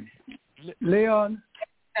 Come in. Leon.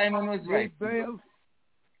 Simon was right.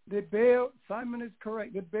 The bail, Simon is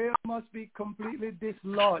correct. The bail must be completely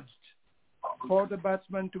dislodged for the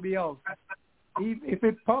batsman to be out. If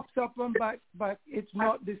it pops up and back, it's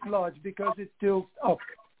not dislodged because it's still up.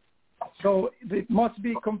 So it must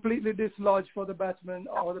be completely dislodged for the batsman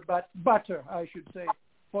or the batter, I should say.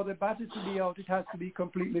 For the batter to be out, it has to be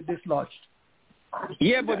completely dislodged.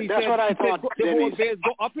 Yeah, but that's what I thought. The whole bails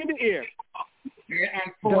go up in the air. Yeah,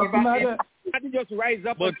 and doesn't matter. It just rise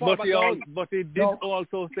up and fall back down. down. But it did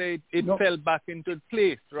also say it fell back into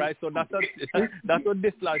place, right? So that's what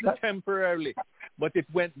dislodged temporarily, but it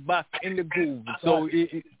went back in the groove. So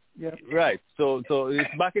right. So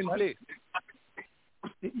it's back in place.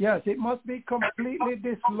 Yes, it must be completely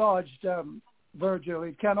dislodged, Virgil.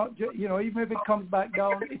 It cannot, even if it comes back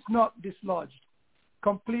down, it's not dislodged.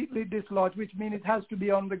 Completely dislodged, which means it has to be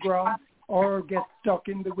on the ground or get stuck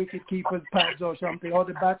in the wicketkeeper's pads or something, or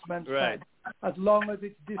the batsman's pads, as long as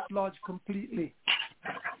it's dislodged completely.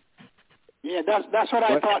 Yeah, that's what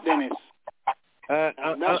I thought, Dennis.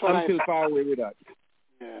 I'm still far away with that.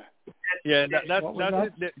 Yeah, that's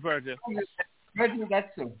it, Virgil. Virgil, that's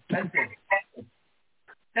so.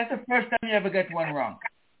 That's the first time you ever get one wrong.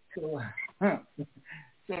 So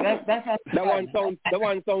that's not that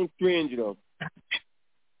one sounds strange, though.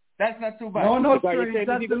 That's not too bad. No, not strange.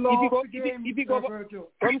 That's the law of the game, if you go a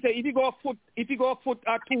foot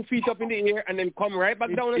or 2 feet up in the air and then come right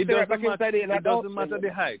back down and stay right back inside the air. It doesn't matter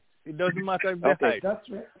the height. It doesn't matter the height. That's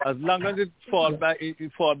right. As long as it fall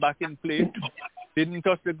back in place, didn't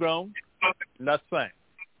touch the ground, that's fine.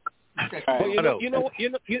 But you know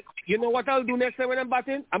what I'll do next time when I'm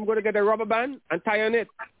batting? I'm going to get a rubber band and tie on it.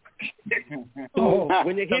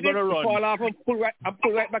 When you hit it, fall off and pull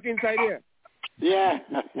right back inside here. Yeah.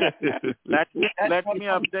 Let me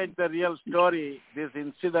update the real story. This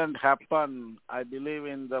incident happened, I believe,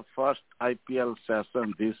 in the first IPL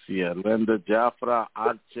session this year when the Jafra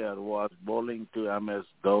Archer was bowling to MS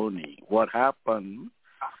Dhoni. What happened?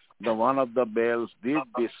 One of the bails did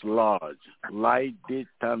dislodge. Light did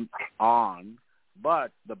turn on,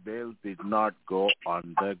 but the bail did not go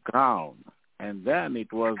on the ground. And then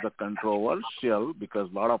it was controversial because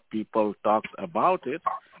a lot of people talked about it.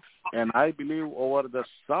 And I believe over the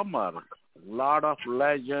summer, a lot of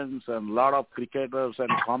legends and a lot of cricketers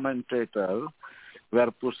and commentators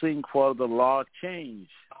were pushing for the law change.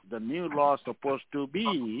 The new law is supposed to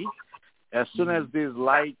be, as soon as these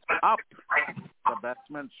lights up, the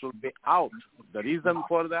batsman should be out. The reason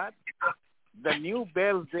for that, the new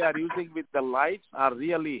bails they are using with the lights are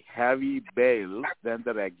really heavy bails than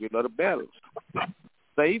the regular bails.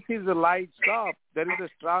 So if his lights up, there is a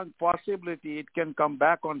strong possibility it can come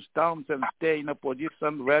back on stumps and stay in a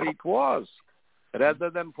position where it was, rather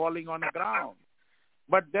than falling on the ground.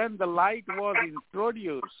 But then the light was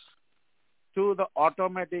introduced to the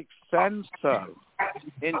automatic sensor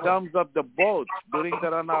in terms of the both during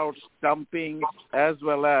the run-out stumping as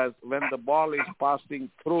well as when the ball is passing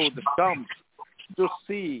through the stumps to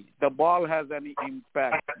see the ball has any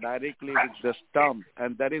impact directly with the stump,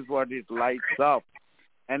 and that is what it lights up.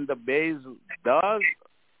 And the base does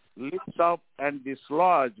lifts up and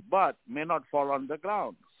dislodge, but may not fall on the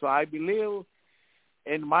ground. So I believe,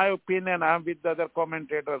 in my opinion, I'm with the other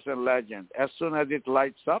commentators and legends. As soon as it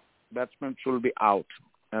lights up, batsman should be out,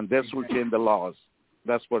 and this will change the laws.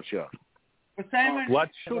 That's for sure. What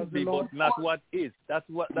should be, but not what is. That's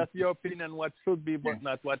your opinion. What should be, but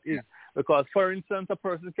not what is. Because, for instance, a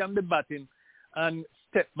person can be batting and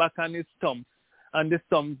step back on his stump, and the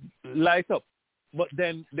stump light up, but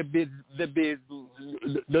then the base did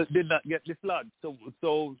not get dislodged.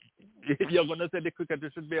 So you're going to say the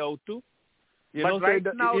cricketer should be out too? But right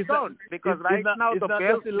now don't, because right now the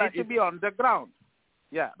ball needs to be on the ground.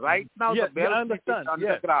 Yeah, right now the ball is on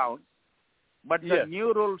the ground. But the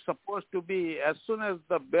new rule is supposed to be, as soon as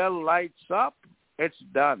the bell lights up, it's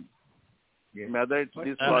done. Whether it's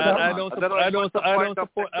this I don't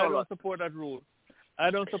support that rule.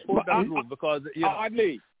 I don't support that rule because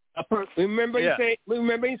remember you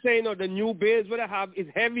saying the new base what I have is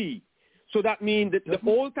heavy. So that means that the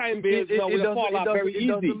old time base will fall off very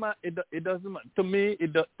easy. It doesn't matter. To me,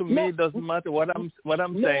 it doesn't matter what I'm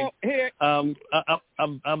saying.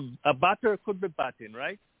 A batter could be batting,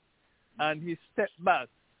 right? And he stepped back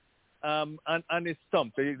and his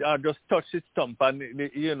stump, just touched his stump, and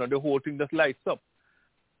the whole thing just lights up.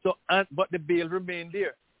 So, but the bail remained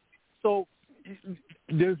there. So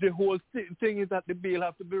the whole thing is that the bail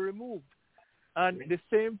have to be removed. And the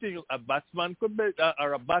same thing, a batsman could be,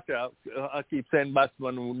 or a batter, I keep saying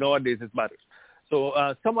batsman, nowadays it's batters. So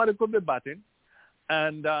somebody could be batting,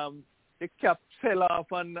 and the cap fell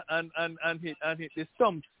off and hit the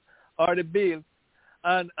stumps or the bail,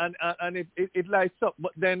 and it lights up,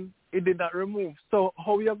 but then it did not remove. So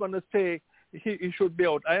how are you going to say he should be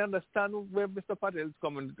out? I understand where Mr. Patel is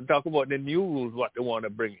coming to talk about the new rules, what they want to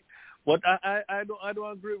bring in. But I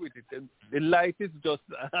don't agree with it. The light is just,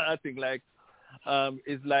 I think, like,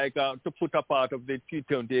 is like to put a part of the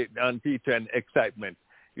T20 and T10 excitement.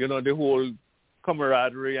 The whole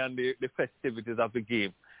camaraderie and the festivities of the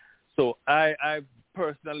game. So I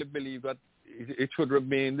personally believe that it should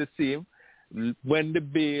remain the same. When the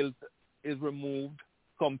bail is removed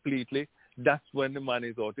completely, that's when the man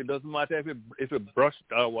is out. It doesn't matter if it brushed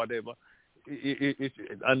or whatever,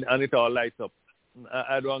 and it all lights up.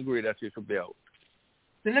 I don't agree that he should be out.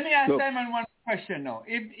 So let me ask Simon one question now.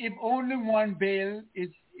 If only one bail is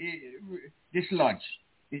dislodged,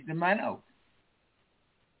 is the man out?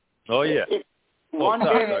 Oh, yeah.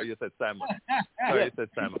 Sorry, you said Simon. You said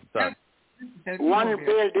Simon. Sorry. One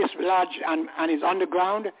bail dislodged and is on the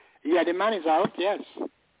ground, the man is out, yes.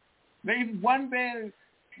 But if one bail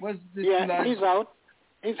was dislodged... Yeah, he's out.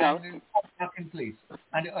 He's out. Back in place,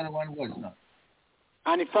 and the other one was not.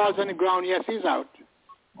 And he falls on the ground, yes, he's out.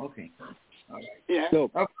 Okay. All right. Yeah. So,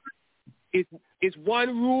 it's one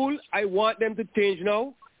rule I want them to change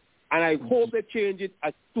now, and I hope they change it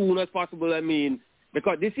as soon as possible. I mean,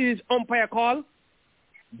 because this is umpire call.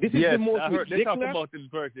 This is the most ridiculous. They talked about it,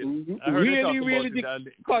 Virgin. I heard they talked about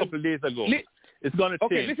it a couple of days ago. It's going to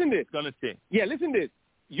change. Okay, listen to this. It's going to change. Yeah, listen to this.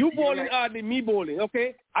 You bowling hardly, me bowling,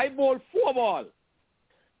 okay? I bowl 4 balls.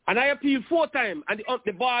 And I appealed 4 times, and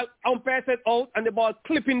the ball umpire said out, and the ball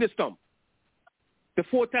clipping the stump. The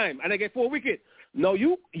 4th time, and I get 4 wickets. Now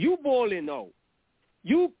you bowling now.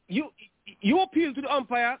 You appeal to the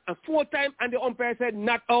umpire, and 4 times, and the umpire said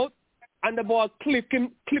not out, and the ball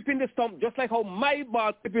clipping the stump, just like how my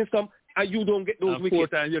ball clipping stump, and you don't get those wickets. 4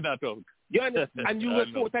 times you're not out. You understand? And you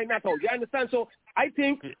get 4 times not out. You understand? So I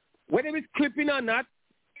think whether it's clipping or not,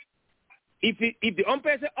 if the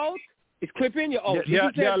umpire says out, it's clipping, you're out.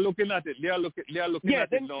 They are looking at it. They are looking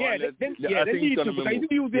at it now. Then need to,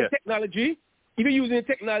 because if you're using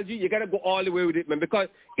technology, you got to go all the way with it, man, because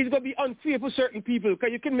it's going to be unfair for certain people,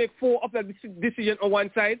 because you can make 4 of that decision on one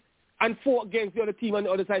side and 4 against the other team on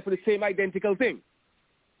the other side for the same identical thing.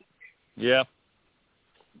 Yeah.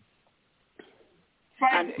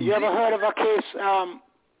 And you ever heard of a case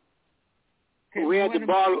where the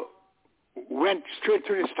ball went straight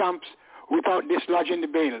through the stumps without dislodging the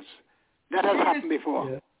bails? That has happened before.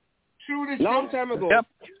 Yeah. Long time ago. Yep.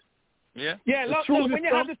 Yeah, when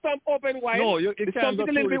you have the stump open wide, the stump is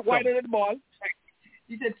a little bit wider than the ball.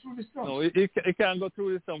 He said through the stump. No, it can't go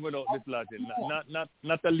through the stump without dislodging.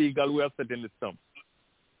 Not a legal way of setting the stump.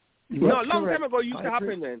 No, long time ago it used to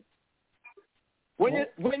happen, man.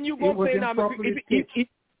 When you go play now,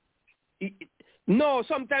 no,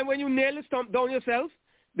 sometimes when you nail the stump down yourself,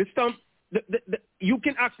 the stump, you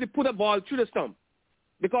can actually put a ball through the stump.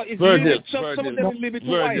 Because it's some of them is a little bit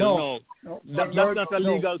too wide. No. That's not a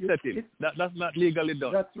legal setting. That's not legally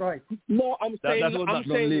done. That's right. No, I'm saying long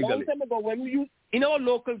time ago when we use, in our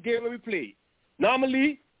local game when we play,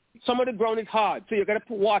 normally some of the ground is hard, so you got to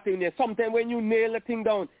put water in there. Sometimes when you nail the thing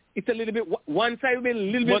down, it's a little bit, one side will be a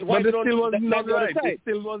little bit but wider it still wasn't than the other right. side. It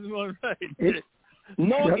still wasn't right.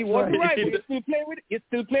 No, it wasn't right. But it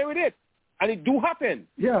still play with it. And it do happen.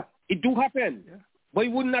 Yeah. It do happen. Yeah. But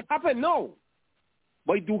it would not happen, no.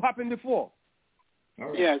 But it do happen before.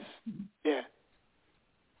 Right. Yes. Yeah.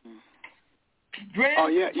 Oh,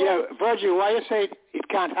 yeah. Virgil, why you say it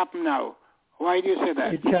can't happen now? Why do you say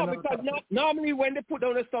that? No, because normally when they put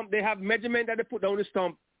down the stump, they have measurement that they put down the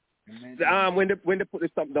stump. When they put the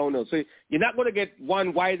stump down now, so you're not going to get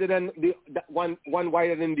one wider than one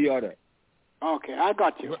wider than the other. Okay, I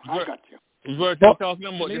got you. We're talking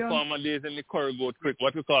about the former days in the curry goat cricket,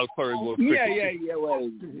 what we call curry goat cricket. Yeah. Well,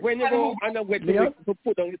 when you go and then wait to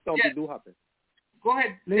put down the stump, it do happen. Go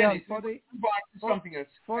ahead, Leon. Something else.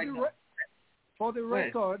 For the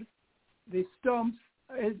record, the stumps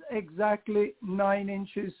is exactly 9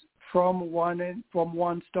 inches from one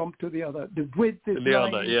stump to the other. The width is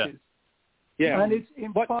 9 inches. Yeah. And it's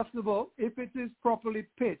impossible, if it is properly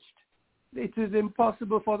pitched, it is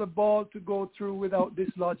impossible for the ball to go through without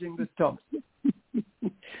dislodging the stumps.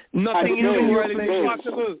 Nothing in the world is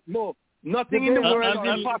impossible. No. Nothing in the world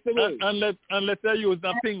is impossible. Unless they use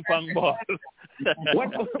a ping pong ball.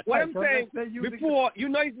 What I'm saying, before,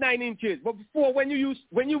 it's 9 inches, but before when you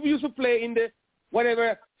used to play in the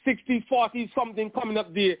whatever 60, 40 something coming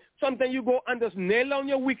up there, sometimes you go and just nail down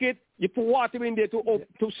your wicket, you put water in there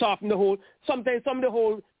to soften the hole. Sometimes some of the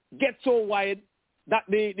hole gets so wide that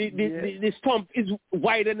the stump is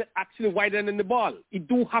wider than the ball. It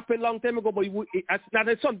do happen long time ago, but it's not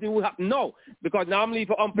something will happen now, because normally if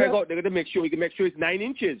an umpire go out, they're going to make sure it's 9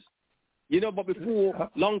 inches. But before,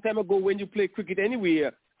 long time ago, when you play cricket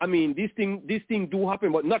anywhere, I mean, this thing do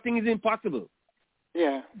happen, but nothing is impossible.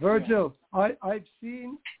 Yeah. Virgil, I've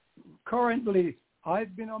seen, currently,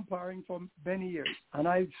 I've been umpiring for many years, and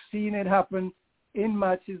I've seen it happen in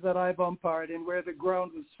matches that I've umpired in where the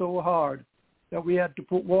ground was so hard that we had to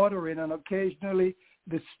put water in, and occasionally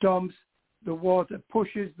the water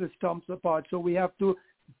pushes the stumps apart. So we have to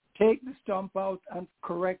take the stump out and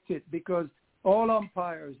correct it, because all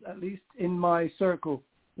umpires, at least in my circle,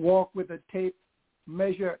 walk with a tape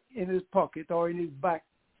measure in his pocket or in his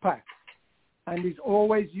backpack. And he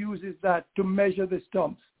always uses that to measure the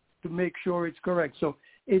stumps to make sure it's correct. So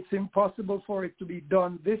it's impossible for it to be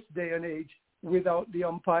done this day and age without the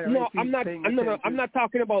umpire. No, I'm not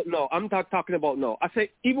talking about no. I'm not talking about no. I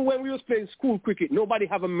say even when we was playing school cricket, nobody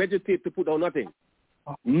have a measure tape to put on nothing.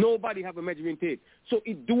 Nobody have a measuring tape. So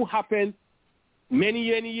it do happen many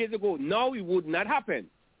years ago. Now it would not happen.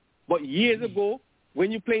 But years ago,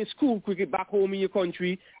 when you're playing school cricket back home in your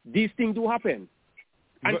country, these things do happen.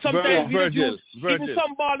 And sometimes even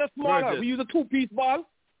some ball are smaller. We use a 2-piece ball,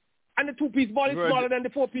 and the 2-piece ball is smaller than the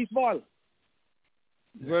 4-piece ball.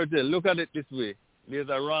 Virgil, look at it this way. There's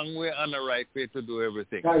a wrong way and a right way to do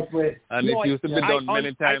everything. Right way. And it used to be done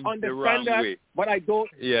many times the wrong way. But I don't.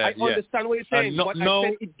 I understand what you're saying. But I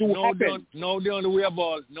said it do happen. No, the only way a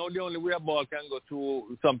ball can go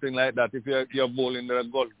through something like that if you're bowling a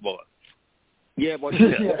golf ball. Yeah, but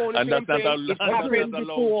and that's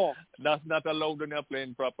not allowed when you're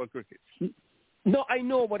playing proper cricket. No, I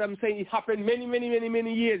know, but I'm saying it happened many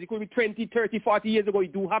years. It could be 20, 30, 40 years ago.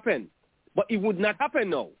 It do happen. But it would not happen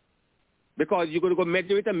now, because you're going to go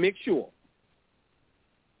measure it and make sure.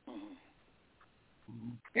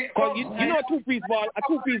 Because you know a 2-piece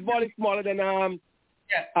ball is smaller than the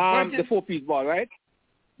 4-piece ball, right?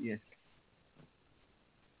 Yes.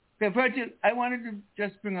 Okay, Virgil, I wanted to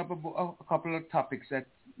just bring up a couple of topics that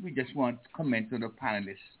we just want to comment to the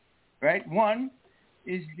panelists, right? One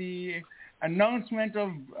is the announcement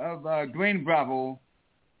of Dwayne Bravo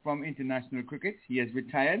from international cricket. He has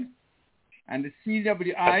retired. And the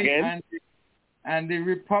CWI and the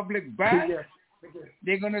Republic Band,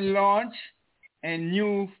 they're going to launch a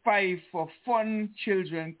new 5 for Fun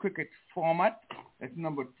Children cricket format. That's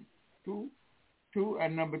number 2.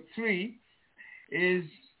 And number 3 is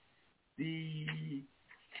the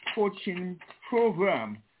coaching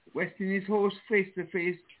program. West Indies hosts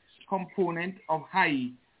face-to-face component of high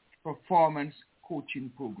performance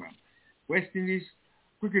coaching program. West Indies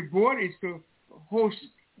Cricket Board is to host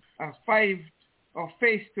a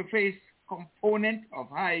face-to-face component of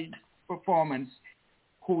high performance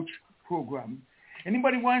coach program.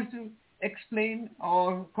 Anybody wants to explain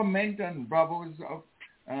or comment on Bravo's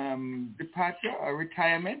departure or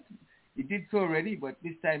retirement? He did so already, but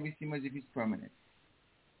this time it seems as if it's permanent.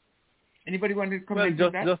 Anybody want to comment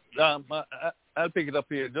on that? I'll pick it up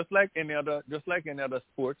here. Just like any other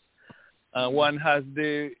sports, one has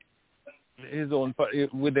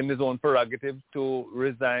within his own prerogative to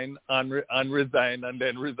resign and resign and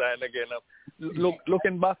then resign again. Look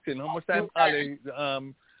in boxing, how much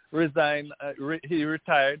time resigned. He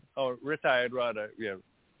retired, or retired rather. Yeah,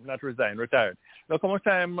 not resigned, retired. Look how much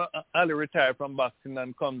time Ali retired from boxing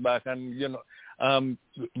and come back, and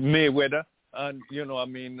Mayweather, and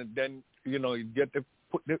then you get to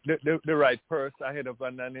put the right purse ahead of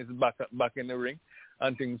him, and he's back in the ring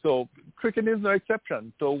and things. So cricket is no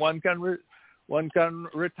exception. So one can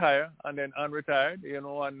retire and then unretired,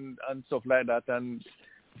 and stuff like that. And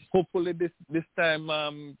hopefully this time,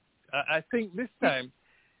 I think this time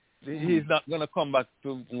he's not going to come back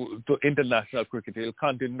to international cricket. He'll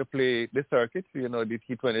continue to play the circuit, the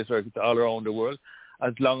T20 circuit all around the world,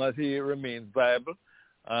 as long as he remains viable.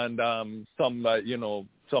 And some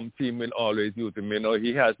team will always use him.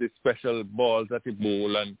 He has these special balls that he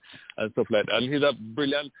bowl and stuff like that. And he's a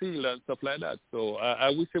brilliant fielder and stuff like that. So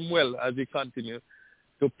I wish him well as he continues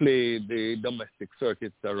to play the domestic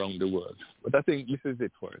circuits around the world. But I think this is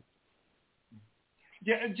it for him.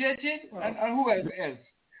 JJ, and who else?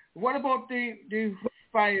 What about the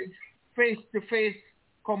face-to-face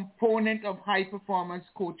component of high-performance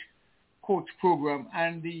coach program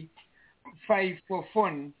and the 5 for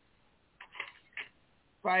fun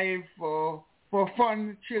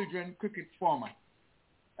children cricket format?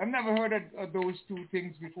 I've never heard of those two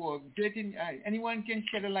things before. JJ, anyone can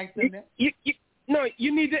shed a light on that? No,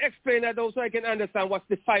 you need to explain that also so I can understand what's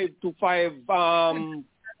the 5-to-5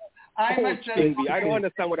 coach thing. I don't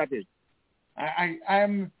understand what that is.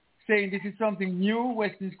 I'm saying this is something new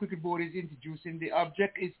West Indies Cricket Board is introducing. The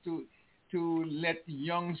object is to let the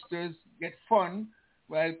youngsters get fun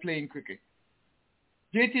while playing cricket.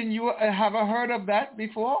 Jatin, you have heard of that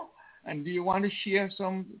before? And do you want to share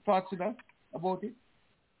some thoughts with us about it?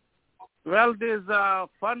 Well, this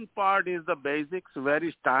fun part is the basics,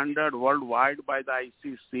 very standard worldwide by the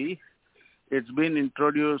ICC. It's been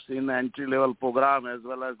introduced in the entry-level program as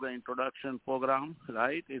well as the introduction program,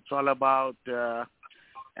 right? It's all about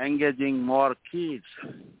engaging more kids,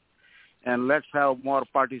 and let's have more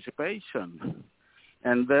participation,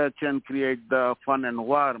 and that can create the fun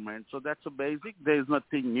environment. So that's a basic. There is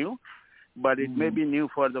nothing new, but it may be new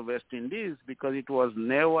for the West Indies because it was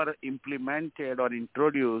never implemented or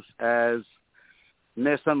introduced as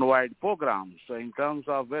nationwide program. So in terms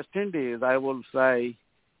of West Indies, I will say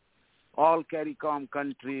all CARICOM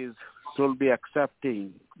countries should be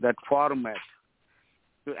accepting that format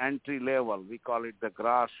to entry level. We call it the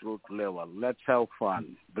grassroots level. Let's have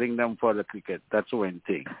fun. Bring them for the cricket. That's one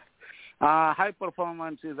thing. High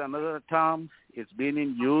performance is another term. It's been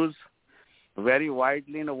in use very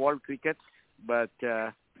widely in the world cricket, but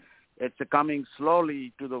it's coming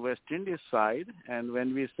slowly to the West Indies side. And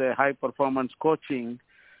when we say high performance coaching,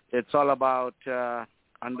 it's all about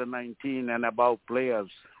under 19 and above players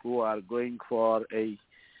who are going for a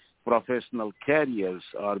professional careers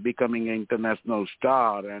or becoming an international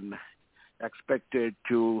star and expected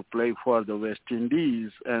to play for the West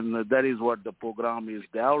Indies. And that is what the program is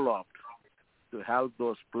developed to help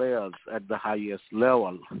those players at the highest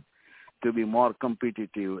level to be more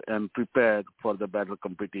competitive and prepared for the better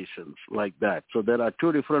competitions like that. So there are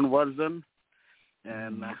two different versions,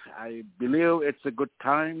 and I believe it's a good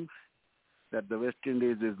time that the West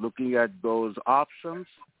Indies is looking at those options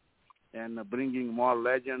and bringing more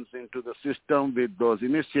legends into the system with those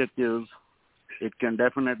initiatives. It can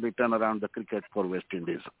definitely turn around the cricket for West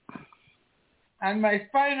Indies. And my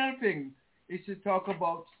final thing is to talk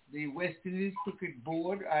about the West Indies Cricket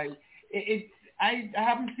Board. I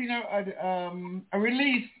haven't seen a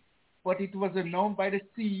release, but it was announced by the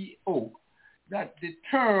CEO that the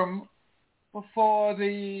term for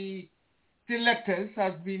the selectors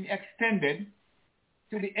has been extended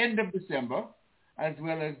to the end of December, as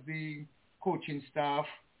well as the coaching staff,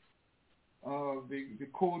 the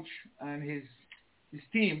coach and his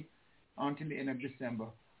team until the end of December.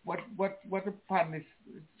 What do panelists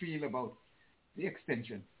feel about the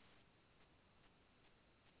extension?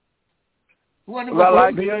 Well,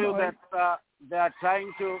 I feel that they are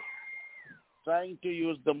trying to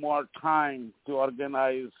use the more time to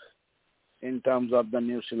organize in terms of the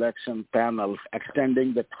new selection panel.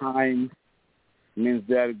 Extending the time means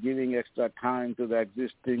they are giving extra time to the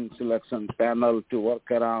existing selection panel to work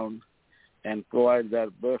around and provide their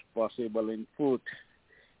best possible input.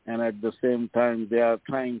 And at the same time, they are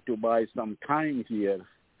trying to buy some time here,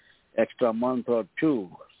 extra month or two,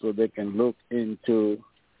 so they can look into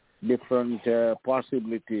different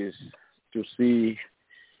possibilities to see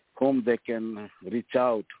whom they can reach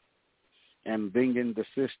out and bring in the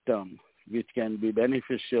system, which can be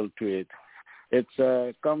beneficial to it. It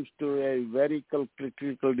comes to a very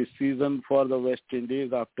critical decision for the West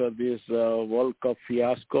Indies after this World Cup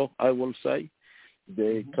fiasco, I will say,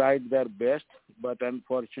 They tried their best, but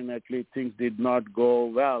unfortunately things did not go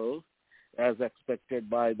well as expected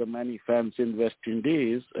by the many fans in West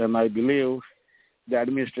Indies. And I believe the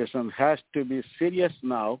administration has to be serious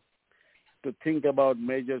now to think about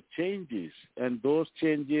major changes. And those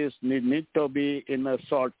changes need to be in a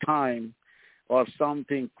short time or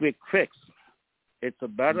something quick fix. It's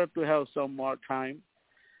better to have some more time.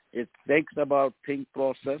 It takes about think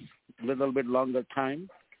process, a little bit longer time.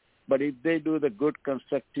 But if they do the good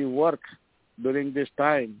constructive work during this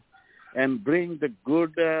time and bring the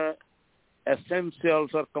good essentials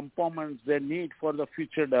or components they need for the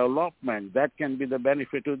future development, that can be the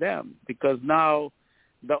benefit to them. Because now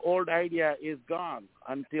the old idea is gone.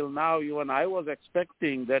 Until now, even I was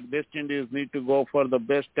expecting that West Indies need to go for the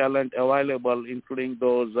best talent available, including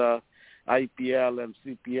those IPL and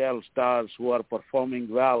CPL stars who are performing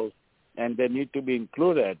well, and they need to be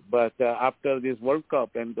included. But after this World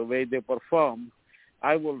Cup and the way they perform,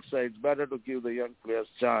 I will say it's better to give the young players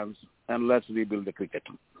chance and let's rebuild the cricket.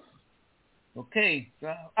 Okay.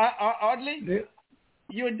 Audley,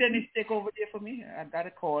 you and Dennis take over there for me. I got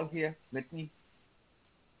a call here. Let me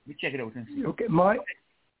check it out and see. Okay. My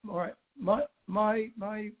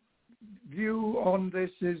view on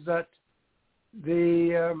this is that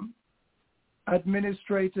the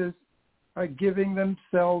administrators are giving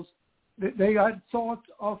themselves. They had thought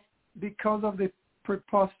of, because of the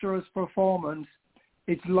preposterous performance,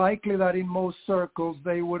 it's likely that in most circles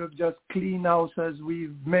they would have just cleaned house, as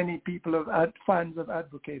many people fans have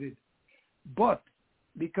advocated. But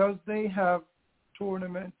because they have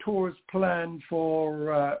tours planned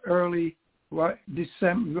for early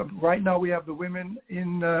December. Right now we have the women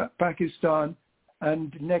in Pakistan,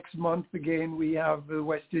 and next month again we have the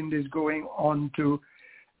West Indies going on to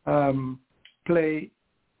play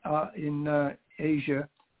in Asia,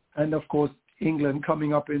 and of course England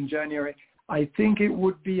coming up in January. I think it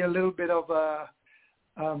would be a little bit of a,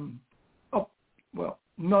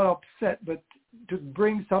 not upset, but to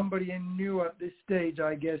bring somebody in new at this stage,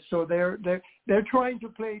 I guess. So they're trying to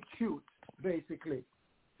play it cute, basically.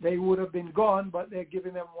 They would have been gone, but they're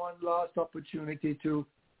giving them one last opportunity to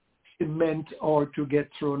cement or to get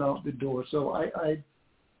thrown out the door. So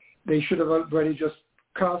they should have already just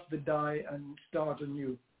cast the die and start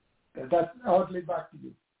anew. That's oddly back to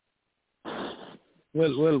you.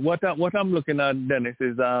 Well, what I'm looking at, Dennis,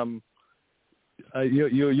 is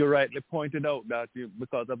you rightly pointed out that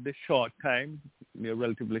because of the short time,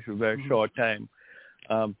 relatively very short time,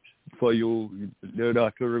 for you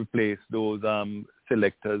have to replace those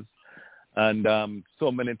selectors, and so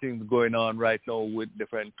many things going on right now with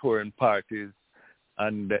different touring parties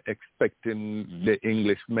and expecting the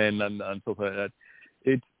English men and stuff like that.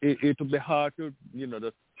 It will be hard to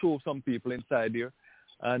to throw some people inside here,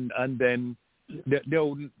 and then there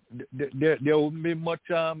wouldn't be much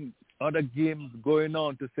other games going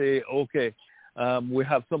on to say, okay, we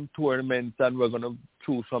have some tournaments and we're going to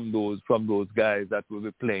choose from those guys that will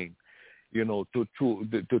be playing, to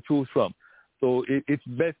choose from. So it's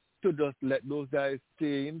best to just let those guys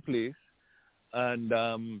stay in place and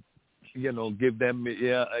give them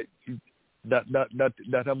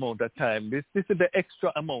that amount of time. This is the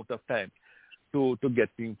extra amount of time to get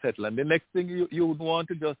things settled. And the next thing you would want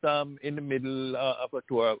to just in the middle of a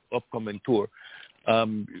tour, upcoming tour,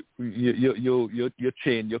 you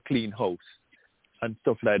change, you clean house and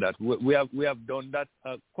stuff like that. We have done that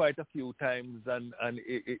quite a few times, and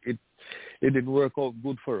it didn't work out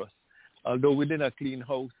good for us. Although we did a clean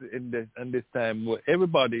house in this time, where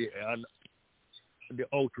everybody and the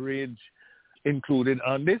outrage included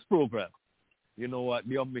on this program,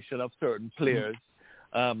 the omission of certain players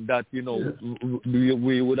that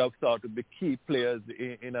we would have thought would be key players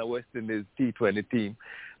in our West Indies T20 team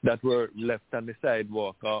that were left on the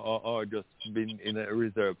sidewalk or just been in a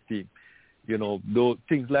reserve team. Those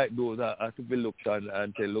things like those are to be looked at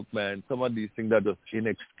and say, look, man, some of these things are just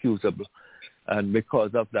inexcusable. And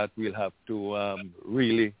because of that, we'll have to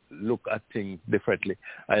really look at things differently.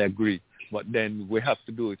 I agree. But then we have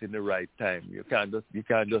to do it in the right time. You can't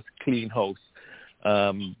just clean house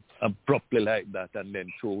abruptly like that and then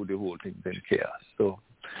throw the whole thing in chaos. So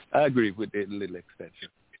I agree with a little extension.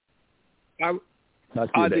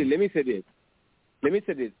 Adi, let me say this.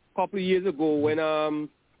 A couple of years ago when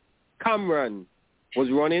Cameron was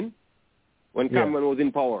running, when Cameron was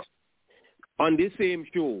in power, on this same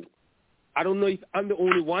show, I don't know if I'm the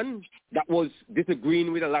only one that was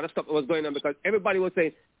disagreeing with a lot of stuff that was going on, because everybody was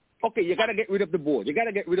saying, okay, you got to get rid of the board. The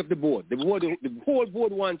whole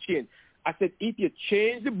board wants change. I said, if you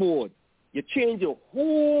change the board, you change the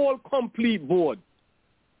whole complete board,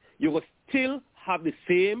 you will still have the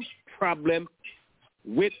same problem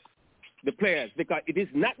with the players, because it is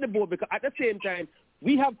not the board, because at the same time,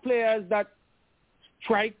 we have players that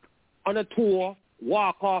strike on a tour,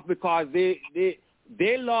 walk off because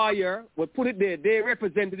their lawyer would put it there, their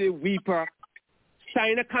representative, Weeper,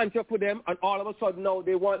 sign a contract with them, and all of a sudden now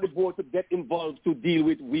they want the board to get involved to deal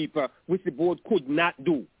with Weeper, which the board could not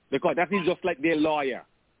do, because that is just like their lawyer,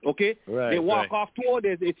 okay? Right, they walk off tour,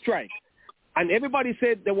 they strike. And everybody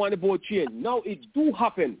said they want the board changed. Now it do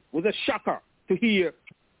happen. It was a shocker to hear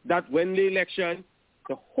that when the election,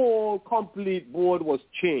 the whole complete board was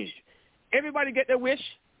changed. Everybody get their wish,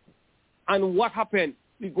 and what happened?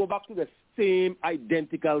 We go back to the same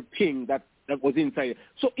identical thing that was inside.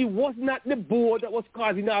 So it was not the board that was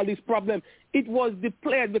causing all this problem. It was the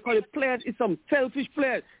players, because the players is some selfish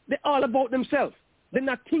players. They're all about themselves. They're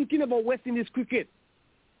not thinking about West Indies cricket.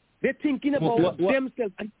 They're thinking about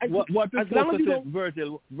themselves. What to focus on,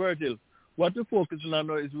 Virgil, what to focus on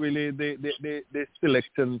now is really the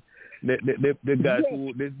selection, the guys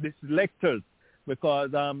who, the selectors. Because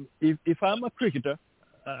if I'm a cricketer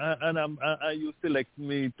and you select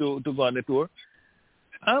me to go on a tour,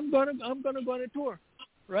 I'm gonna go on a tour,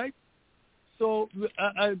 right? So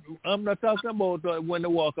I'm not talking about when they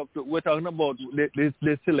walk up to. We're talking about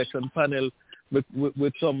the selection panel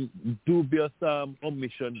with some dubious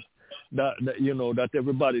omission that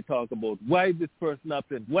everybody talk about. Why is this person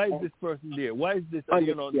absent? Why is this person there? Why is this and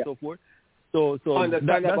so forth? So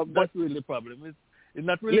that's really the problem. It's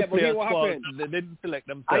not really players' fault. They didn't select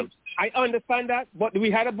themselves. I understand that, but we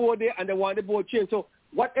had a board there and they want the board changed. So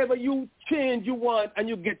whatever you change you want and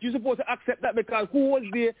you're supposed to accept that, because who was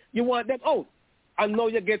there, you want them out. And now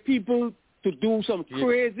you get people to do some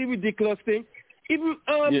crazy, ridiculous thing. Even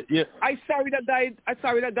I sorry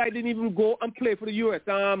that guy didn't even go and play for the US.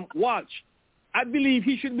 Walsh. I believe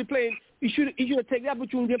he should be playing. He should have taken the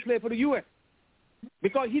opportunity to play for the US,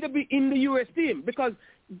 because he'd be in the US team. Because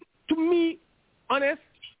to me, honest,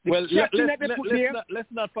 let's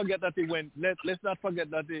not forget that he went. Let's not forget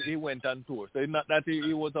that he went on tour. So it's not that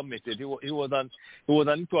he was omitted. He was on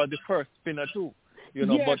tour, the first spinner too.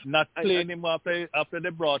 But not playing him after they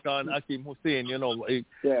brought on Hakeem Hussain.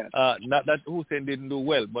 Not that Hussain didn't do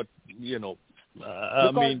well, but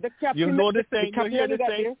I mean, the saying. You hear the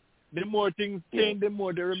saying. The more things change, the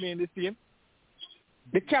more they remain the same.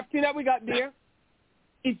 The captain that we got there,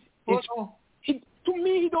 to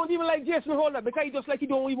me, he don't even like Jason Holder, because he just like he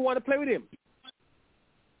don't even want to play with him.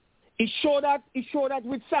 He showed that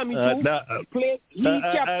with Sammy too. I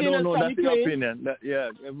don't know, that's your opinion.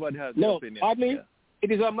 Everybody has their opinion. Arlene,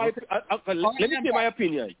 it is on my. Let me share my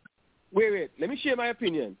opinion. Wait. Let me share my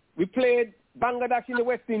opinion. We played Bangladesh in the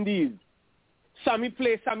West Indies. Sammy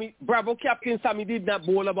Bravo captain Sammy did not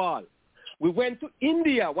bowl a ball. We went to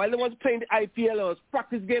India while they was playing the IPL. There was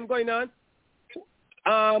practice game going on.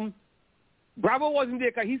 Bravo wasn't there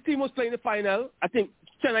because his team was playing the final. I think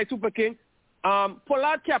Chennai Super King.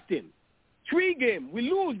 Pollard captain. 3 games. We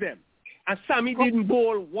lose them. And Sammy didn't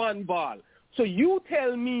bowl 1 ball. So you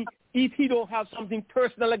tell me if he don't have something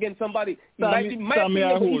personal against somebody. Sammy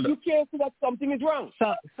you can't see that something is wrong.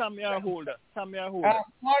 Sammy holder.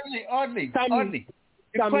 Oddly.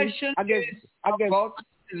 The question is about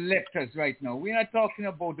selectors right now. We're not talking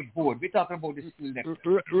about the board. We're talking about the selectors.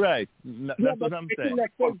 Right. That's what I'm saying.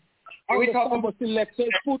 We talk about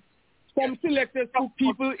selectors. Some selectors put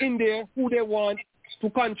people in there who they want to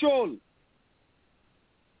control.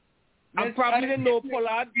 And probably they know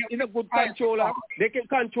Pollard is a good controller. They can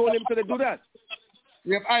control him, so they do that.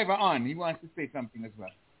 We have Ivor on. He wants to say something as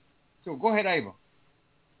well. So go ahead, Ivor.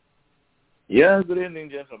 Yeah, good evening,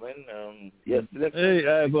 gentlemen. Yes, hey,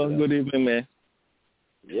 Ivor, good evening, man.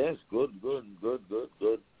 Yes, good.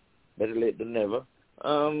 Better late than never.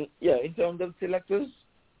 In terms of selectors,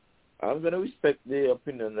 I'm going to respect the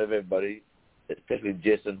opinion of everybody, especially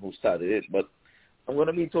Jason, who started it, but I'm going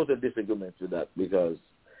to be in total disagreement with that, because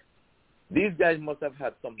these guys must have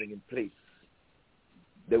had something in place.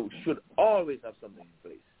 They should always have something in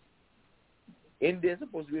place. India is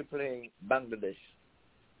supposed to be playing Bangladesh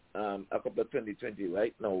a couple of 2020,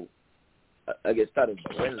 right? Now, I guess starting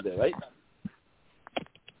Wednesday, right?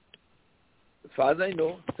 As far as I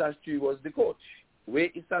know, Sastry was the coach. Where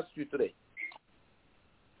is Sastry today?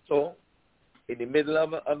 So, in the middle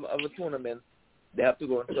of a tournament, they have to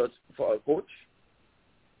go and search for a coach.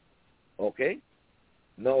 Okay?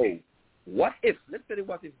 No. What if? Let's play the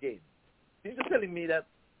what if game. You're telling me that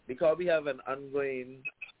because we have an ongoing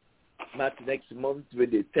match next month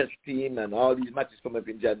with the test team and all these matches come up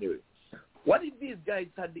in January. What if these guys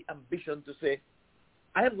had the ambition to say,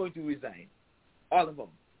 I am going to resign? All of them.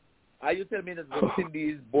 Are you telling me that West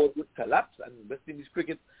Indies board would collapse and West Indies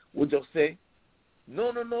cricket would just say,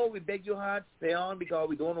 no, we beg your heart, stay on because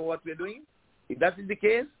we don't know what we're doing. If that is the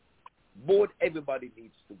case, everybody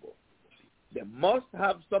needs to go. They must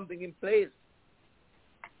have something in place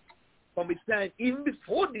from its time, even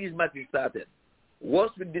before these matches started.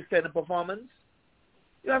 Worse with this kind of performance,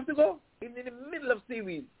 you have to go. In the middle of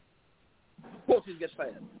series, coaches get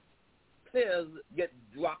fired. Players get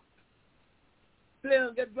dropped.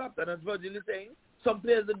 And as Virgil is saying, some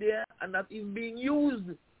players are there and not even being used.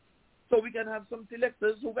 So we can have some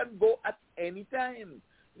selectors who can go at any time.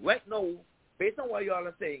 Right now, based on what you all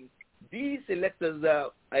are saying, these selectors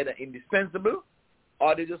are either indispensable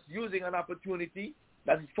or they're just using an opportunity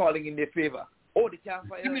that is falling in their favor. Oh, they can't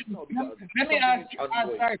fire us now because let me ask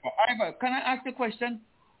Ivor, can I ask the question?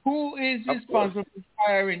 Who is responsible for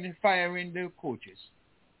firing the coaches?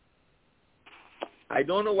 I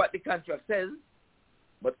don't know what the contract says,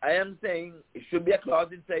 but I am saying it should be a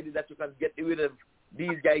clause inside it that you can get rid of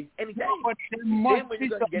these guys anytime. No, but there must be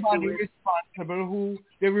somebody responsible who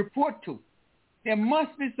they report to. There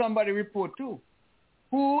must be somebody report to.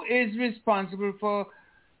 Who is responsible for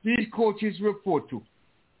these coaches report to?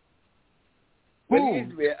 Well,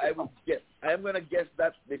 here's where I would guess. I am going to guess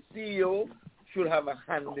that the CEO should have a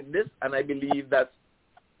hand in this, and I believe that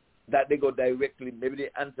they go directly, maybe they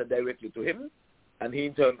answer directly to him, and he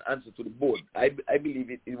in turn answer to the board. I believe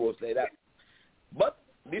it was like that. But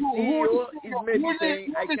the CEO is maybe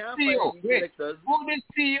saying, I can't find these directors. Who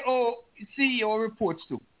the CEO reports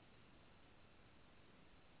to?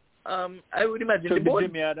 I would imagine should the board.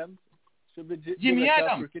 Jimmy Adams. Should be Jimmy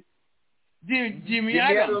Adams. Jimmy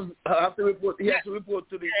Adams. Has to report. He has to report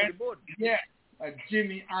to the board. Yeah,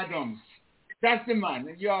 Jimmy Adams. That's the man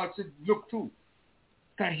that you all should look to.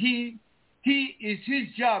 Cause he is his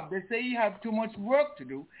job. They say he have too much work to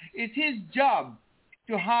do. It's his job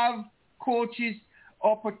to have coaches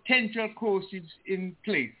or potential coaches in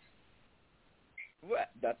place. Well,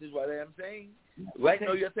 that is what I am saying. Right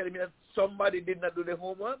now you're telling me that somebody did not do the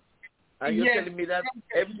homework, and you're telling me that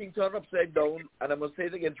everything turned upside down, and I'm going to say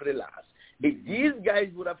it again for the last. If these guys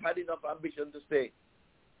would have had enough ambition to say,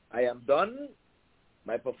 I am done,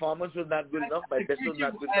 my performance was not good enough, my best was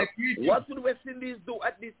not good enough, what would West Indies do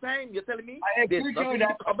at this time? You're telling me there's nothing in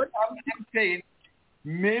the cupboard? I'm saying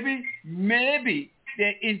maybe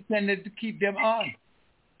they intended to keep them on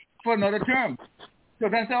for another term. So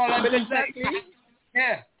that's all I'm saying.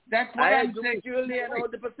 Yeah, that's what I'm saying. Julie and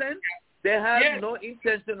 100%. They have no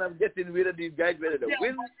intention of getting rid of these guys, whether they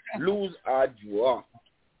win, lose, or draw.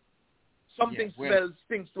 Something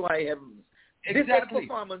stinks to high heavens. This kind of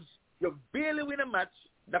performance, you barely win a match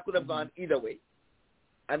that could have gone either way.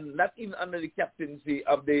 And not even under the captaincy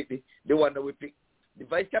of the one that we picked. The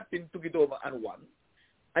vice captain took it over and won.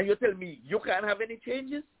 And you tell me you can't have any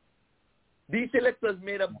changes? These selectors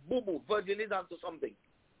made a boo-boo. Virgil is onto something.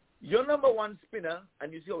 Your number one spinner,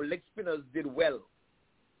 and you see how leg spinners did well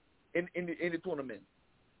in the tournament.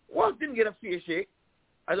 Walsh didn't get a fair shake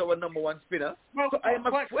as our number one spinner. So I am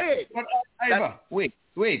afraid. But Ivor, wait.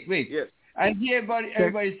 Yes. I hear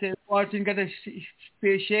everybody say Walsh didn't get a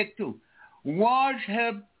fair shake too. Walsh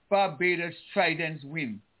helped Barbuda's Tridents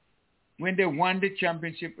win when they won the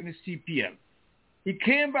championship in the CPL. He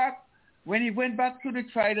came back. When he went back to the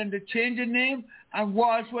Trident, they changed the name, and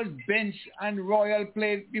Walsh was benched, and Royal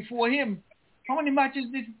played before him. How many matches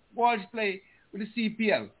did Walsh play with the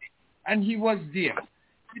CPL? And he was there.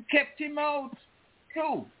 They kept him out,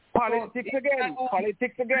 too. Politics again.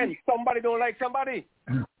 Somebody don't like somebody.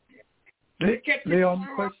 Leon,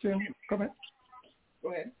 question, comment?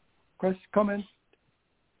 Go ahead. Comment.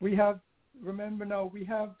 We have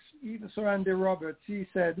even Sir Andy Roberts, he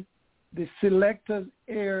said, the selectors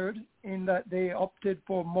erred in that they opted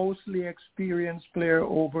for mostly experienced player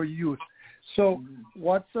over youth. So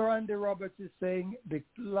what Sir Andy Roberts is saying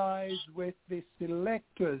lies with the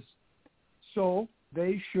selectors. So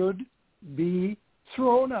they should be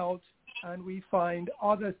thrown out and we find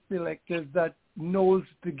other selectors that knows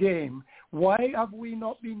the game. Why have we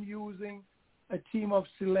not been using a team of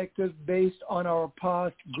selectors based on our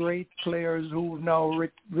past great players who have now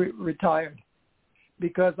retired?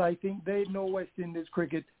 Because I think they know West Indies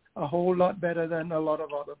cricket a whole lot better than a lot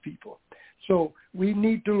of other people. So we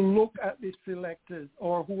need to look at the selectors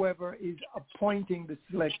or whoever is appointing the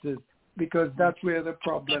selectors because that's where the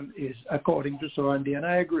problem is, according to Sir Andy, and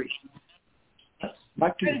I agree.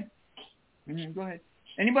 Back to you. Go ahead.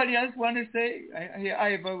 Anybody else want to say? I hear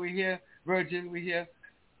Ivor, we hear Virgil, we hear.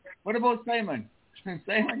 What about Simon?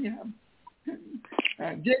 Simon, you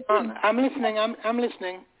have? Jason? I'm listening. I'm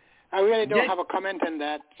listening. I really don't have a comment on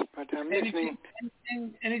that, but I'm listening.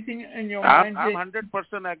 Anything in your mind? I'm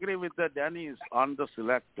 100% agree with the Dennis on the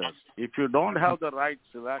selectors. If you don't have the right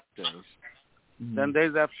selectors, then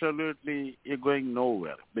there's absolutely you're going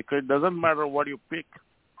nowhere, because it doesn't matter what you pick.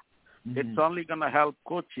 It's only going to help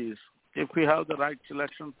coaches if we have the right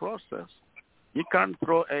selection process. You can't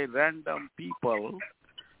throw a random people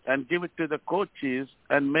and give it to the coaches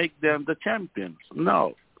and make them the champions.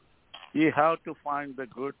 No. You have to find the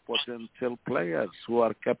good potential players who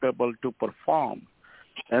are capable to perform.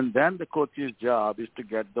 And then the coach's job is to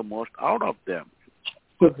get the most out of them.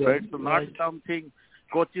 So it's not something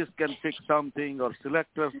coaches can pick something or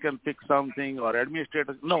selectors can pick something or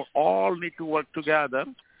administrators. No, all need to work together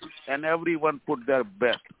and everyone put their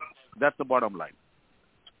best. That's the bottom line.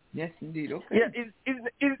 Yes, indeed. Okay. Yeah,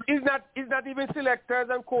 is not even selectors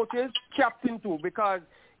and coaches captain too? Because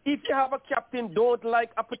if you have a captain don't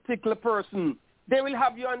like a particular person, they will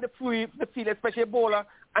have you on the field, especially a bowler,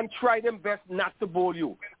 and try their best not to bowl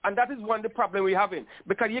you. And that is one of the problems we're having.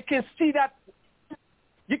 Because you can see that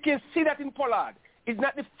in Pollard. It's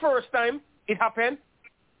not the first time it happened.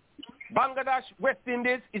 Bangladesh, West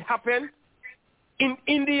Indies, it happened. In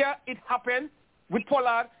India, it happened with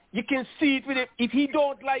Pollard. You can see it with it. If he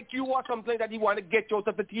don't like you or something that he want to get you out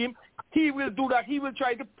of the team, he will do that. He will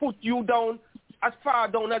try to put you down as far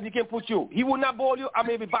down as he can put you. He will not bowl you or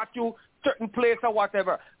maybe bat you certain place or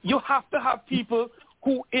whatever. You have to have people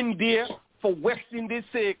who in there for West Indies'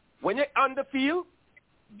 sake. When you're on the field,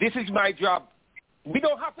 this is my job. We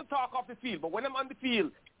don't have to talk off the field, but when I'm on the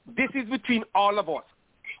field, this is between all of us.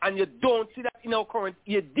 And you don't see that in our current,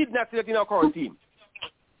 you did not see that in our current team.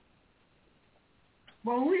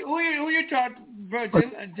 Well, who you thought, Virgil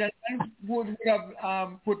and gentlemen, would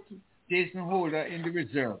have put Jason Holder in the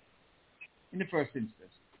reserve in the first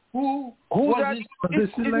instance? Who was the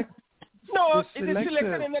selector? No, it is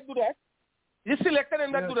selected and not do that. You selected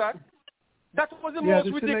and not do that. That was the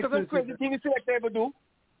most ridiculous and crazy thing the selector ever do.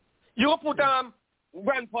 You put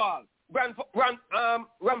Rampal.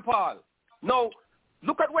 Now,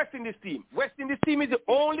 look at West Indies team. West Indies team is the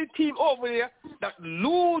only team over there that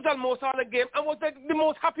lose almost all the game and was the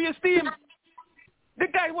most happiest team. The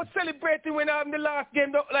guy was celebrating when the last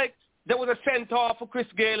game, like there was a send-off for Chris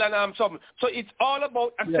Gale and something. So it's all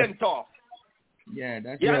about a send-off. Yeah,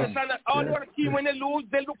 that's You understand that all the other team, when they lose,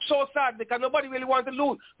 they look so sad because nobody really wants to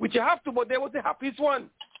lose, which you have to, but they was the happiest one.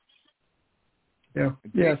 Yeah.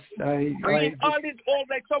 Yes, I all these old,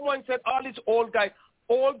 like someone said, all these old guys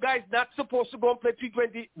not supposed to go and play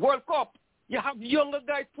T20 World Cup. You have younger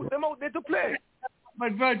guys, put them out there to play.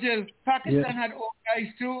 But Virgil, Pakistan had old guys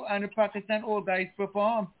too, and the Pakistan old guys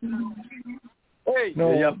perform. Hey,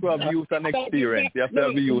 no, you have to have youth and experience. You have to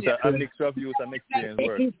have youth, a mixture of youth and experience.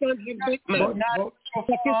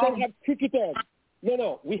 Pakistan have cricketers.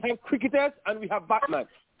 No, we have cricketers and we have batman.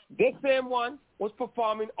 This same one was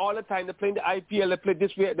performing all the time. They playing the IPL. They played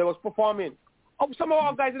this way. They was performing. Some of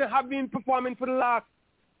our guys that have been performing for the last,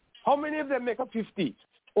 how many of them make up 50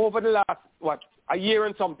 over the last, a year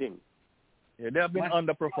and something? Yeah, they have been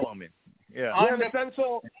underperforming. Yeah. You understand?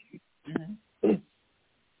 So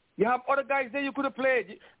you have other guys there you could have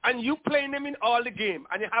played, and you playing them in all the game,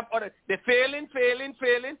 and you have other, they're failing,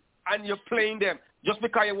 and you're playing them just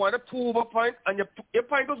because you want to prove a point, and your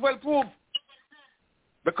point was well proved.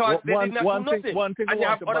 Because they did not do nothing. One thing I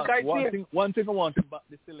want to back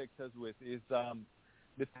the selectors with is the time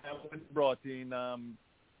when they brought in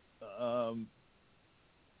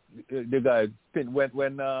the guy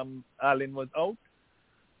when Arlene was out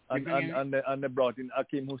and they brought in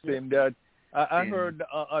Akim Hussein there. I heard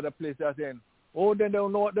other places saying, they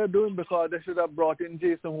don't know what they're doing because they should have brought in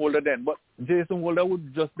Jason Holder then. But Jason Holder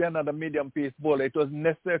would just be another medium-pace bowler. It was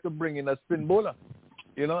necessary to bring in a spin bowler,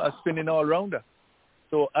 a spinning all-rounder.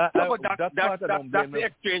 So that's the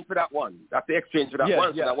exchange for that one. That's the exchange for that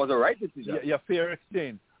one. So that was a right decision. Yeah, fair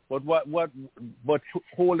exchange. But but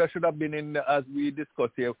Holder should have been in, as we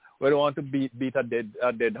discussed here. We don't want to beat a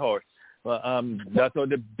dead horse. That was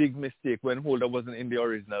the big mistake when Holder wasn't in the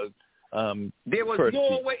original. There was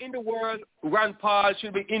no way in the world Rampal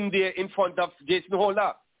should be in there in front of Jason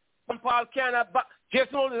Holder. Rampal cannot, but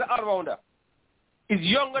Jason Holder is an all-rounder. He's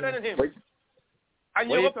younger than him. And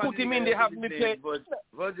you will put him in there having me play.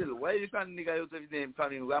 Virgil, why you can't nigga out of his name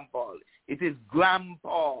calling Rampal? It is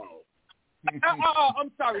Grandpa.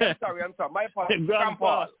 I'm sorry. My apologies.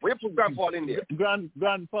 Grandpa. We put Grandpa in there.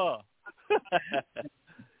 Grandpa.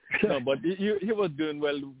 No, but he was doing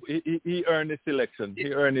well. He earned his selection.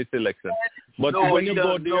 But when you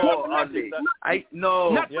go there, not for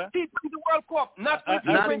T20 World Cup. Not for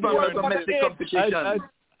T20 World Cup domestic competition.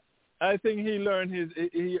 I think he earned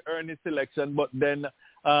his selection, but then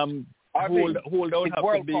Holder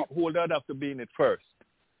would have to be in it first.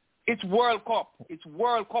 It's World Cup. We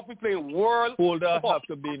play World Holder Cup. have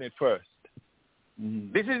to be in it first.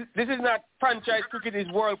 Mm-hmm. This is not franchise cricket. It's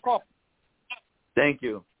World Cup. Thank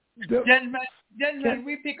you. Gentlemen,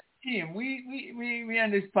 we pick a team. We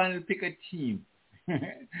on this panel pick a team.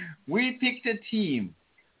 We picked a team,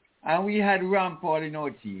 and we had Rampal in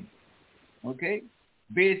our team. Okay,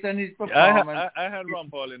 based on his performance. I had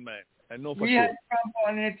Rampal in mind. I know for we sure. had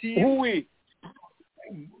Rampal in a team. Who we?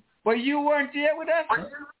 But you weren't there with us.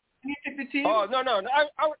 You picked the team. Oh no!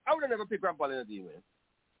 I would have never picked Rampal in a team, man.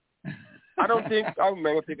 I don't think I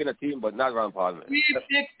remember picking a team, but not Rampal, man. We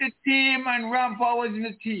picked the team, and Rampal was in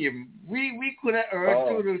the team. We could have heard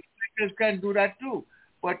too. The selectors can do that too.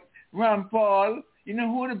 But Rampal, you know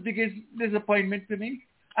who the biggest disappointment to me?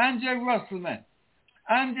 Andre Russell, man.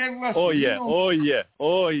 Andre Russell.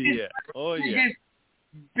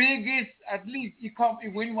 Biggest, at least he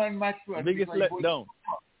win one match for us. Biggest letdown.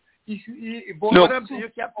 What happened to your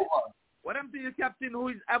captain? What happened to your captain who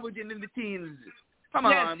is averaging in the teens? Come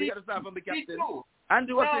on, we got to start from the captain.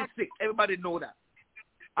 Andrew Russell is sick. Everybody know that.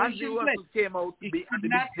 Andrew Russell came out at the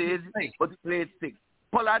big stage, but he played sick.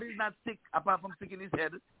 Pollard is not sick, apart from sick in his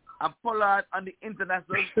head. And Pollard on the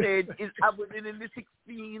international stage is averaging in the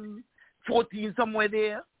 16, 14, somewhere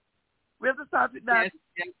there. We have to start with that.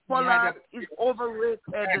 Yes. Pollard is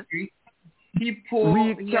overrated. He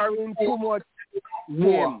carrying too much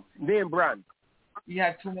name brand. He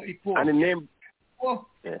had too much. And the name.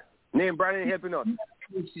 Yeah. Name brand ain't helping us.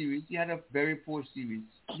 He had a very poor series.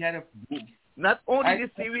 He had a. Not only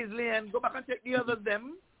this series, Leon. Go back and check the others.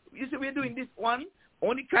 Them. You see, we're doing this one.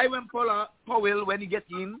 Only Kywin Powell, when he gets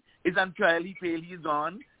in, is on trial. He failed. He's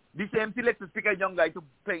gone. The same selectors pick a young guy to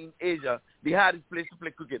play in Asia, the hardest place to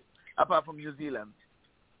play cricket, apart from New Zealand.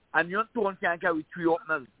 And your tone can't carry 3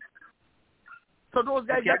 openers. So those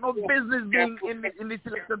guys got no business being in the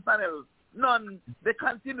selection panel. None. They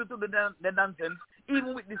continue to do the nonsense,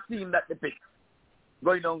 even with this team that they pick.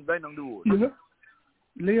 Going on the road.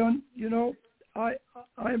 Leon, I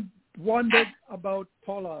wondered about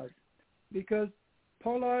Pollard because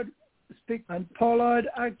Pollard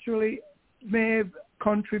actually may have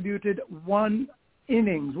contributed one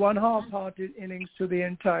half-hearted innings to the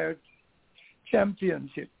entire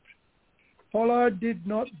championship. Pollard did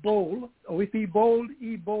not bowl, or if he bowled,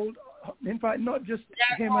 in fact, not just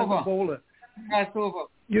him as a bowler. That's over.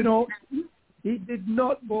 He did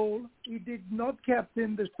not bowl. He did not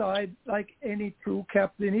captain the side like any true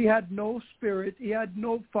captain. He had no spirit. He had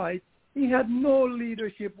no fight. He had no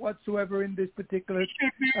leadership whatsoever in this particular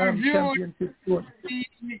championship tour. It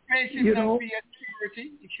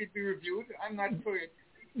should be reviewed. I'm not for it.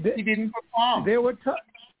 He didn't perform. There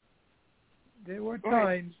were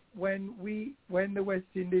times when the West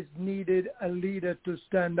Indies needed a leader to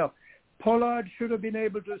stand up. Pollard should have been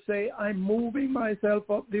able to say, I'm moving myself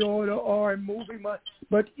up the order, or I'm moving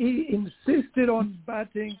but he insisted on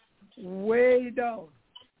batting way down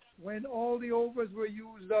when all the overs were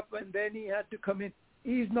used up, and then he had to come in.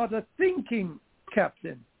 He's not a thinking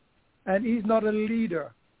captain, and he's not a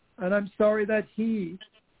leader. And I'm sorry that he,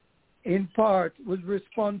 in part, was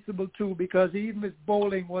responsible too, because even his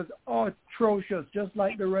bowling was atrocious, just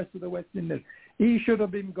like the rest of the West Indies. He should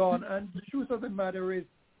have been gone. And the truth of the matter is,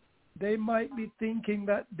 they might be thinking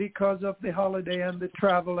that because of the holiday and the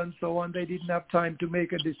travel and so on, they didn't have time to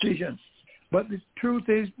make a decision. But the truth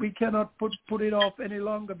is, we cannot put it off any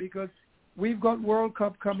longer, because we've got World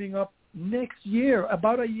Cup coming up next year,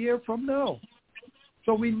 about a year from now.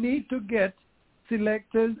 So we need to get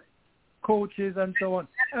selectors, coaches, and so on.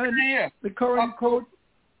 And the current coach...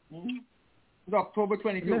 October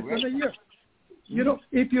 22, less than a year.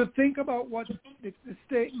 If you think about what the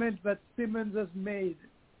statements that Simmons has made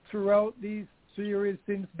throughout these series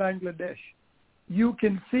since Bangladesh, you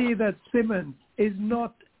can see that Simmons is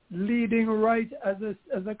not leading right as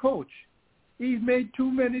a coach. He's made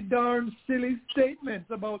too many darn silly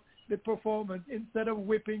statements about the performance instead of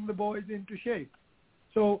whipping the boys into shape.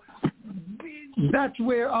 So that's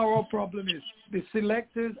where our problem is. The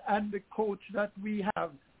selectors and the coach that we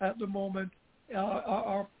have at the moment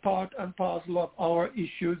are part and parcel of our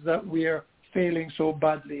issues that we are failing so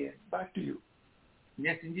badly in. Back to you.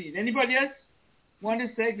 Yes, indeed. Anybody else want to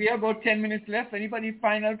say? We have about 10 minutes left. Anybody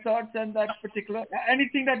final thoughts on that particular?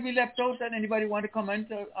 Anything that we left out that anybody want to comment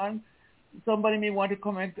on? Somebody may want to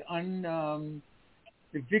comment on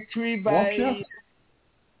the victory by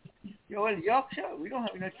Yorkshire. We don't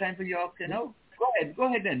have enough time for Yorkshire now. Go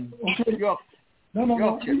ahead then. Okay. Yorkshire.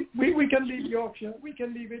 No. We can leave Yorkshire. We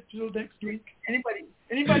can leave it till next week.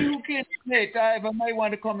 Anybody who came late, I might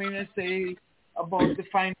want to come in and say about the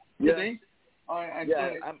final today. I'm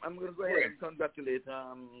going to go ahead and congratulate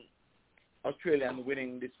Australia on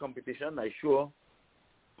winning this competition. I'm sure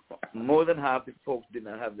more than half the folks did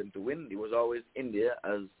not have them to win. It was always India,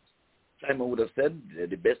 as Simon would have said, they're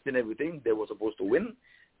the best in everything. They were supposed to win.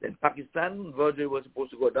 Then Pakistan, Virgil was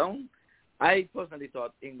supposed to go down. I personally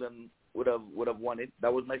thought England would have won it.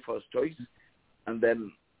 That was my first choice. And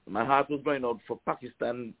then my heart was going out for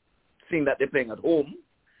Pakistan, seeing that they're playing at home.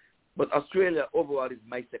 But Australia overall is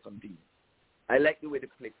my second team. I like the way they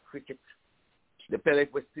play cricket. They play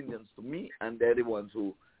like West Indians to me, and they're the ones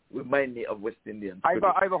who remind me of West Indians.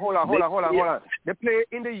 Ivor, hold on. They play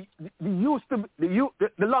in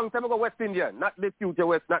the long time ago West Indian, not the future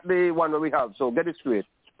West, not the one that we have. So get it straight.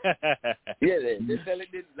 Yeah, they play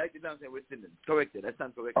like the long time West Indians. Corrected. I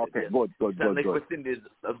stand corrected. Okay, yes. good. Like West Indians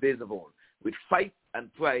of days of old. With fight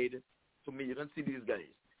and pride, to me, you don't see these guys.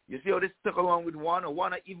 You see how they stuck around with Warner.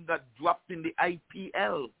 Warner even got dropped in the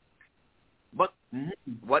IPL. But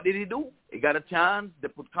what did he do? He got a chance. They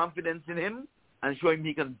put confidence in him and show him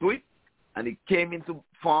he can do it. And he came into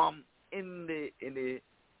form in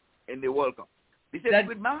the World Cup. He said it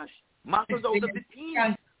with Marsh. Marsh was out of the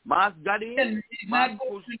team. Marsh got in.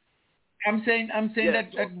 I'm saying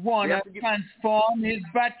that Warner transformed his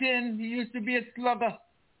batting. He used to be a slugger.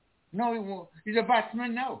 No, he's a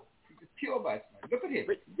batsman now. He's a pure batsman. Look at him.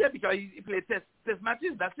 Yeah, because he played test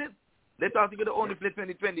matches. That's it. They thought he could only play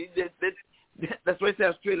 2020. That's why I say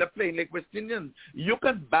Australia playing like West Indians. You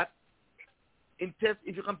can bat in test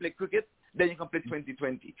if you can play cricket, then you can play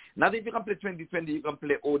 2020. Not if you can play 2020, you can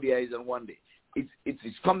play ODIs on one day.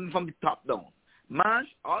 It's coming from the top down. Marsh,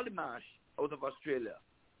 all the Marsh out of Australia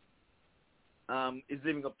is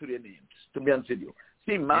living up to their names, to be honest with you.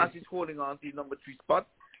 See, Marsh is holding on to the number 3 spot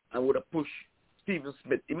and would have pushed Stephen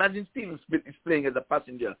Smith. Imagine Stephen Smith is playing as a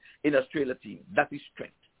passenger in Australia team. That is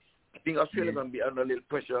strength. I think Australia is going to be under a little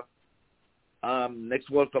pressure next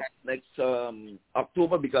World Cup, next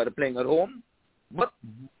October, because they're playing at home. But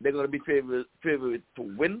they're going to be favorite to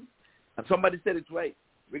win. And somebody said it right.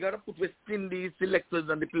 We got to put West Indies selectors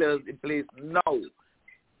and the players in place now.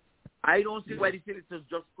 I don't see why the selectors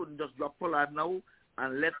couldn't just drop Pollard now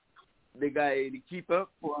and let the guy, the keeper,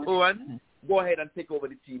 Owen, go ahead and take over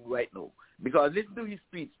the team right now. Because listen to his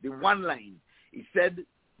speech, the one line. He said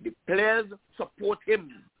the players support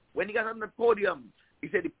him. When he got on the podium, he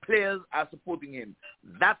said the players are supporting him.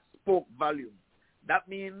 That spoke volume. That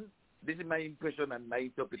means, this is my impression and my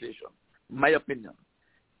interpretation, my opinion.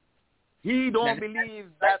 He don't believe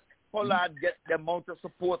that Pollard gets the amount of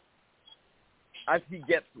support as he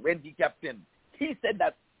gets when he captain. He said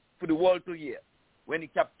that for the world to hear when he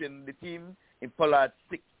captained the team in Pollard's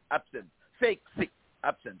 6th absence. Fake 6th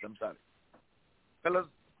absence, I'm sorry. Fellas,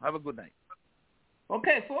 have a good night.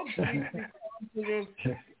 Okay, folks, we come to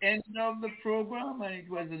the end of the program, and it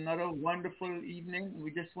was another wonderful evening.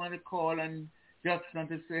 We just want to call and just want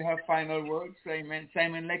to say her final words.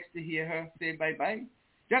 Simon likes to hear her say bye-bye.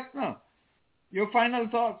 Jackna, your final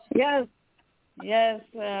thoughts? Yes.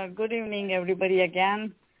 Good evening, everybody,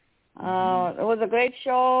 again. It was a great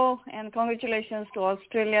show, and congratulations to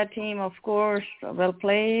Australia team, of course. Well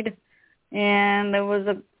played. And it was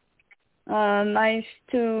nice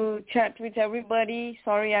to chat with everybody.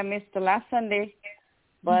 Sorry I missed the last Sunday,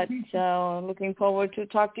 but looking forward to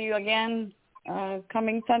talk to you again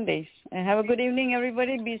coming Sundays. And have a good evening,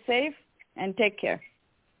 everybody. Be safe and take care.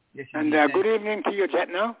 Yes, and good evening to you,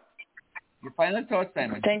 Jetna. Your final thoughts,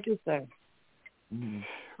 Simon. Thank you, sir.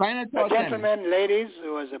 Final thoughts, gentlemen, ladies, it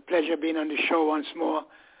was a pleasure being on the show once more.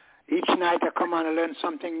 Each night I come on and learn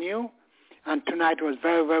something new, and tonight was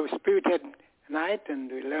very, very spirited night,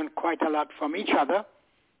 and we learned quite a lot from each other.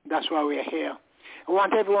 That's why we're here. I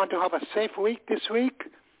want everyone to have a safe week this week.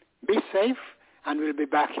 Be safe, and we'll be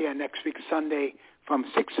back here next week, Sunday, from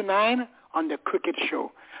 6 to 9 on the Cricket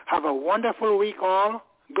Show. Have a wonderful week, all.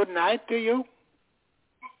 Good night to you.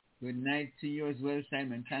 Good night to you as well,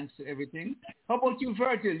 Simon. Thanks for everything. How about you,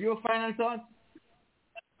 Virgil? Your final thoughts?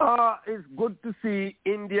 It's good to see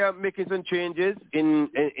India making some changes in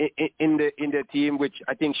the team, which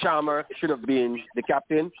I think Sharma should have been the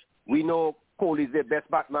captain. We know Kohli is their best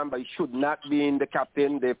batsman, but he should not be in the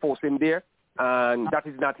captain. They force him there, and that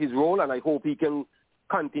is not his role, and I hope he can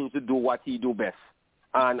continue to do what he do best.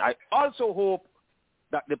 And I also hope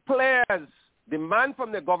that the players demand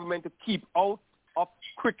from the government to keep out of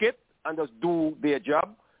cricket and just do their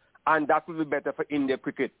job, and that will be better for India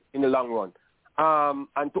cricket in the long run.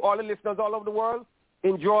 And to all the listeners all over the world,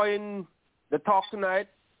 enjoying the talk tonight.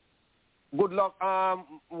 Good luck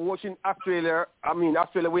watching Australia.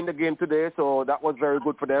 Australia win the game today, so that was very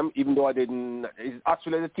good for them, even though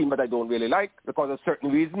Australia is a team that I don't really like because of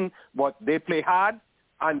certain reason, but they play hard,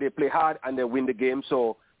 and they win the game,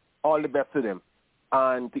 so all the best to them.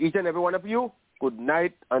 And to each and every one of you, good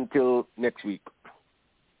night until next week.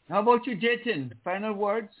 How about you, Jatin? Final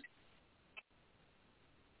words?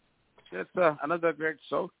 Yes, another great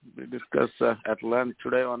show. We discuss at length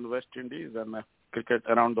today on West Indies and cricket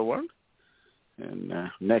around the world. And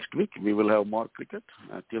next week we will have more cricket.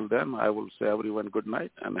 Till then, I will say everyone good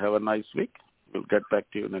night and have a nice week. We'll get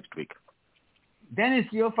back to you next week.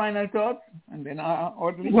 Dennis, your final thoughts, and then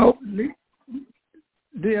Audley. Well,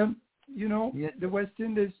 the West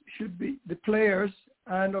Indies should be, the players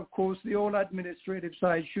and, of course, the whole administrative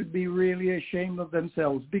side should be really ashamed of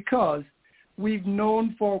themselves, because we've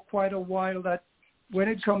known for quite a while that when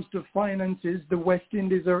it comes to finances, the West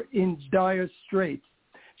Indies are in dire straits.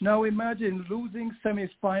 Now imagine losing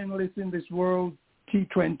semi-finalists in this World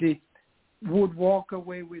T20 would walk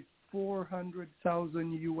away with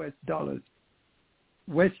 $400,000.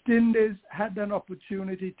 West Indies had an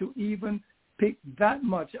opportunity to even pick that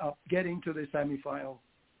much up getting to the semi-final.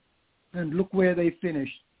 And look where they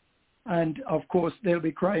finished. And, of course, they'll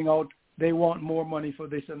be crying out, they want more money for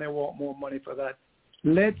this and they want more money for that.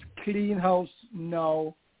 Let's clean house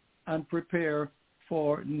now and prepare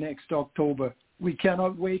for next October. We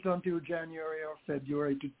cannot wait until January or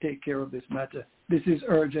February to take care of this matter. This is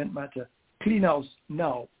urgent matter. Clean house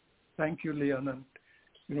now. Thank you, Leon. And,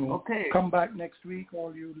 come back next week,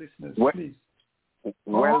 all you listeners, please.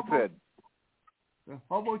 Well said.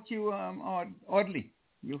 How about you, Audley?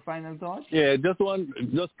 Your final thoughts? Yeah, just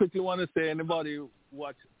quickly want to say, anybody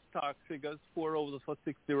watch Stark figures, 4 overs for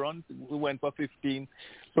 60 runs. We went for 15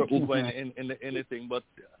 for over in anything, but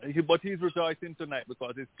he's rejoicing tonight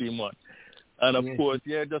because his team won. And of course,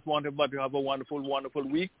 just want everybody to have a wonderful, wonderful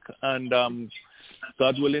week. And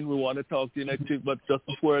God willing, we want to talk to you next week. But just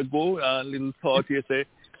before I go, a little thought here, say,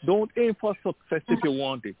 don't aim for success if you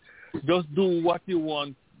want it. Just do what you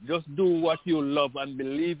want. Just do what you love and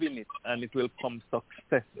believe in it, and it will come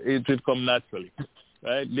success. It will come naturally.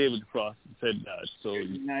 Right? David Frost said that. So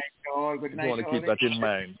good night, all. Good night, you want to keep that in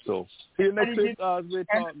mind. So see you next week as we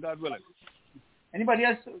talk, God willing. Anybody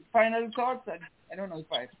else final thoughts? I don't know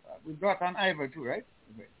if we brought on Ivor too, right?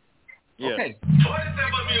 Yeah. Okay.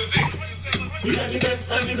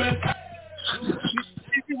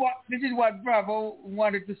 This is what Bravo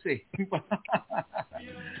wanted to say.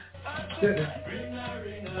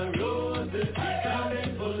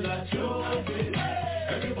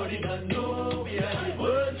 Everybody does know we are the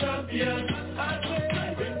world champions.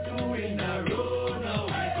 We're two in a row now.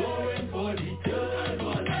 Going for the third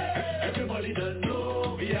one. Everybody does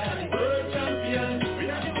know we are the world champions. We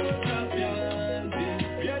are the world champions.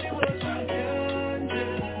 We are the world champions.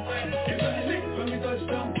 It's on the lick when we touch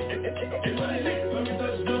down. It's on the lick when we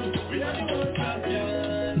touch down. We are the world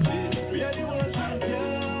champions. We are the world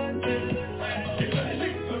champions. It's on the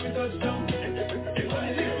lick when we touch down. It's on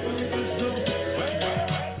the lick when we touch down.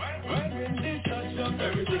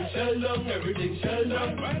 Everything shell down, everything shell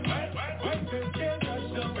down.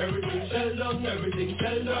 Everything shell down, everything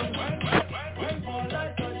shell down. When fall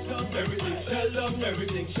like touchdown, everything shell down,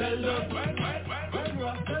 everything shell down.